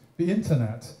element of the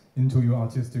internet into your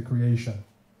artistic creation?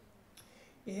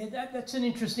 Yeah, that's an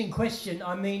interesting question.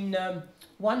 I mean,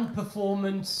 one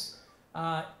performance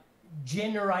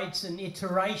generates an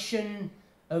iteration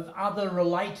of other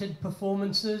related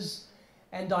performances.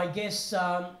 And I guess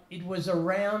it was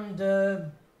around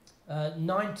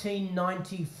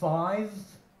 1995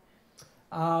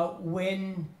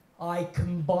 when I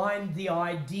combined the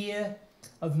idea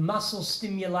of muscle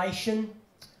stimulation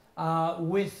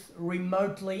with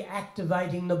remotely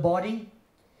activating the body.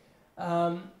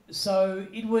 So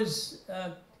it was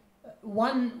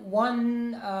one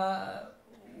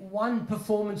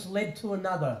performance led to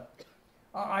another.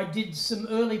 I did some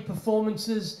early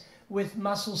performances with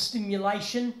muscle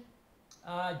stimulation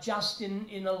just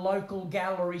in a local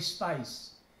gallery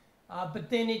space. But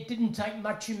then it didn't take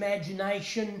much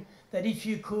imagination that if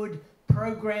you could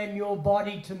program your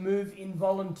body to move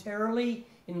involuntarily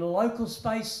in the local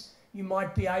space, you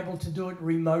might be able to do it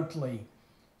remotely.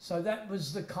 So that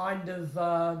was the kind of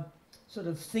sort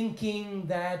of thinking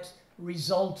that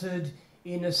resulted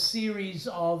in a series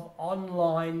of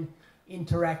online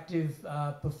interactive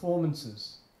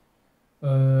performances.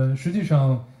 实际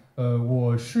上，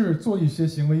我是做一些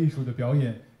行为艺术的表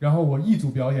演，然后我一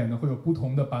组表演呢会有不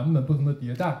同的版本、不同的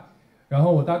迭代，然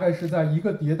后我大概是在一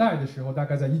个迭代的时候，大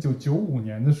概在1995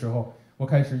年的时候，我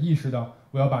开始意识到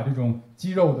我要把这种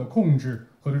肌肉的控制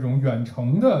和这种远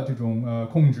程的这种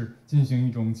控制进行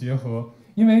一种结合，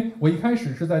因为我一开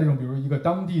始是在这种比如一个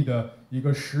当地的一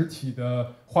个实体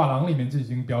的画廊里面进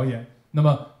行表演，那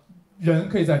么人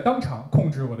可以在当场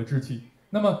控制我的肢体。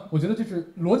那么我觉得就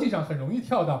是逻辑上很容易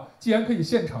跳到，既然可以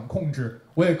现场控制，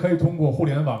我也可以通过互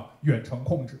联网远程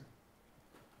控制。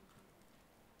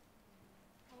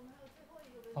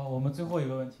好，我们最后一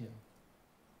个问题。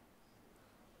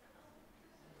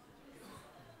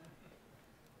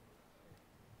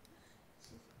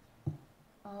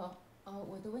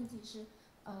我的问题是，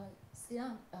实际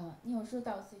上，你有说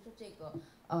到随着这个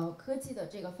科技的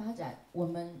这个发展，我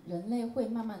们人类会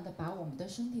慢慢的把我们的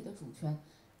身体的主权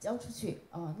交出去。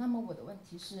那么我的问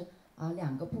题是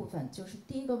两个部分，就是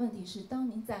第一个问题是，当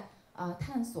您在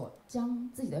探索将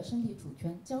自己的身体主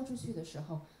权交出去的时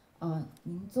候，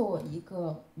您作为一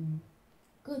个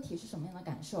个体是什么样的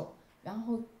感受？然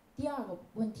后第二个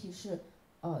问题是，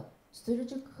随着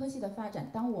这个科技的发展，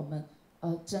当我们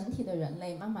整体的人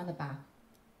类慢慢的把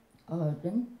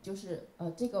人就是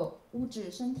这个物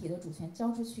质身体的主权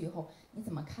交出去以后，你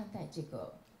怎么看待这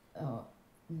个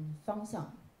方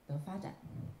向的发展？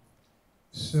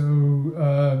 So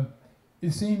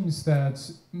it seems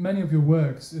that many of your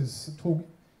works is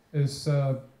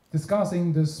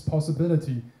discussing this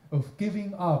possibility of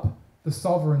giving up the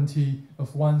sovereignty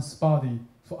of one's body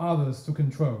for others to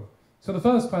control. So the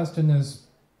first question is,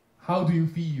 how do you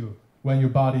feel when your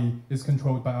body is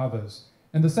controlled by others?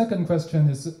 And the second question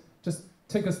is, just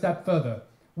take a step further.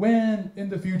 When in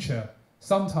the future,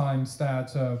 sometimes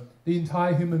that the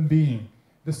entire human being,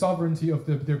 the sovereignty of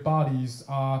their bodies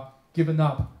are given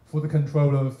up for the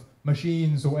control of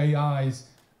machines or AIs,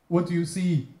 what do you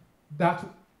see that,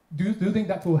 do you think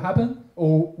that will happen?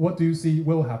 Or what do you see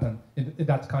will happen in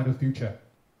that kind of future?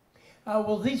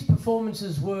 Well, these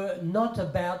performances were not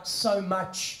about so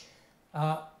much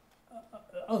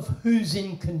of who's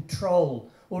in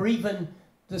control or even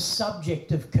the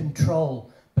subject of control,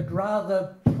 but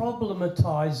rather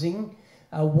problematizing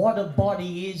what a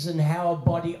body is and how a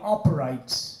body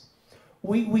operates.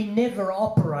 We never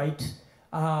operate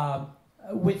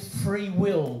with free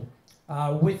will,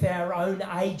 with our own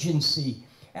agency.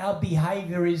 Our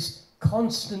behavior is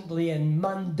constantly and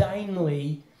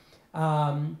mundanely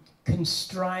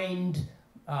constrained,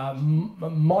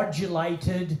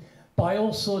 modulated by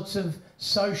all sorts of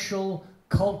social,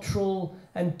 cultural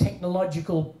and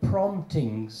technological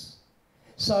promptings.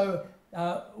 So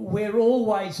we're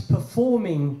always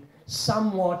performing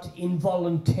somewhat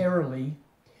involuntarily.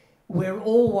 We're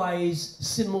always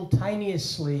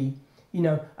simultaneously, you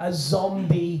know, a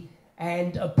zombie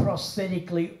and a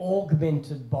prosthetically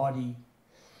augmented body.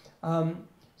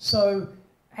 So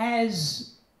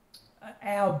as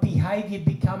our behavior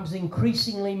becomes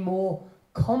increasingly more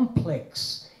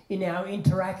complex in our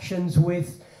interactions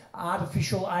with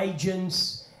artificial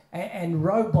agents and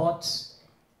robots,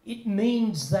 it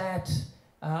means that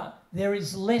there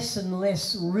is less and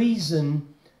less reason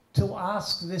to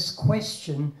ask this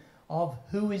question of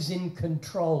who is in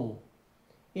control.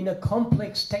 In a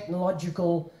complex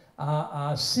technological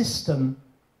system,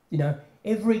 you know,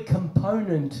 every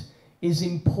component is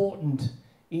important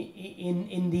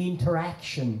in the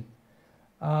interaction.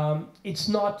 It's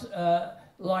not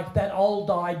like that old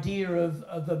idea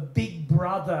of a big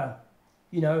brother,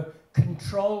 you know,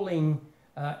 controlling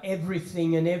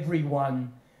everything and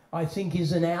everyone, I think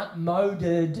is an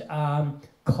outmoded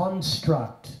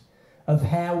construct of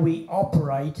how we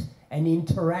operate and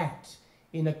interact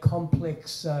in a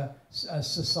complex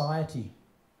society.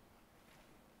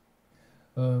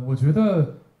 我觉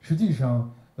得实际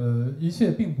上，一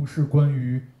切并不是关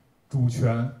于主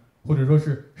权，或者说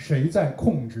是谁在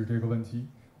控制这个问题。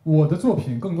我的作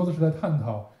品更多的是在探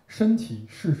讨身体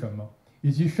是什么，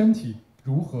以及身体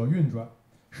如何运转。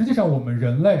实际上，我们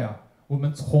人类啊，我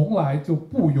们从来就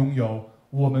不拥有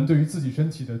我们对于自己身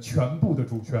体的全部的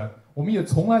主权，我们也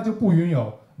从来就不拥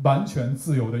有完全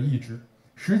自由的意志。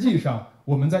实际上，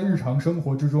我们在日常生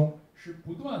活之中是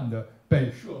不断的被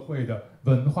社会的、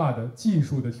文化的、技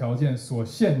术的条件所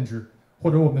限制，或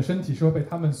者我们的身体是会被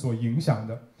他们所影响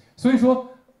的。所以说，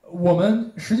我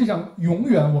们实际上永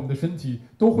远我们的身体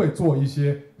都会做一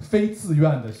些非自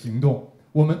愿的行动，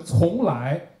我们从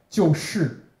来就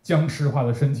是僵尸化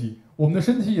的身体，我们的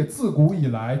身体也自古以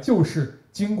来就是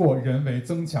经过人为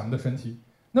增强的身体。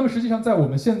那么实际上，在我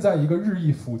们现在一个日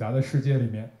益复杂的世界里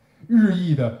面，日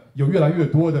益的有越来越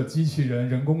多的机器人、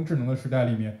人工智能的时代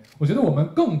里面，我觉得我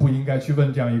们更不应该去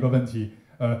问这样一个问题：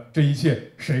这一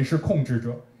切谁是控制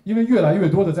者？因为越来越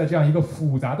多的在这样一个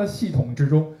复杂的系统之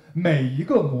中，每一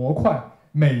个模块、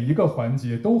每一个环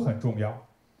节都很重要。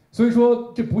所以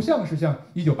说，这不像是像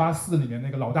1984里面那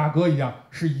个老大哥一样，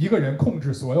是一个人控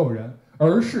制所有人，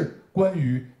而是关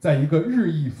于在一个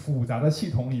日益复杂的系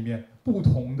统里面，不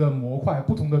同的模块、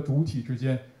不同的主体之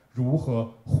间如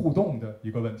何互动的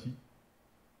一个问题。